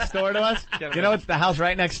right next door to us? You know what's the house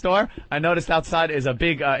right next door? I noticed outside is a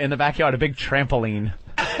big, in the backyard, a big trampoline.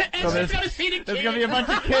 So there's going to be a bunch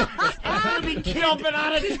of kids. Jumping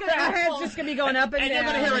out of this. Her head's just going to be going up and down. And you're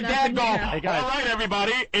going to hear a dad go, all right,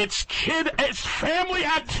 everybody, it's family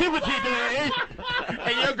activity day.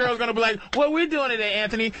 And your girl's going to be like, what we're doing today,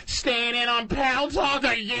 Anthony? Staying in on Pal Talk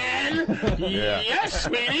again? Yes,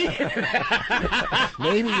 sweetie.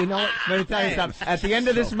 Maybe, you know what? Let me tell you something. At the end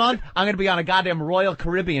of this month, I'm going to be on a goddamn Royal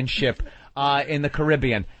Caribbean ship in the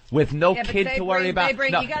Caribbean. With no kid to worry about.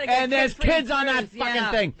 And there's kids on that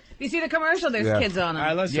fucking thing. You see the commercial? There's kids on them. All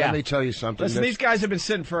right, listen, let me tell you something. Listen, these guys have been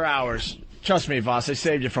sitting for hours. Trust me, Voss, I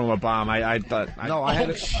saved you from a bomb. I know.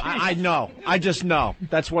 I just know.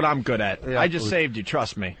 That's what I'm good at. Yeah, I just saved you.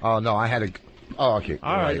 Trust me. Oh, no, I had a... Oh, okay.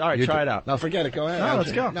 All right, try it out. No, forget it. Go ahead. No,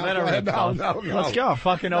 let's go. No. Let's go.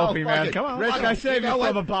 Fucking Opie, man. Come on. Rich, I saved you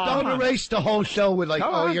from a bomb. Don't erase the whole show with like, you're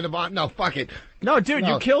going to bomb. No, fuck it. No, dude,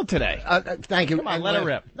 you killed today. Thank you. Come on, let it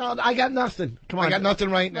rip. No, I got nothing. Come on. I got nothing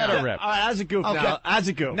right now. Let it rip. All right, as a goof now. As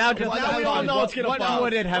a goof. Now we all know what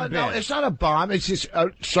would it have been. No, it's not a bomb. It's just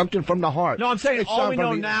something from the heart. No, I'm saying all we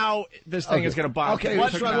know now, this thing is going to bomb. Okay,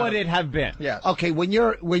 what would it have been? Yeah. Okay, when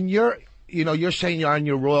you're you're saying you're on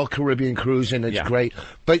your Royal Caribbean cruise and it's great,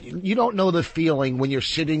 but you don't know the feeling when you're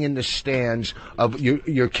sitting in the stands of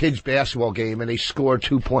your kid's basketball game and they score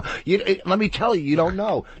 2 points. Let me tell you, you don't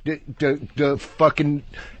know the fucking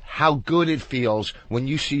how good it feels when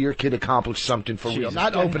you see your kid accomplish something for real.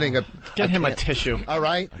 Not opening a... Get him a tissue. All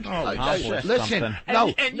right? Listen.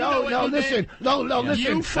 Listen.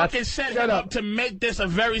 You fucking set him up to make this a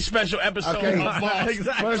very special episode of Voss.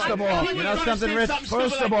 Exactly. First of all, you know something, Rich?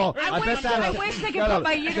 First of all, I wish they could put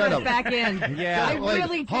my uterus back in. Yeah. I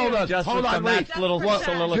really do. Hold on, wait. Little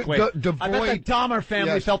soliloquy. I bet the Dahmer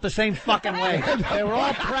family felt the same fucking way. They were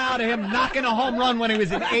all proud of him knocking a home run when he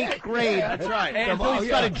was in 8th grade. That's right. And he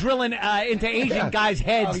started drilling into Asian guys'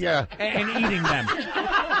 heads and eating them.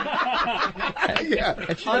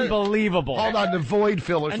 It's unbelievable. Hold on, the void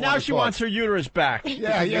fillers. And now she wants her uterus back.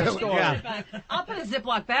 Yeah. I'll put a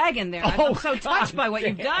Ziploc bag in there. I'm so touched by what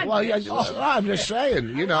you've done. Well, I'm just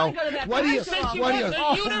saying, What do you?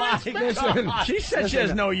 Listen, she said she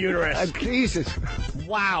has no uterus. Jesus.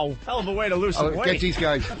 Wow. Hell of a way to lose some weight. Get these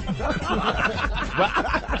guys.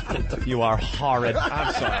 You are horrid.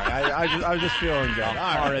 I'm sorry. I was just feeling good.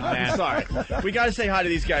 Horrid, man. I'm sorry. We got to say hi to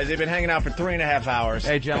these guys. They've been hanging out for 3.5 hours.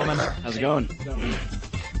 Hey, gentlemen. How's it going?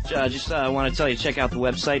 Just want to tell you, check out the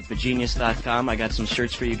website, Vagenius.com. I got some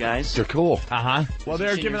shirts for you guys. They're cool. Well,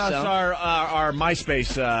 they're giving us our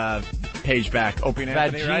MySpace page back. Opie and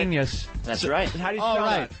Anthony, Vagenius. That's right. How do you spell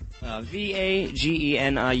that?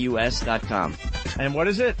 VAGENIUS.com. And what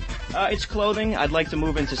is it? It's clothing. I'd like to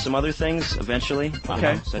move into some other things eventually.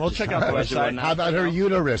 Okay. Such We'll as check out the tatuage and website. whatnot. How about her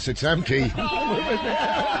uterus? It's empty.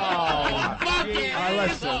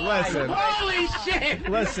 Listen. Holy shit!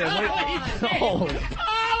 Listen.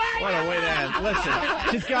 What a way to end. Listen,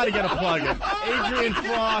 she's got to get a plug in. Adrian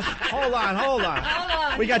Frost. Hold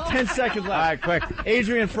on. We got 10 seconds left. All right, quick.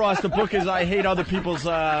 Adrian Frost, the book is I Hate Other People's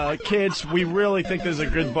Kids. We really think this is a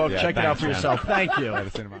good book. Yeah, Check it out for man. yourself. Thank you.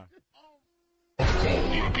 The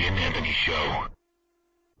Opie and Anthony Show.